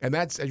 and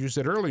that's, as you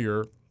said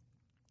earlier,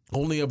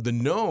 only of the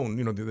known.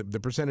 The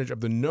percentage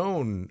of the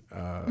known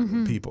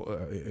people,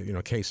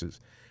 cases.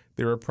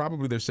 There are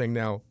probably, they're saying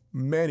now,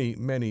 many,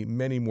 many,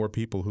 many more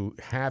people who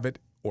have it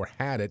or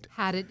had it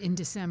in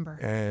December,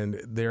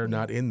 and they're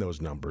not in those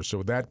numbers.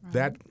 So that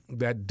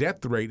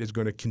death rate is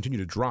going to continue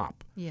to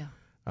drop. Yeah.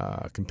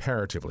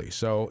 Comparatively.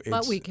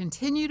 But we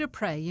continue to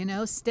pray,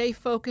 stay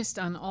focused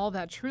on all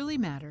that truly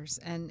matters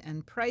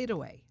and pray it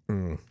away.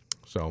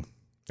 So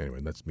anyway,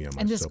 that's me on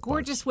my And this soapbox.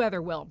 gorgeous weather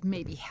will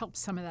maybe help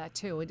some of that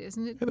too,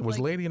 isn't it? Yeah, there was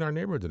a lady in our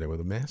neighborhood today with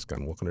a mask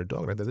on walking her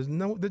dog. There's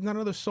not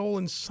another soul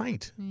in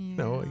sight.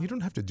 Yeah. You don't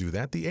have to do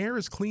that. The air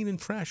is clean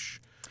and fresh.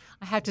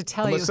 I have to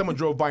tell Unless you. someone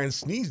drove by and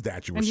sneezed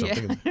at you or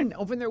something. And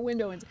open their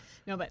window.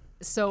 But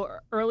so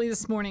early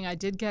this morning I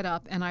did get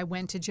up and I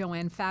went to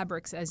Joann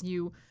Fabrics, as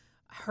you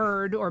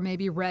heard or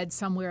maybe read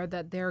somewhere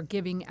that they're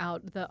giving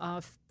out the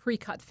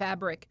pre-cut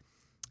fabric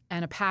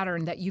and a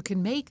pattern that you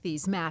can make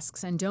these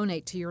masks and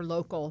donate to your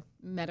local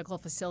medical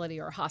facility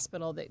or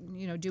hospital that,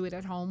 do it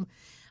at home.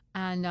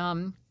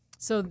 And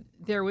so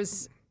there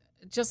was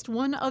just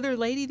one other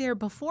lady there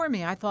before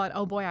me. I thought,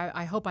 oh boy,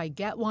 I hope I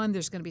get one.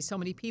 There's going to be so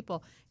many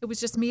people. It was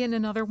just me and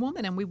another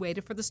woman, and we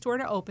waited for the store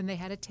to open. They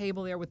had a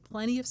table there with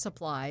plenty of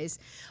supplies.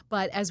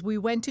 But as we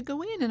went to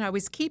go in and I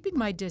was keeping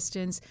my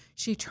distance,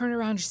 she turned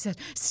around and she said,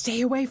 "Stay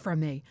away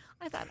from me."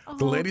 I thought, oh.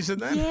 The lady said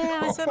that?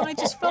 Yeah, I said, I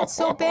just felt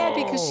so bad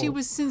because she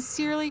was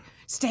sincerely,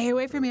 "Stay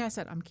away from me." I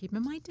said, "I'm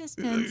keeping my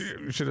distance."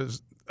 You should have.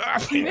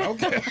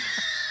 Okay.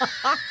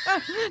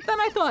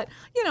 Then I thought,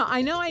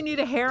 I know I need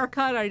a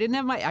haircut. I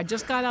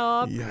just got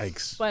up.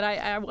 Yikes. But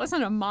I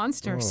wasn't a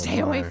monster. Stay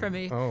away from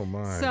me. Oh,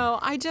 my. So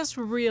I just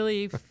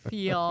really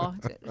feel,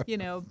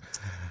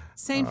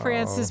 St.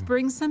 Francis,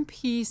 bring some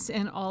peace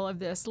in all of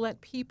this.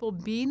 Let people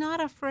be not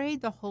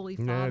afraid. The Holy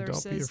Father don't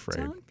says, be afraid.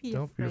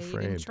 don't be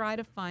afraid, and try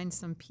to find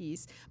some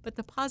peace. But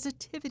the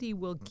positivity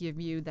will give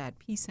you that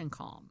peace and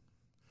calm.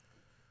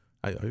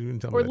 I didn't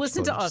tell me Or that.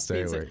 listen to us.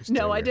 Stay Pizza. away. No, Stay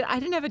I away.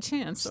 didn't have a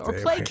chance. Or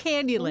Stay play away.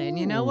 Candyland.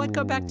 You know what?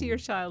 Go back to your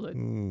childhood.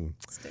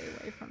 Stay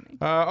away from me.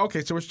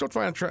 Okay, so we're still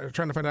trying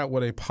to find out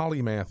what a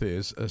polymath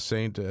is.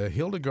 Saint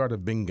Hildegard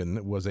of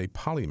Bingen was a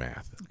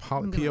polymath.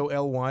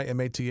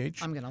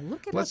 Polymath. I'm going to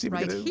look it Let's up see if we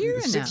right get it. here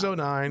now.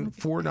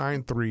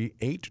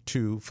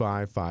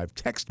 609-493-8255.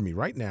 Text me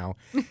right now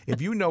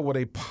if you know what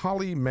a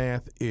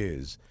polymath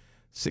is.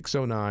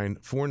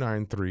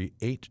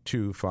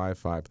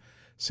 609-493-8255.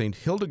 Saint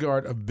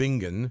Hildegard of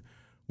Bingen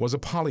was a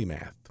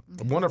polymath.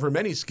 One of her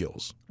many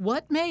skills.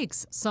 What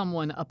makes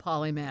someone a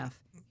polymath?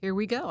 Here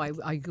we go. I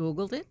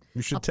Googled it.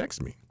 You should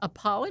text me. A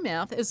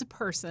polymath is a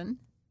person.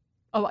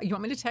 Oh, you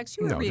want me to text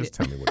you or No, read just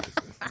it? tell me what it is.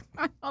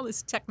 All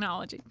this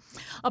technology.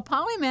 A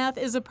polymath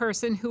is a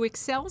person who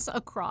excels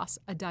across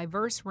a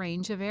diverse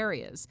range of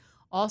areas,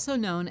 also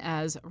known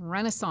as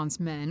Renaissance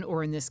men,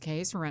 or in this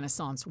case,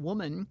 Renaissance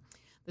woman.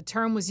 The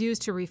term was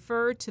used to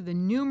refer to the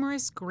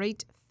numerous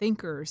great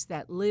thinkers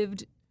that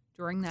lived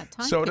during that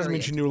time So it doesn't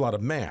mean period. she knew a lot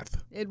of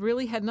math. It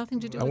really had nothing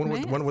to do I with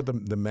wonder math. what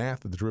the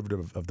math, the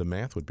derivative of the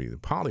math would be. The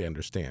poly, I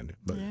understand,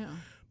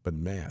 but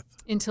math.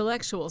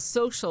 Intellectual,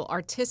 social,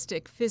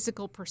 artistic,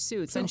 physical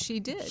pursuits, and she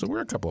did. So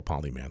we're a couple of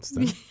polymaths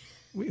then.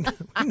 we know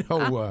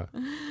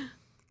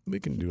we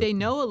can do They it.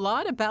 know a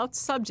lot about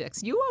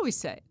subjects. You always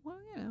say, well,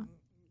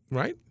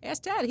 Right?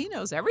 ask Dad. He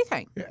knows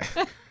everything.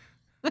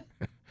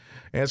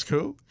 Ask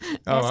who?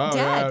 Ask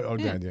Dad.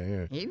 Dad,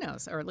 yeah. He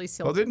knows, or at least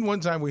he'll. Well, didn't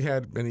one time we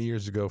had many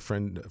years ago,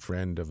 friend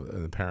of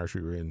the parish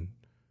we were in,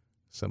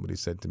 somebody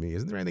said to me,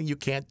 "Isn't there anything you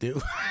can't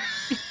do?"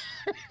 Is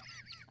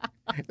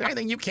there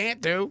anything you can't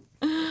do?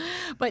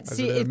 But I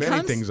see, said, there are it many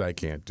comes. things I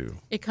can't do.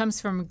 It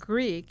comes from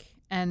Greek,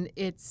 and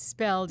it's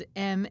spelled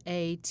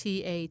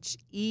Mathes.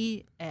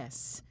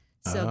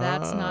 So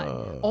that's not.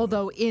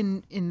 Although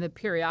in the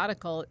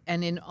periodical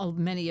and in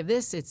many of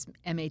this, it's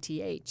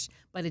Math,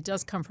 but it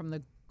does come from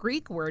the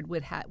Greek word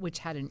which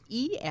had an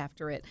E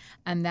after it,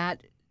 and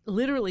that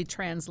literally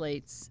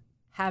translates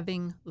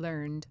having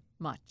learned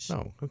much.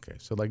 Oh, okay.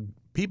 So like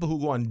people who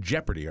go on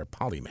Jeopardy are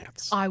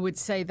polymaths. I would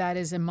say that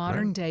is a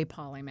modern day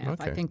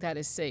polymath. I Okay. think that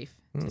is safe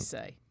to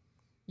say.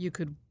 You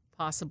could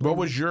possibly. What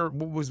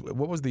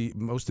was the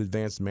most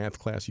advanced math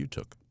class you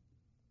took?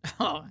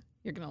 Oh,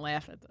 you're going to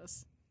laugh at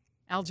this.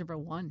 Algebra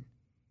 1.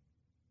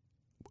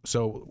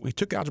 So we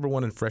took Algebra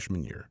 1 in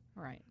freshman year.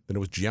 Right. Then it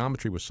was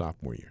Geometry was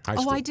sophomore year. High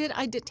Oh, school. I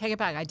did take it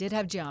back. I did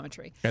have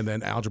geometry. And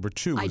then Algebra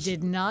 2 was... I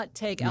did not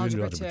take You didn't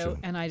do Algebra 2, Algebra 2.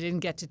 and I didn't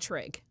get to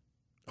trig.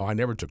 Oh, I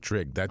never took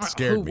trig. That Who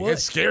scared me. would? It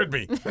scared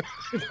me.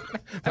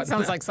 That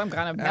sounds like some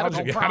kind of medical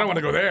Algebra, problem. I don't want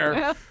to go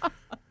there.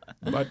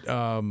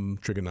 But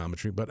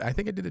trigonometry. But I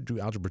think I did do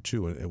Algebra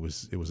 2, and it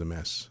was a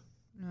mess.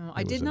 No,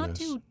 I It was did a not mess.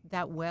 do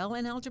that well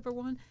in Algebra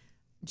 1.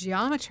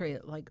 Geometry,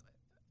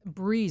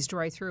 breezed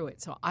right through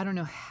it. So I don't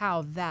know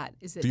how that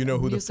is. Do you know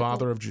who the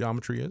father of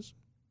geometry is?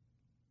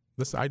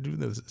 This I do.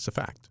 This it's a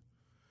fact.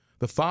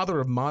 The father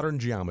of modern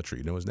geometry.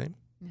 You know his name?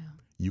 No.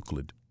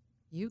 Euclid.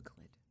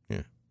 Euclid.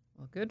 Yeah.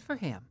 Well, good for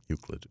him.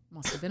 Euclid.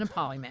 Must have been a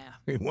polymath.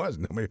 He was.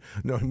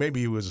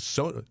 Maybe he was a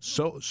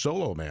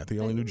solo math. He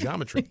only knew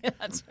geometry. Yeah,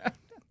 that's right.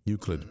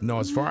 Euclid.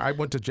 No, I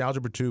went to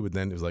Algebra 2, but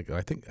then it was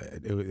I think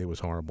it was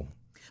horrible.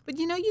 But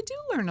you do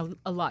learn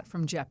a lot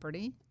from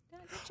Jeopardy.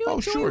 Did you Oh,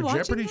 enjoy sure,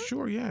 watching Jeopardy, that?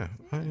 sure, yeah.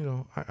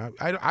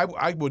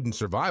 I wouldn't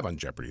survive on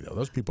Jeopardy though.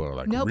 Those people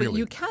are No, really, but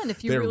you can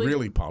if you they're really-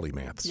 really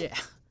polymaths. Yeah.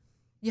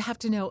 You have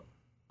to know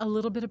a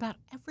little bit about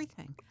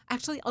everything.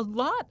 Actually, a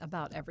lot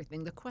about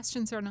everything. The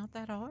questions are not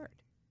that hard.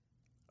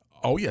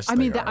 Oh yes, I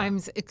they mean, are.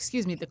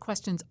 excuse me. The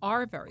questions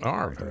are very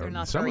hard. They're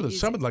not some very of the easy.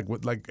 some of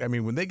I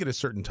mean when they get to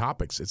certain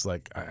topics, it's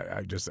like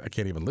I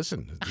can't even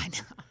listen. I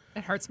know.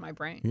 It hurts my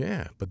brain.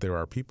 Yeah, but there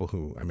are people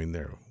who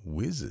they're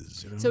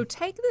whizzes. So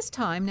take this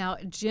time now.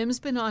 Jim's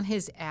been on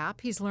his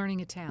app. He's learning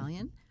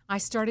Italian. I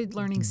started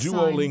learning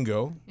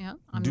Duolingo.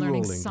 I'm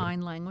learning Duolingo.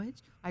 sign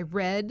language. I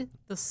read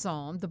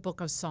the book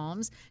of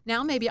Psalms.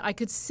 Now maybe I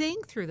could sing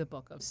through the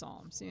book of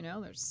Psalms.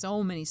 There's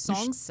so many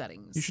song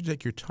settings. You should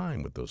take your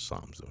time with those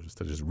psalms though,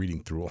 instead of just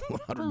reading through all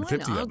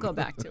 150 I know. I'll of them. go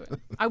back to it.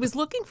 I was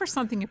looking for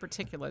something in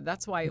particular.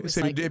 That's why it was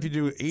So like if you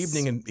do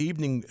evening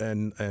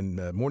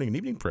and morning and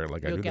evening prayer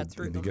like I You'll do, get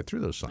through you them. get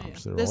through those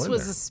psalms. They're this all in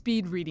was there. a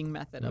speed reading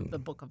method of the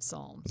book of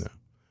Psalms.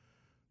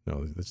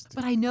 No, that's,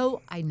 But I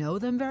know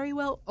them very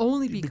well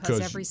only because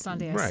every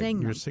Sunday I sing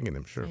them. You're singing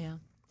them, sure. Yeah.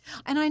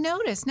 And I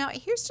noticed, now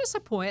here's just a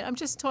point, I'm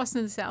just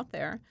tossing this out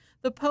there.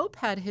 The Pope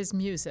had his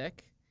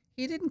music.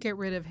 He didn't get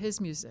rid of his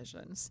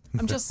musicians.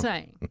 I'm just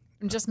saying.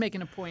 I'm just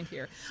making a point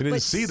here. You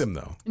didn't see them,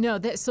 though. No,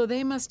 so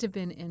they must have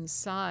been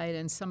inside,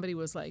 and somebody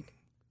was like,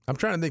 I'm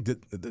trying to think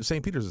that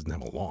St. Peter's doesn't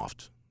have a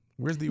loft.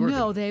 Where's the organ?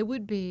 no, they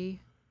would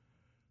be.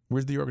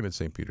 Where's the organ at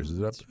St. Peter's? Is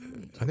it up?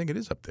 I think it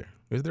is up there.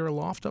 Is there a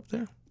loft up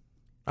there?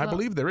 I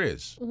believe there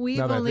is. We've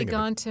now that I only think of it.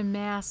 gone to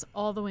Mass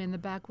all the way in the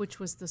back, which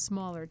was the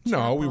smaller No,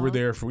 chapel. we were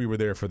there for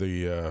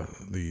the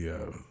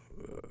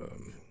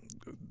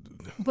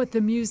But the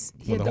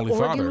Well, the the Holy organ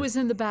Father. was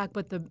in the back,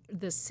 but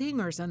the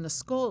singers and the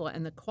schola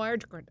and the choir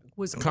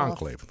was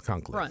conclave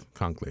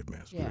front.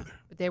 mass. We Yeah, were there.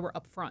 but they were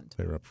up front.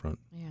 They were up front.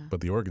 Yeah.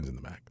 But the organ's in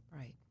the back.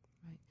 Right.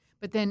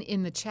 But then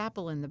in the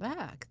chapel in the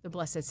back, the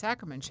Blessed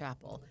Sacrament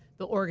Chapel,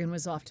 the organ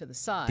was off to the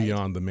side.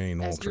 Beyond the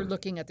main as altar. you're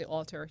looking at the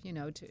altar,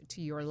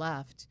 to your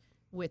left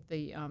with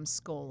the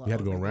schola. You had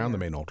to go over around the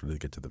there. main altar to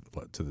get to the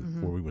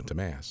where we went to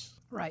mass.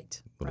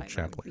 Right. Little right,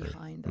 chapel right area.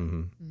 behind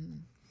them. Mhm.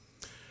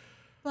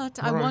 But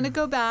All I right. want to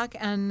go back,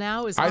 and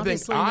now is I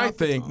obviously think not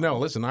the time. no.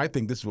 Listen, I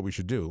think this is what we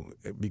should do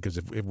because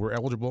if we're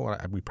eligible,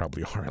 we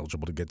probably are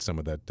eligible to get some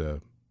of that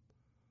the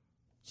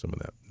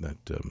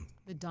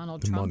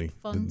Donald the Trump money,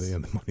 funds. the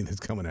money that's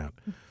coming out.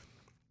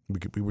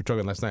 We were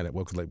talking last night at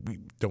because we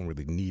don't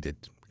really need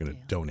it. We're going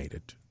to donate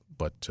it,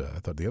 but I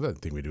thought the other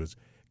thing we do is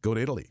go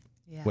to Italy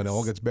when it all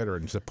Yes. gets better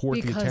and support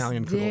Because the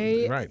Italian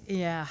they, right.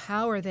 Yeah,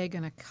 how are they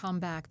going to come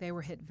back? They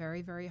were hit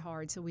very, very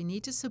hard. So we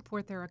need to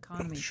support their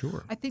economy.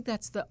 Sure. I think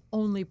that's the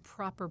only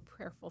proper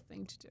prayerful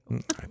thing to do.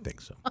 I think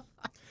so.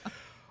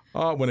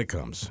 When it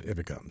comes, if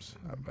it comes,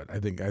 but I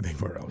think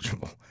we're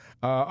eligible.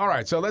 All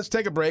right, so let's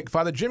take a break.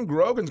 Father Jim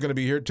Grogan's going to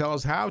be here to tell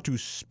us how to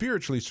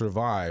spiritually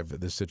survive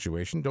this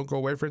situation. Don't go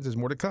away, friends. There's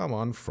more to come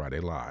on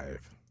Friday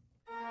Live.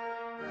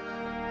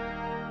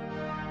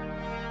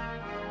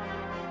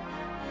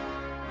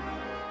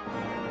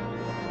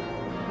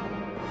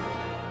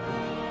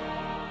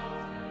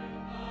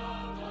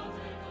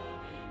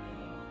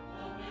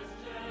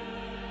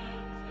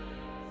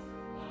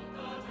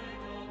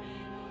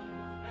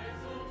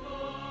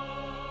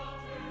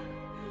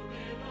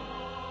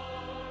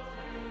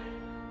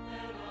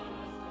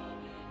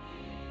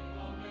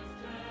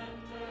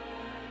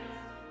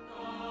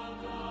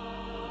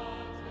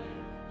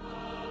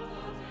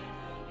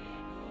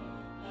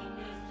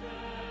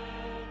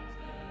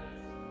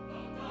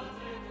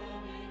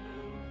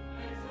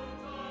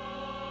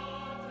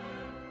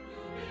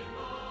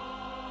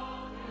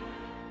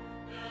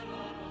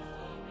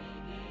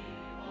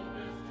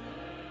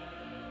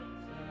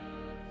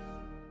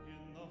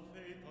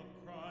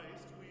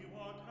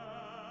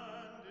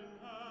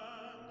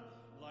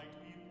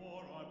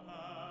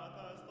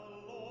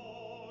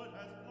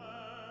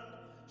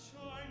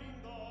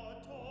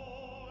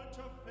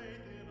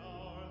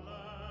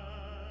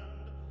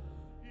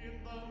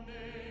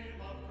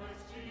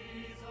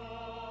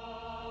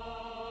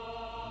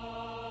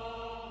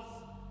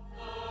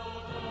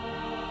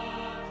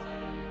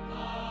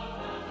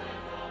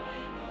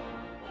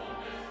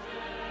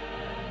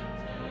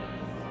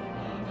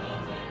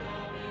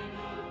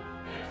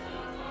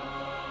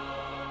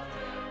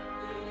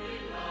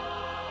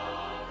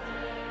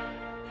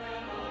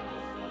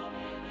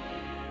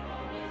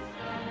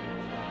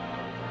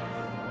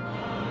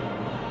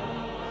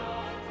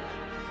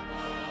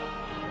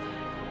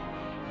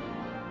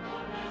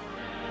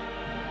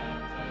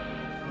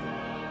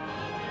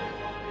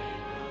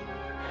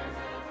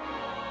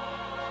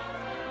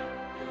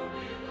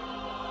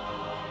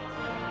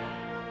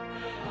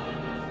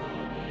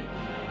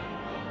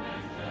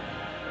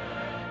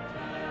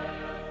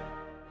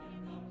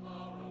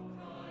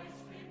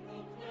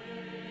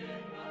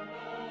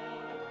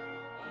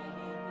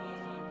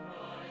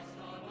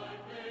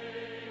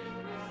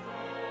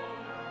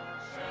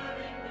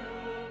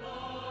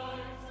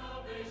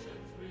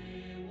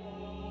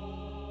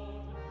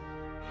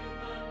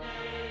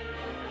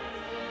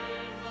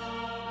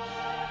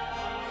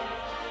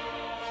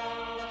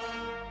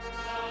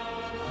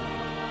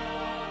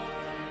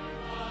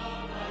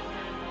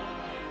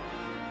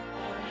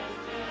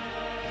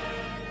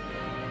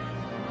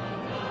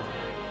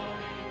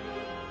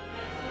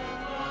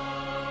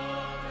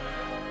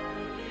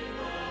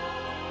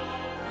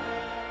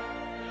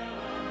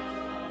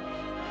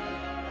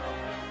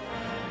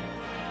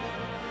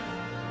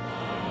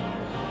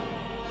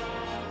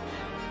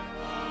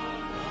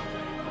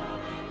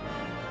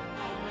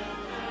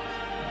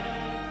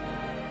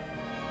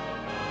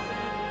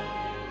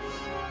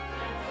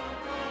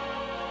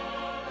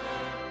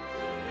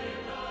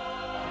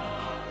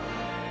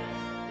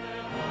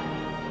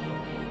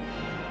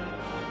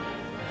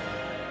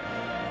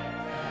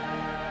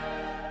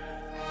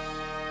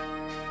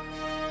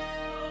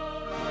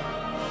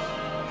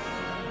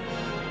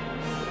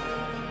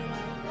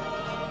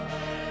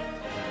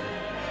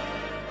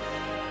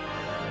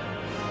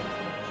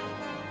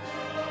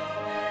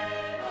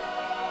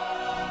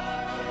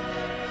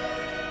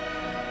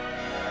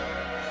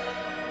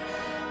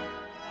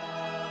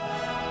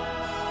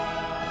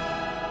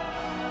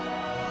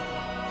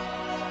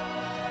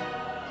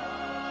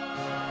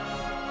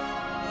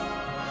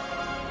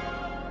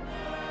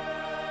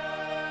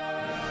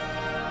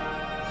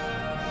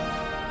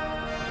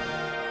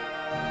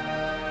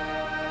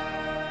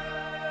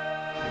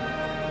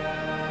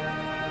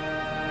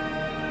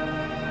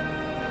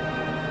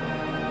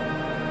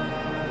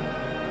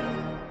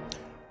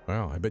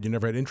 Wow, I bet you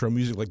never had intro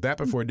music like that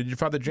before, did you,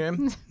 Father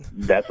Jim?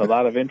 That's a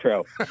lot of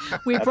intro.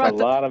 That's a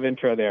lot of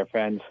intro there,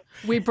 friends.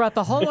 We brought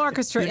the whole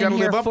orchestra You in gotta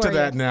here live up for to you.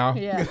 that now.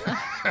 Yeah.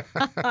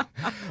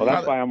 Well,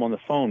 that's why I'm on the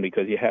phone,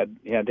 because you had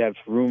to have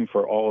room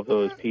for all of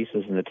those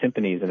pieces and the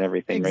timpanis and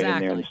everything right in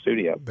there in the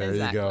studio. There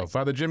you go.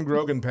 Father Jim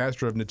Grogan,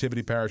 pastor of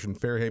Nativity Parish in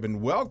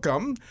Fairhaven,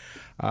 welcome.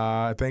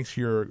 Thanks for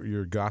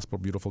your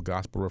beautiful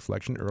gospel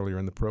reflection earlier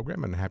in the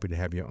program, and happy to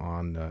have you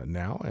on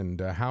now. And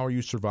how are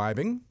you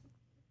surviving?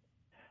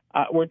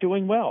 We're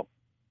doing well.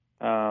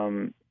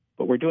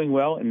 But we're doing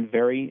well in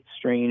very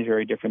strange,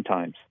 very different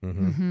times.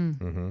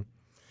 And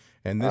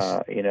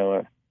this,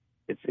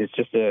 it's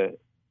just a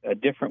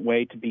different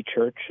way to be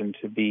church and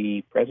to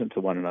be present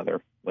to one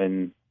another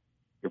when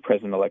you're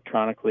present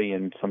electronically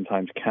and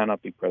sometimes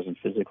cannot be present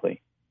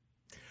physically.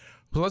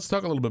 Well, let's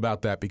talk a little bit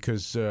about that,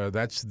 because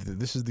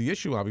this is the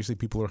issue. Obviously,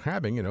 people are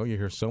having. You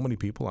hear so many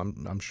people.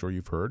 I'm sure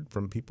you've heard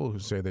from people who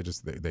say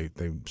they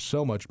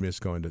so much miss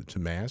going to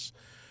Mass,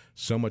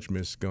 so much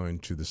miss going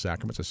to the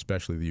sacraments,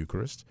 especially the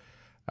Eucharist.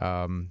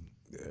 What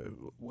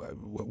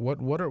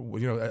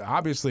are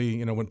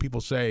obviously when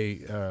people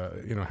say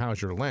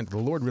how's your Lent, the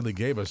Lord really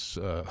gave us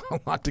a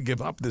lot to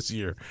give up this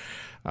year.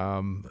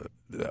 How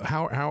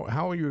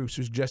are you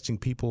suggesting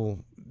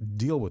people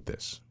deal with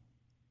this?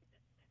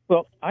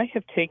 Well, I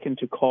have taken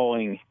to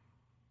calling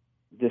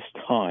this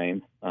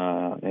time,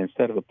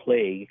 instead of a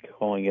plague,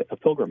 calling it a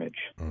pilgrimage.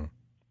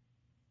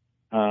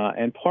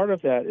 And part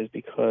of that is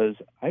because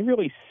I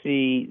really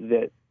see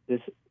that this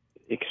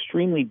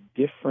extremely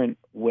different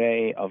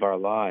way of our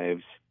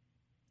lives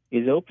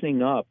is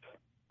opening up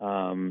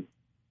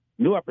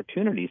new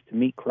opportunities to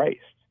meet Christ,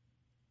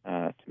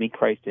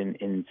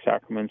 in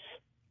sacraments.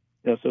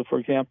 So, for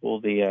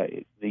example,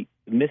 the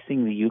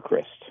missing the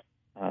Eucharist,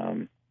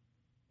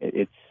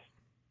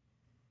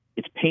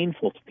 it's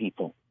painful to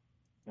people.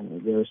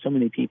 There are so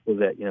many people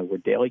that were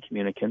daily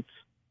communicants,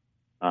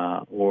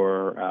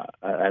 or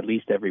at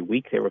least every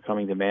week they were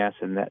coming to Mass,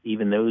 and that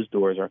even those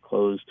doors are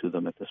closed to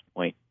them at this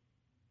point.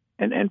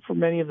 And for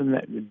many of them,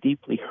 that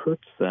deeply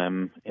hurts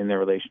them in their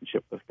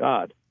relationship with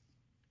God.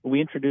 We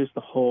introduced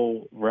the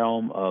whole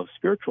realm of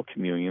spiritual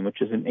communion,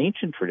 which is an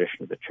ancient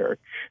tradition of the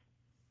Church,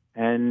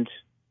 and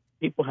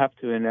people have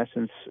to, in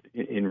essence,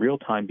 in real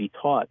time, be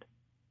taught,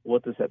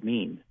 what does that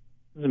mean?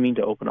 What does it mean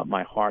to open up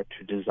my heart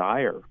to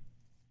desire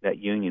that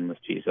union with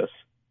Jesus?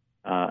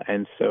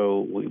 And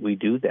so we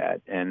do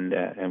that,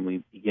 and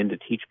we begin to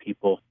teach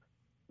people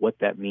what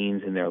that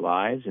means in their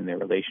lives, in their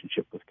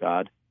relationship with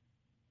God.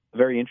 A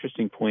very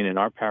interesting point in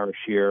our parish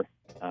here,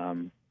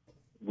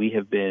 we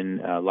have been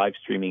live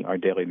streaming our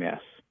daily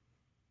Mass,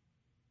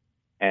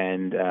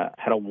 and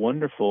had a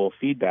wonderful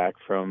feedback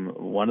from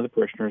one of the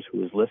parishioners who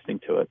was listening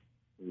to it,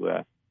 who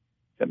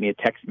sent me a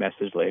text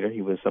message later.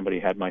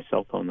 Somebody had my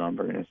cell phone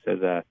number, and it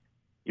said,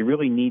 you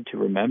really need to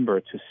remember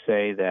to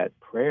say that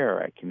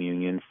prayer at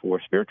communion for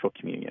spiritual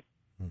communion.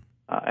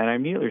 And I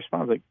immediately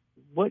responded, like,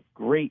 what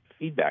great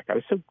feedback. I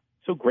was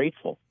so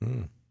grateful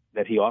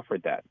that he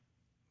offered that.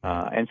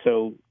 And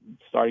so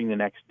starting the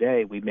next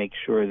day, we make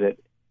sure that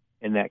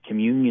in that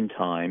communion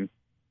time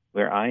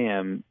where I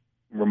am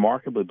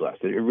remarkably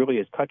blessed, it really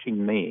is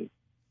touching me.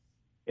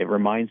 It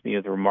reminds me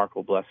of the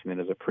remarkable blessing that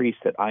as a priest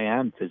that I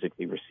am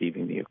physically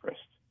receiving the Eucharist.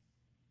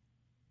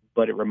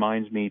 But it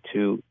reminds me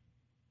to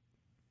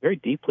very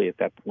deeply at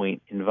that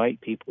point invite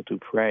people to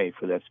pray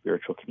for that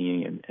spiritual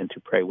communion and to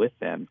pray with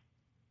them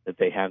that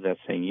they have that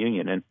same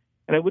union. And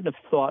I wouldn't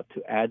have thought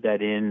to add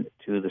that in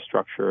to the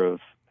structure of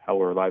how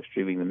we're live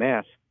streaming the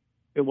Mass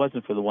if it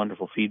wasn't for the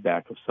wonderful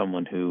feedback of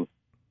someone who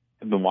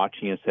had been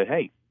watching and said,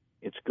 hey,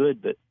 it's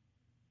good, but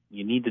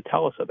you need to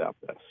tell us about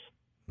this.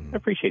 I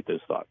appreciate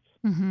those thoughts.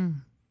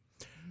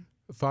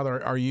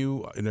 Father, are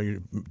you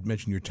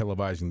mentioned you're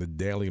televising the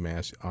daily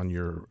Mass. On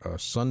your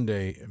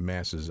Sunday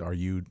Masses, are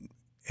you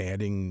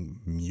adding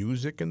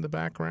music in the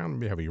background?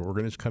 Maybe have your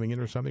organist coming in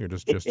or something, or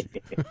just It's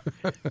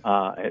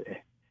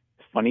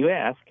funny you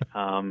ask.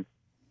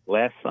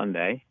 Last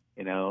Sunday,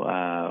 we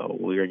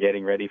were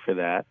getting ready for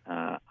that.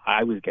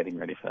 I was getting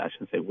ready for that. I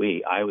shouldn't say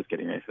we. I was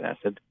getting ready for that. I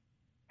said,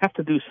 have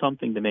to do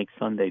something to make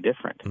Sunday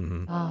different.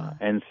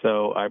 And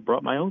so I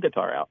brought my own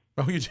guitar out.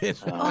 Oh, you did?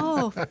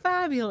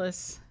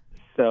 Fabulous.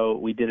 So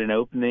we did an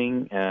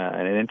opening,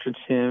 an entrance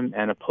hymn,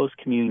 and a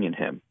post-communion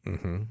hymn.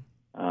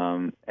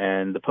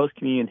 And the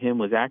post-communion hymn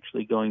was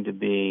actually going to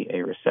be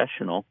a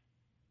recessional.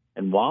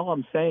 And while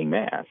I'm saying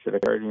Mass, it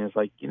occurred to me, it's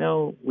like,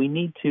 we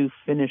need to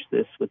finish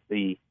this with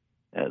the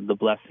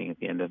blessing at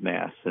the end of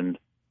Mass. And,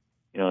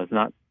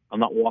 I'm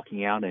not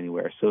walking out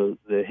anywhere. So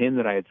the hymn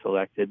that I had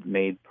selected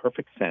made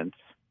perfect sense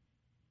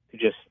to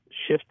just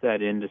shift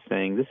that into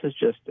saying this is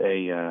just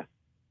a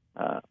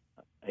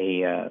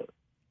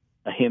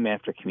hymn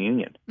after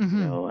communion,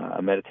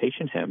 a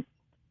meditation hymn.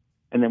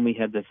 And then we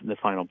had the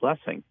final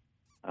blessing.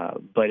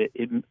 But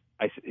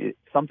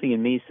something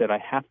in me said I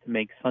have to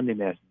make Sunday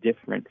Mass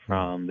different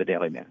from the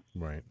daily Mass.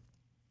 Right.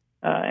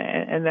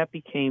 And that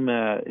became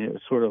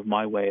sort of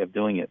my way of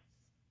doing it.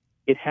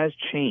 It has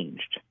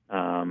changed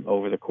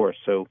over the course.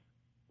 So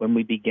when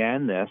we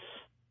began this,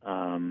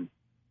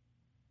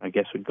 I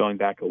guess we're going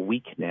back a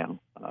week now,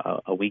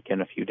 a week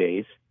and a few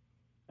days,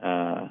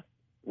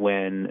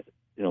 when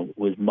it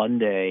was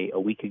Monday a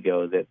week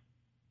ago that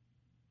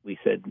we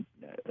said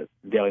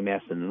daily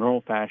mass in the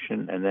normal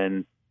fashion, and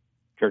then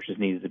churches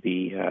needed to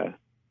be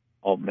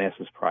all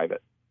masses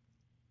private.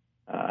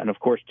 And of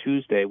course,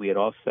 Tuesday we had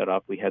all set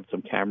up. We had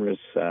some cameras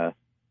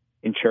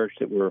in church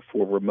that were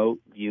for remote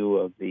view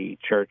of the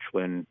church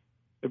when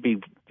there'd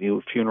be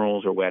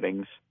funerals or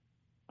weddings.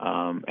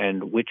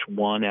 And which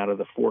one out of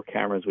the 4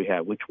 cameras we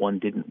had, which one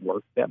didn't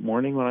work that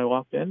morning when I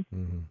walked in?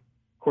 Mm-hmm.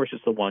 Of course,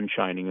 it's the one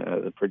shining,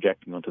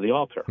 projecting onto the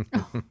altar.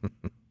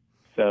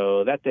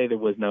 So that day there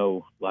was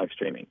no live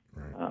streaming.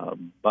 Right.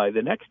 By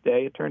the next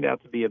day, it turned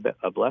out to be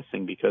a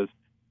blessing because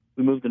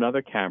we moved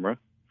another camera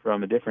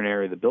from a different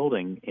area of the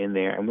building in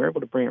there, and we were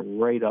able to bring it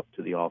right up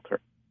to the altar.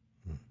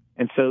 Mm.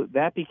 And so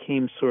that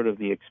became sort of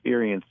the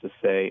experience to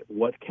say,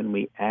 what can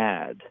we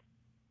add?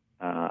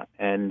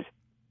 And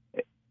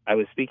I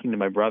was speaking to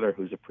my brother,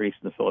 who's a priest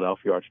in the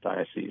Philadelphia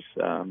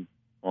Archdiocese,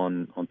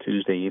 on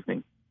Tuesday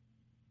evening.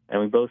 And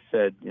we both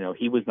said,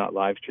 he was not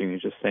live streaming, he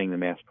was just saying the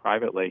Mass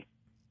privately.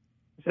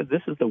 He said,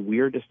 this is the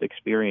weirdest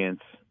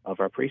experience of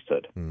our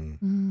priesthood, to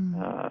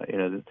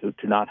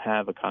not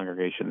have a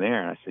congregation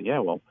there. And I said, yeah,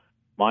 well,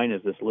 mine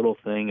is this little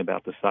thing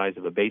about the size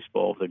of a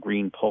baseball with a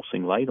green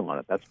pulsing light on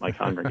it. That's my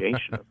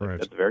congregation. Right.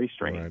 That's very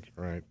strange.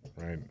 Right.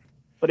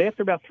 But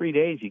after about 3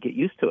 days, you get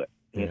used to it.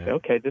 You say,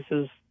 okay, this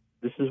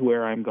is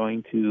where I'm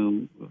going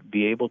to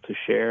be able to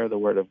share the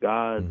Word of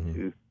God,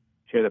 to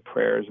share the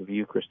prayers of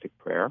Eucharistic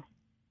prayer.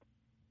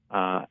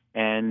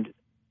 And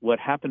what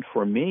happened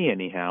for me,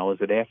 anyhow, is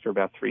that after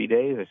about 3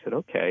 days, I said,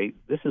 okay,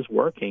 this is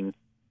working.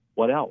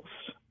 What else?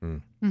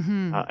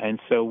 Mm-hmm. And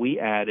so we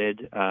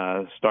added,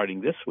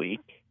 starting this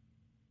week,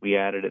 we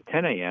added at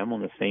 10 a.m.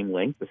 on the same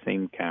link, the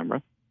same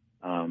camera,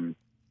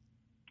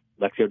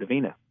 Lectio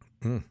Divina.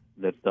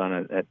 That's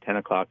done at 10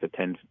 o'clock to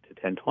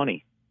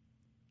 10:20,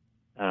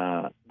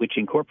 which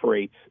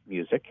incorporates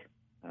music,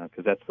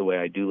 because that's the way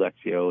I do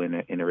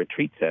Lectio in a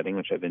retreat setting,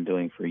 which I've been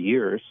doing for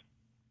years,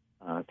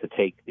 to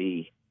take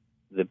the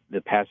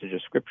passage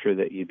of Scripture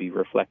that you'd be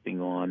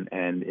reflecting on,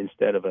 and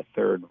instead of a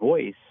third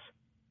voice,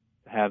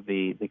 have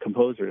the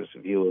composer's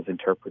view of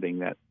interpreting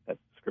that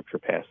Scripture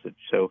passage.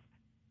 So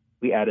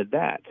we added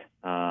that.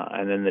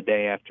 And then the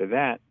day after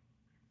that,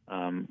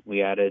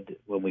 we added,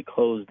 when we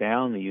close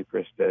down the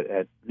Eucharist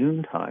at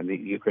noontime, the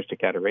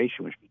Eucharistic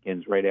Adoration, which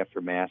begins right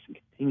after Mass and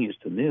continues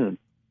to noon,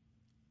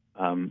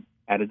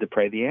 added to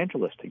pray the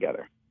Angelus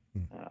together.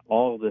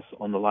 All of this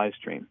on the live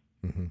stream.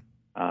 Mm-hmm.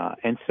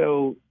 And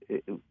so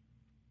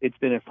it's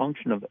been a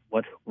function of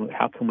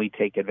how can we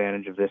take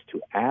advantage of this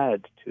to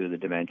add to the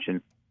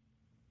dimension.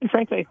 And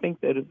frankly, I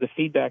think that the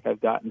feedback I've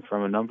gotten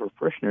from a number of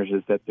parishioners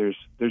is that there's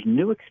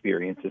new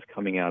experiences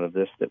coming out of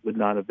this that would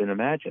not have been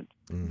imagined.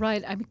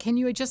 Right. I mean, can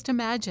you just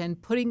imagine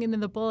putting it in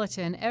the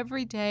bulletin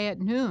every day at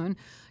noon,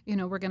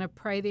 we're going to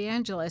pray the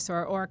Angelus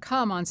or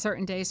come on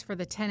certain days for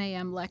the 10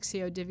 a.m.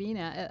 Lectio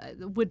Divina.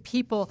 Would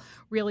people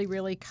really,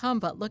 really come?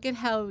 But look at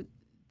how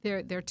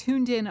they're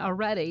tuned in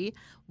already.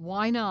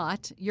 Why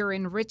not? You're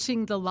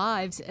enriching the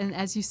lives, and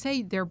as you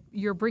say,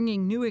 you're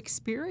bringing new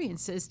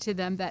experiences to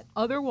them that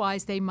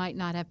otherwise they might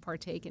not have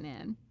partaken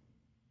in.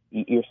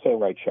 You're so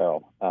right,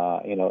 Cheryl.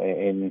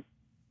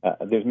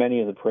 There's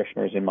many of the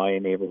parishioners in my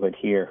neighborhood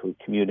here who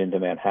commute into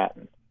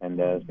Manhattan, and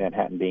as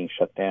Manhattan being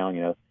shut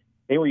down,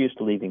 they were used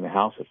to leaving the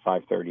house at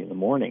 5:30 in the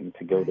morning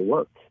to go to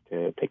work,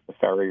 to take the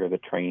ferry or the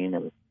train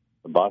or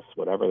the bus,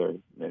 whatever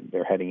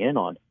they're heading in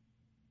on.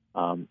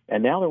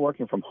 And now they're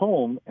working from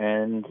home,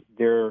 and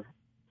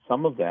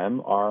some of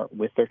them are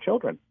with their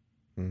children.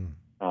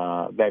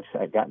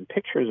 I've gotten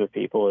pictures of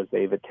people as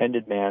they've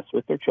attended Mass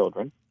with their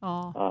children,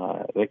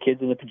 the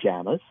kids in the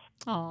pajamas,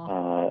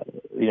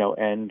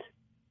 and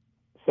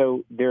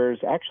so there's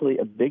actually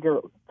a bigger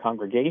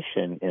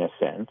congregation, in a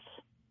sense,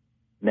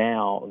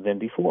 now than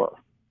before.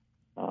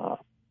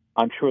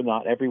 I'm sure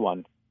not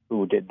everyone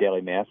who did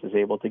daily Mass is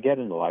able to get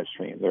in the live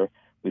stream.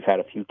 We've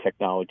had a few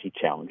technology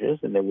challenges,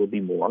 and there will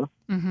be more.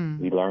 Mm-hmm.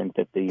 We learned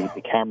that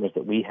the cameras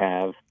that we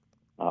have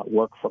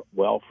work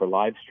well for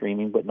live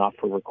streaming, but not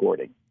for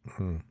recording.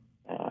 Mm-hmm.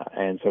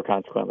 And so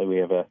consequently, we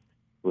have a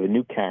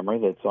new camera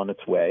that's on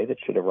its way that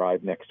should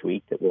arrive next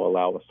week that will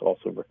allow us to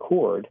also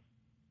record.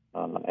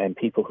 And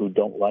people who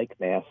don't like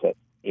Mass at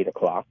 8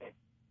 o'clock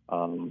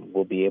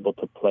will be able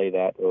to play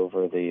that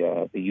over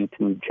the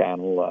YouTube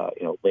channel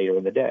later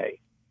in the day.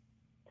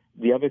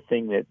 The other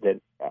thing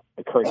that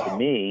occurred to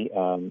me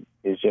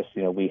is just,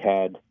 we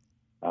had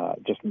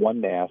just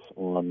one Mass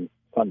on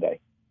Sunday.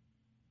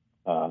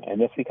 And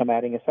this week I'm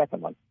adding a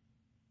second one.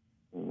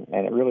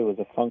 And it really was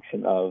a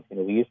function of,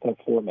 we used to have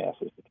 4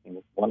 Masses,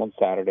 one on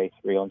Saturday,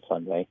 3 on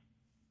Sunday.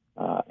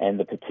 And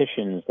the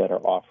petitions that are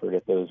offered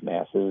at those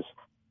Masses,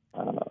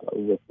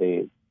 with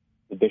the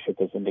bishop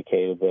has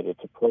indicated that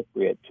it's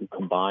appropriate to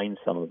combine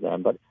some of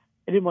them, but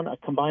I didn't want to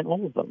combine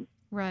all of them.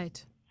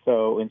 Right.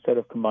 So instead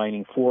of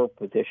combining 4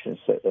 petitions,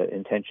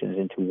 intentions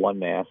into one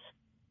Mass,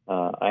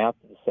 I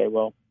opted to say,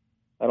 well,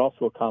 that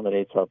also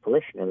accommodates our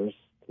parishioners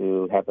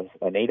to have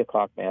an 8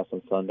 o'clock Mass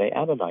on Sunday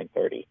and a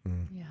 9:30.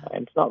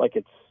 And it's not like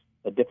it's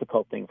a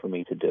difficult thing for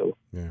me to do.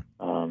 Yeah.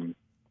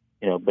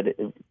 But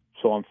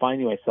so I'm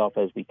finding myself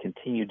as we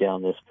continue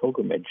down this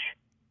pilgrimage,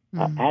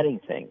 adding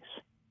things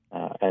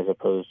as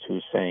opposed to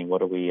saying,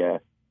 "What are we?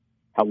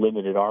 How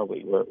limited are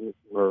we?"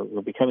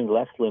 We're becoming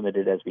less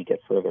limited as we get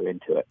further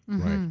into it.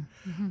 Right.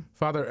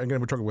 Father,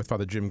 again, we're talking with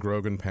Father Jim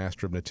Grogan,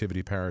 pastor of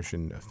Nativity Parish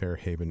in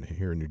Fairhaven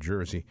here in New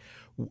Jersey.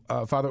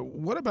 Father,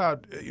 what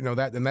about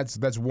that? And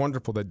that's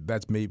wonderful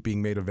that's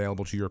being made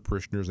available to your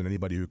parishioners and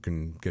anybody who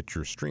can get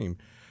your stream.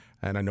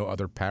 And I know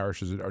other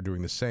parishes are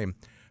doing the same.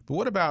 But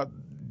what about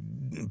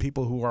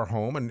people who are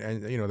home and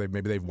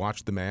maybe they've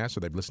watched the Mass or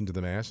they've listened to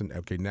the Mass and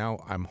okay,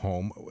 now I'm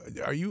home.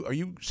 Are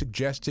you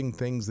suggesting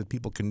things that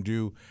people can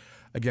do,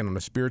 again, on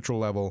a spiritual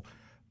level?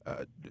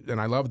 And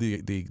I love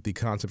the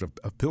concept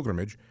of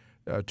pilgrimage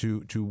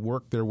to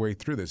work their way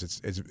through this.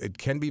 It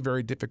can be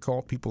very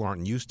difficult. People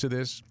aren't used to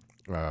this,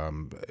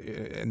 and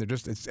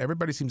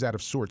everybody seems out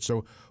of sorts.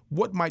 So,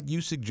 what might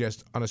you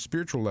suggest on a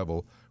spiritual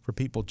level for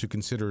people to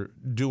consider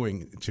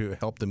doing to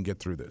help them get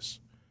through this?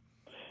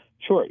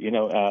 Sure.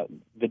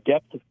 The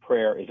depth of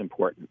prayer is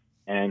important,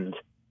 and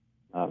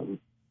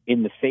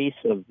in the face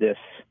of this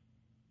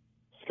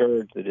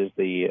scourge that is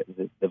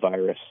the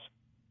virus,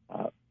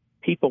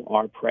 people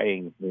are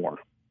praying more.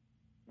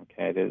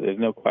 Okay, there's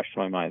no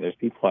question in my mind. There's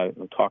people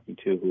I'm talking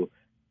to who,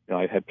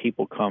 I've had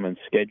people come and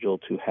schedule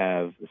to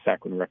have the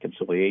Sacrament of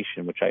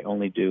Reconciliation, which I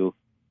only do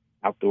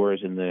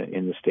outdoors in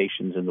the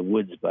stations in the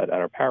woods, but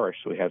at our parish,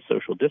 so we have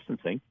social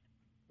distancing.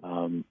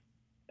 And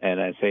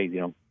I say,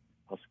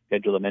 I'll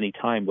schedule them any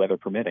time, weather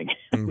permitting.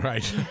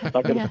 Right. I'm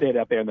not going to stand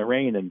out there in the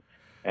rain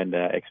and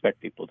expect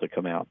people to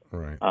come out.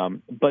 Right.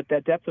 But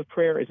that depth of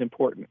prayer is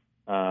important.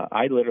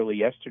 I literally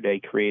yesterday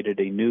created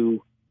a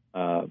new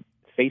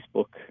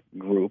Facebook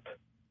group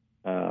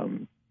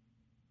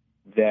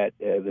that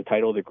the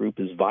title of the group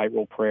is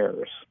Viral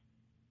Prayers.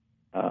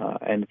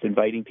 And it's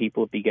inviting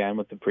people. It began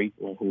with the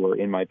people who are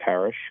in my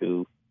parish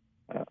who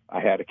I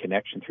had a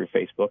connection through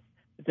Facebook.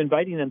 It's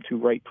inviting them to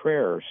write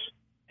prayers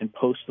and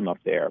post them up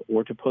there,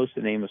 or to post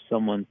the name of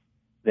someone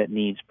that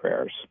needs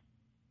prayers.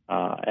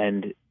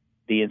 And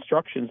the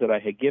instructions that I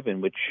had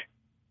given, which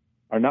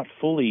are not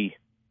fully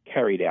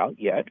carried out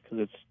yet,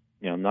 because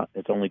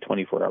it's only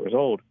 24 hours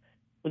old,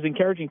 was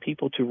encouraging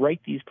people to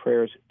write these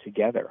prayers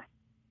together.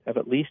 Have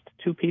at least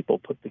two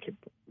people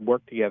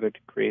work together to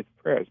create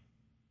the prayers.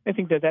 I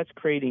think that's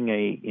creating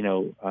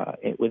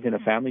within a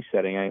family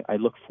setting. I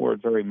look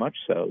forward very much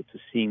so to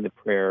seeing the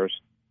prayers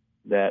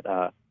that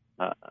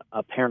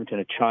a parent and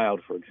a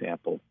child, for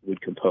example, would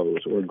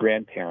compose, or a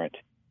grandparent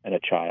and a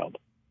child.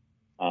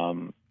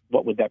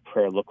 What would that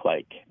prayer look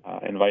like?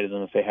 Invited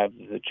them, if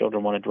the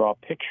children want to draw a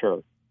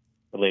picture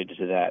related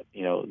to that,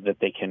 that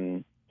they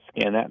can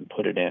scan that and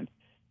put it in.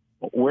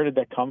 Where did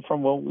that come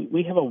from? Well,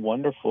 we have a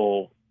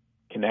wonderful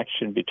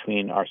connection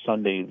between our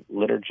Sunday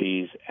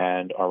liturgies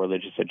and our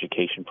religious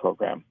education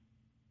program,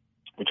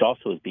 which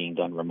also is being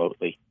done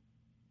remotely.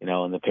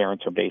 And the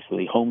parents are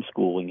basically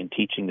homeschooling and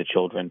teaching the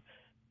children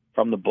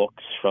from the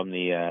books, from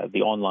the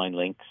online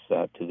links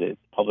to the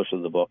publishers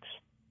of the books.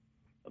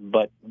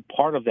 But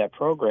part of that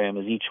program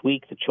is each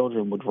week the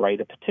children would write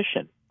a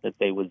petition that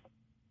they would,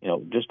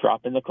 just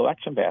drop in the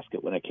collection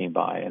basket when it came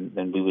by, and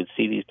then we would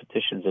see these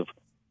petitions of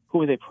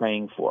who are they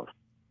praying for.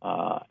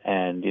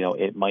 And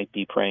it might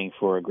be praying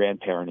for a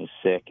grandparent who's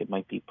sick. It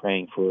might be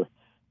praying for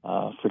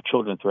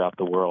children throughout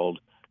the world.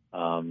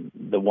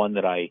 The one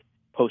that I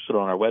posted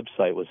on our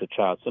website was a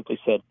child simply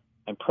said,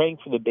 "I'm praying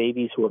for the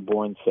babies who are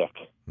born sick."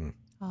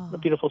 What a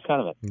beautiful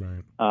sentiment.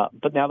 Right.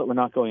 But now that we're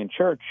not going in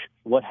church,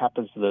 what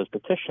happens to those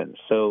petitions?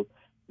 So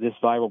this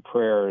Viral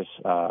Prayers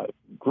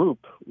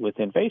group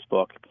within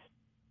Facebook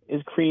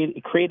is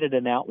created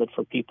an outlet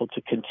for people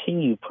to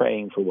continue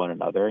praying for one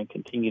another and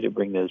continue to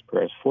bring those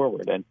prayers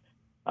forward. And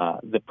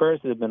the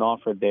prayers that have been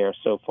offered there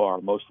so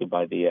far, mostly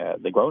by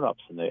the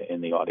grown-ups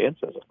in the audience,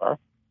 as it were,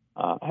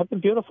 have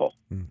been beautiful.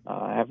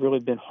 Have really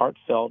been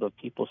heartfelt, of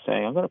people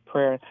saying, "I'm going to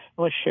pray. I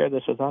want to share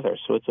this with others."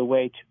 So it's a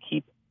way to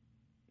keep,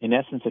 in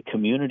essence, a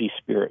community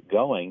spirit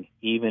going,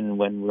 even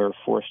when we're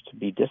forced to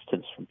be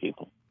distanced from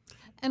people.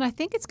 And I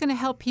think it's going to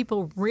help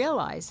people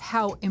realize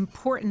how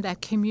important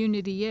that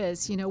community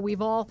is.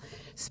 We've all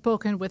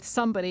spoken with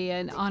somebody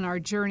on our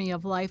journey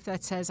of life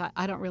that says,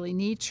 I don't really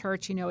need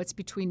church. It's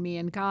between me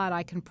and God.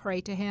 I can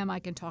pray to him. I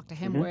can talk to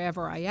him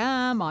wherever I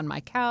am, on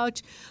my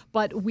couch.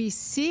 But we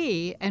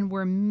see and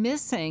we're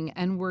missing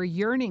and we're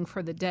yearning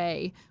for the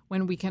day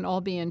when we can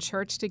all be in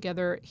church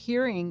together,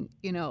 hearing,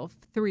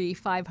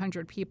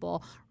 300-500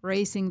 people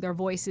raising their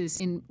voices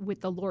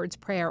with the Lord's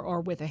Prayer or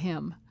with a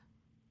hymn.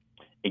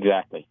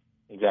 Exactly.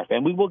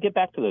 And we will get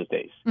back to those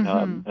days.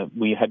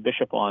 We had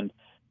Bishop on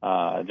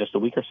just a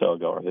week or so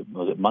ago, or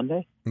was it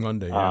Monday?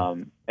 Monday, yeah.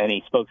 And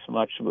he spoke so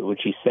much,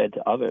 which he said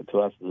to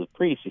us as a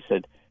priest. He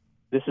said,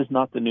 "This is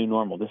not the new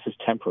normal. This is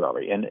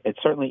temporary," and it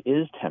certainly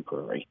is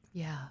temporary.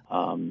 Yeah.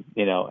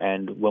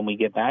 And when we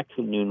get back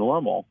to new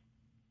normal,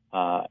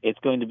 it's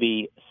going to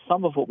be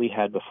some of what we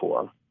had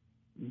before,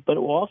 but it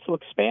will also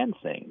expand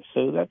things.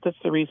 So that's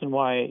the reason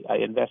why I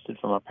invested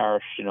from our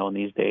parish, in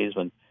these days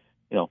when,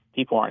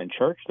 people aren't in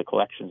church, the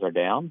collections are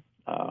down.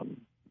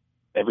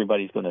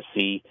 Everybody's going to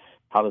see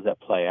how does that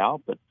play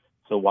out. But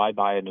so why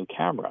buy a new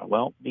camera?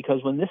 Well,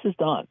 because when this is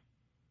done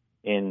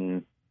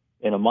in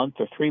a month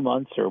or 3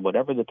 months or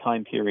whatever the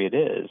time period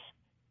is,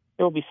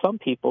 there will be some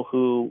people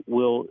who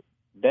will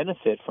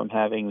benefit from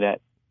having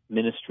that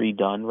ministry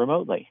done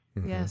remotely.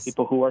 Yes.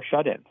 People who are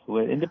shut in, who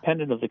are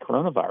independent of the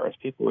coronavirus,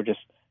 people who are just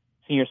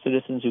senior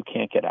citizens who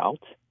can't get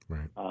out.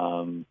 Right.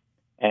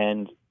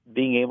 And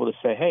being able to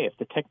say, hey, if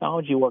the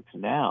technology works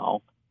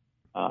now,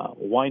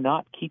 why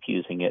not keep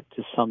using it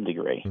to some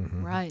degree?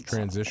 Right.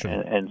 Transition.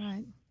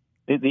 And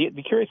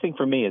the curious thing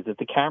for me is that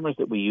the cameras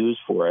that we use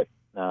for it,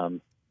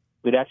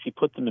 we'd actually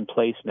put them in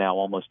place now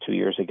almost 2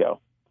 years ago.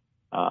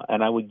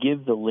 And I would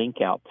give the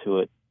link out to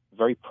it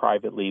very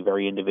privately,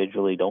 very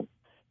individually. Don't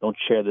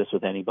share this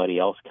with anybody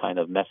else kind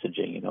of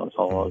messaging. It's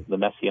all the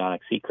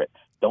messianic secret.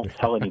 Don't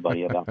tell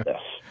anybody about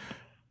this.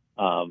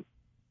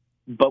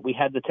 But we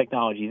had the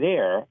technology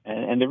there.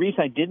 And the reason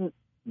I didn't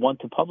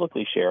want to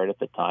publicly share it at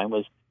the time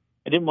was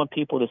I didn't want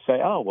people to say,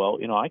 oh, well,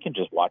 I can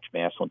just watch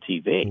Mass on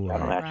TV. I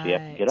don't actually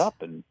have to get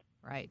up. And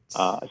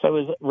so I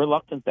was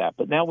reluctant that.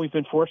 But now we've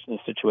been forced in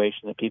a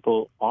situation that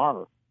people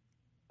are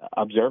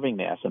observing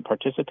Mass and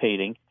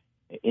participating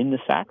in the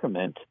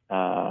sacrament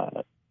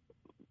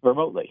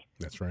remotely.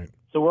 That's right.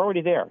 So we're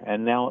already there.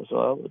 And now,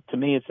 to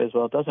me, it says,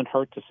 well, it doesn't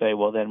hurt to say,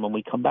 well, then when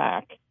we come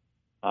back,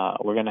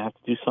 we're going to have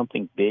to do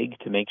something big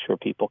to make sure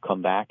people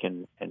come back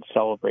and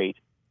celebrate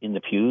in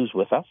the pews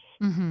with us.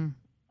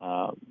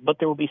 But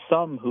there will be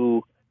some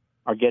who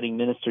are getting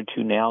ministered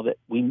to now that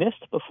we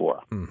missed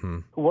before,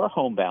 who were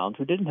homebound,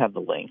 who didn't have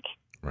the link,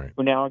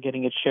 who now are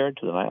getting it shared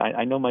to them.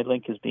 I know my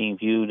link is being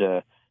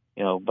viewed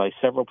by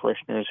several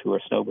parishioners who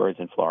are snowbirds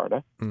in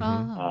Florida,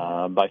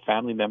 by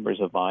family members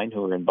of mine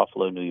who are in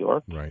Buffalo, New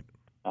York,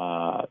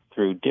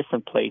 through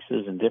different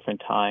places and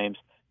different times.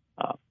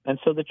 And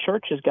so the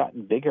church has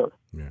gotten bigger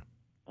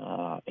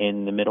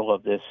in the middle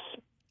of this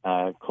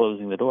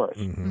closing the doors.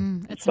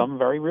 In some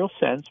very real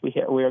sense,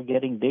 we are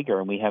getting bigger,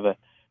 and we have a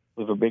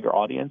bigger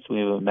audience. We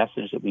have a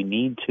message that we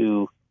need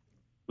to.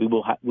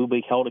 We'll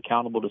be held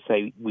accountable to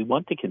say we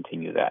want to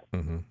continue that.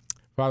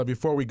 Father,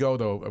 before we go,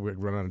 though, we're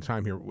running out of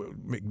time here.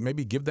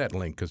 Maybe give that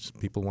link because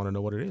people want to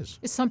know what it is.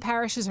 Some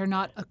parishes are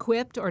not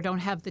equipped or don't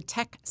have the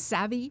tech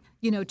savvy,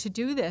 to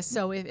do this.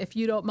 So if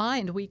you don't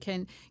mind, we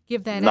can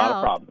give that out. Not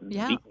a problem.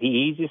 Yeah. The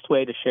easiest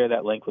way to share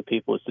that link with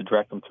people is to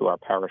direct them to our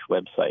parish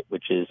website,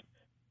 which is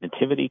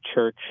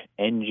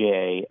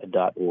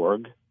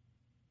nativitychurchnj.org.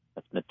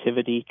 That's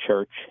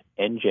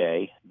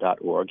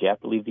nativitychurchnj.org. You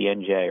have to leave the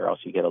NJ or else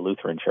you get a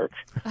Lutheran church.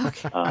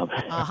 Okay.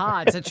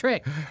 It's a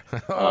trick.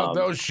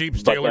 Those sheep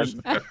stealers.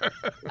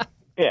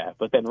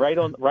 But then right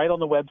on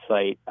the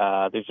website,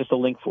 there's just a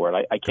link for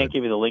it. I can't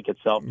give you the link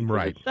itself.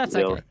 Right. That's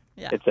okay.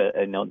 Yeah. It's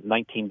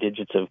 19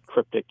 digits of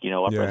cryptic,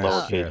 upper and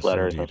lowercase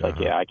letters. Indeed, I was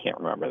like, I can't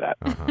remember that.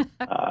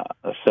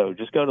 So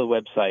just go to the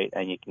website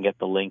and you can get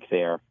the link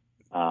there.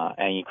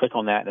 And you click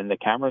on that, and the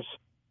camera's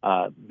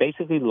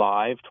basically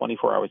live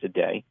 24 hours a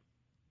day.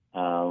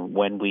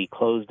 When we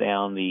close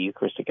down the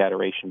Eucharistic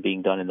Adoration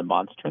being done in the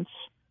monstrance,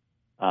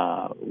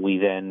 we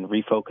then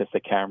refocus the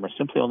camera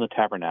simply on the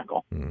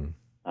tabernacle. And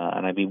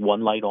I'd be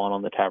one light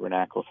on the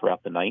tabernacle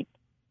throughout the night.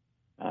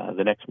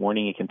 The next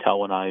morning, you can tell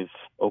when I've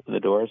opened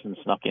the doors and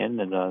snuck in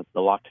and the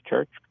locked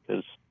church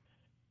because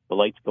the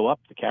lights go up,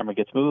 the camera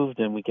gets moved,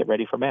 and we get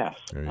ready for Mass.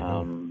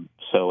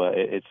 So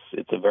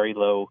it's a very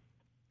low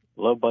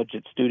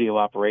budget studio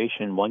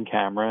operation, one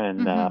camera,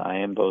 and I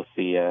am both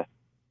the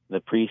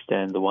priest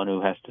and the one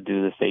who has to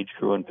do the stage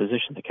crew and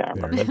position the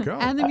camera. There you go.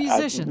 And the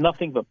musician.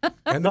 Nothing but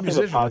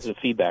positive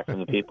feedback from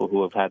the people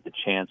who have had the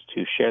chance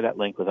to share that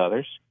link with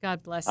others.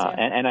 God bless you.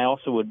 And I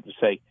also would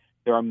say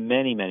there are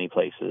many, many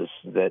places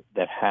that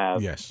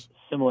have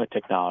similar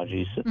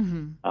technologies.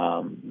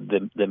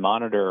 The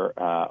Monitor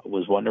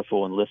was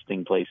wonderful in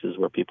listing places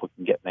where people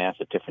can get Mass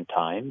at different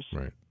times.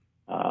 Right.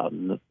 A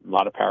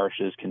lot of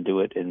parishes can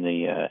do it in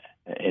the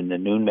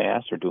noon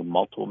Mass or do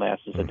multiple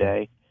Masses a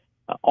day.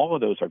 All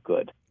of those are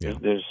good. Yeah.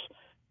 There's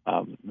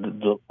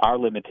our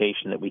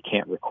limitation that we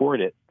can't record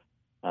it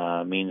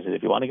means that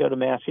if you want to go to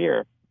Mass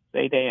here,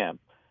 it's 8 a.m.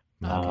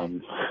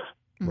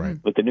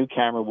 Right. With the new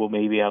camera, we'll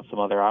maybe have some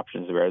other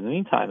options there. In the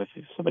meantime, if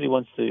somebody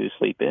wants to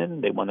sleep in,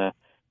 they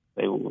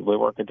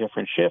work a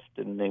different shift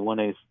and they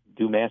want to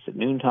do Mass at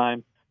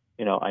noontime.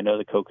 I know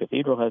the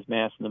Co-Cathedral has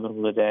Mass in the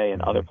middle of the day,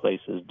 and other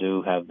places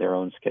do have their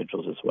own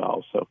schedules as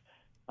well. So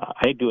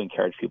I do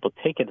encourage people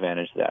to take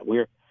advantage of that.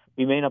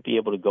 We may not be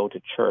able to go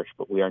to church,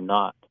 but we are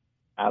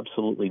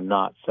absolutely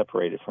not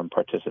separated from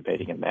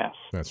participating in Mass.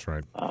 That's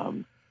right.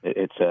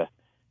 It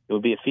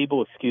would be a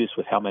feeble excuse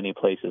with how many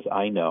places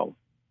I know.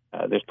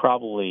 There's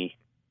probably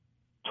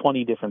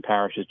 20 different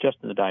parishes just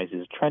in the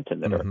Diocese of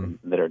Trenton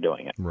that are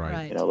doing it.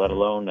 Right. Let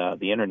alone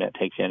the internet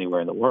takes you anywhere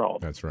in the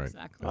world. That's right.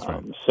 Exactly. That's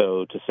right.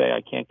 So to say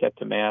I can't get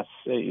to Mass,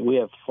 we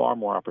have far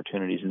more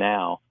opportunities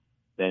now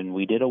than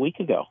we did a week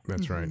ago.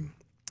 That's right.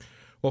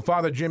 Well,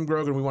 Father Jim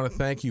Grogan, we want to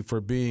thank you for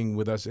being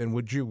with us. And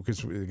would you,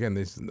 because again,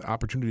 these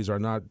opportunities are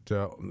not,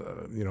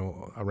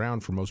 around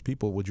for most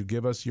people. Would you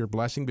give us your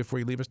blessing before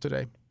you leave us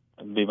today?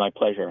 It'd be my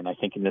pleasure. And I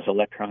think in this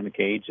electronic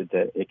age,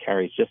 it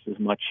carries just as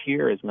much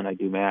here as when I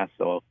do Mass.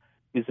 So I'll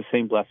use the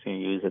same blessing I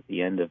use at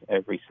the end of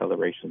every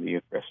celebration of the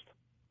Eucharist.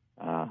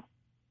 The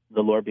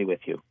Lord be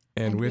with you.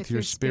 And with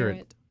your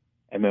spirit.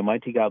 And may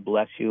Almighty God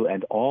bless you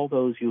and all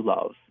those you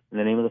love. In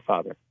the name of the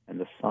Father, and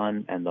the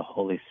Son, and the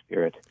Holy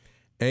Spirit.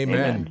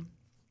 Amen.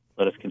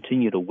 Let us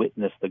continue to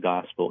witness the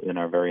gospel in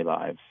our very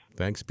lives.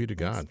 Thanks be to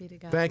God. Thanks be to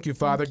God. Thank you,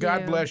 Father. Thank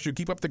God you. bless you.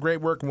 Keep up the great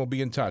work, and we'll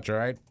be in touch, all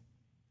right?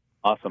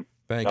 Awesome.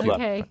 Thank God you.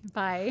 bless. Okay,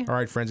 bye. All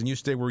right, friends, and you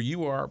stay where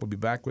you are. We'll be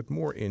back with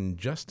more in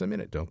just a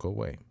minute. Don't go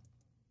away.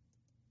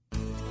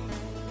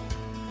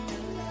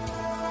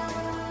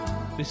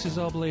 This is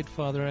Oblate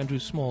Father Andrew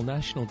Small,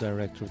 National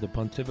Director of the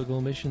Pontifical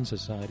Mission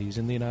Societies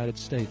in the United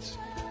States.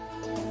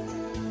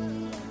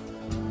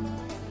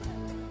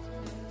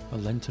 A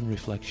Lenten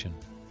Reflection.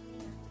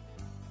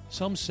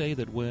 Some say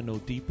that we're no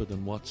deeper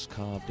than what's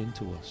carved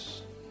into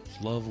us.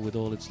 It's love with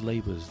all its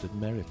labors that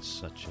merits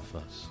such a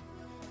fuss.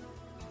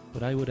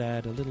 But I would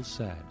add, a little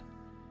sad,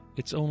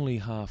 it's only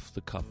half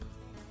the cup.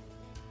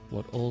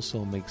 What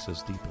also makes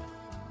us deeper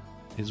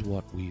is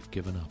what we've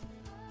given up.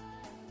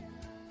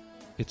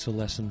 It's a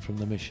lesson from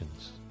the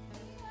missions.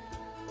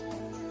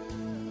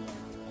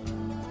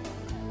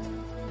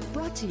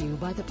 Brought to you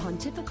by the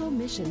Pontifical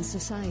Mission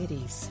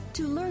Societies.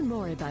 To learn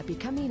more about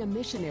becoming a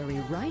missionary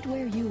right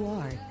where you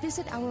are,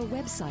 visit our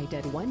website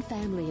at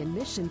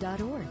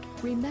onefamilyinmission.org.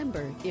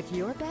 Remember, if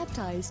you're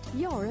baptized,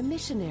 you're a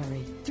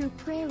missionary. Through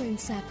prayer and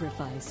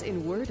sacrifice,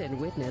 in word and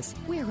witness,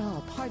 we're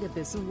all part of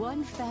this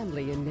one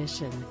family in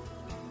mission.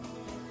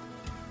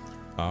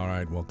 All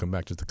right, we'll come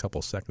back just a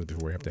couple seconds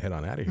before we have to head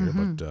on out of here.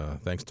 Mm-hmm.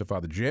 But thanks to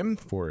Father Jim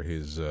for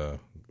his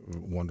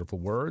wonderful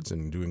words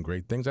and doing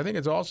great things. I think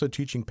it's also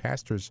teaching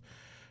pastors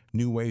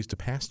new ways to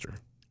pastor.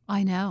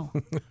 I know.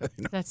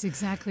 That's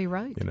exactly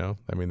right. You know,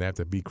 I mean, they have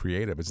to be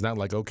creative. It's not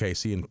like, okay,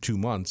 see you in 2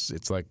 months.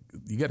 It's like,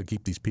 you got to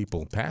keep these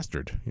people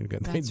pastored.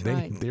 That's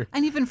right.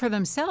 And even for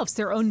themselves,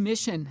 their own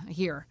mission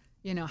here.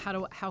 You know,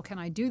 how can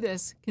I do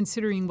this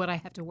considering what I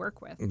have to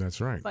work with?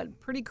 That's right. But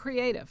pretty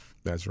creative.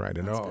 That's right.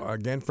 And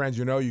again, friends,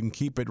 you know, you can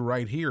keep it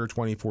right here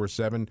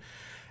 24/7,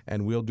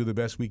 and we'll do the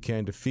best we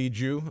can to feed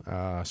you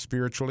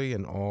spiritually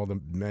and all the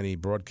many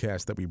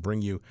broadcasts that we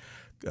bring you.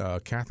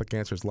 Catholic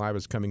Answers Live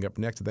is coming up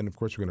next. And then, of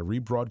course, we're going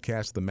to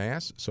rebroadcast the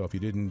Mass. So if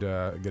you didn't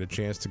get a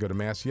chance to go to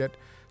Mass yet,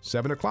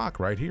 7 o'clock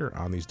right here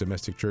on these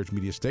domestic church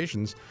media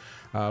stations.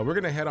 We're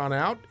going to head on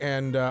out,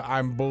 and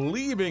I'm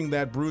believing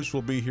that Bruce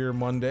will be here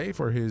Monday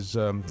for his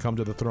Come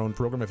to the Throne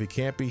program. If he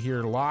can't be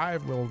here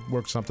live, we'll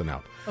work something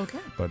out. Okay.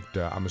 But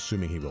I'm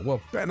assuming he will.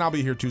 Well, and I'll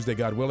be here Tuesday,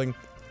 God willing.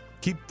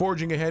 Keep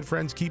forging ahead,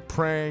 friends. Keep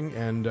praying,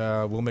 and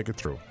we'll make it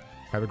through.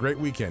 Have a great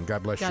weekend.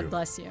 God bless you. God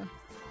bless you.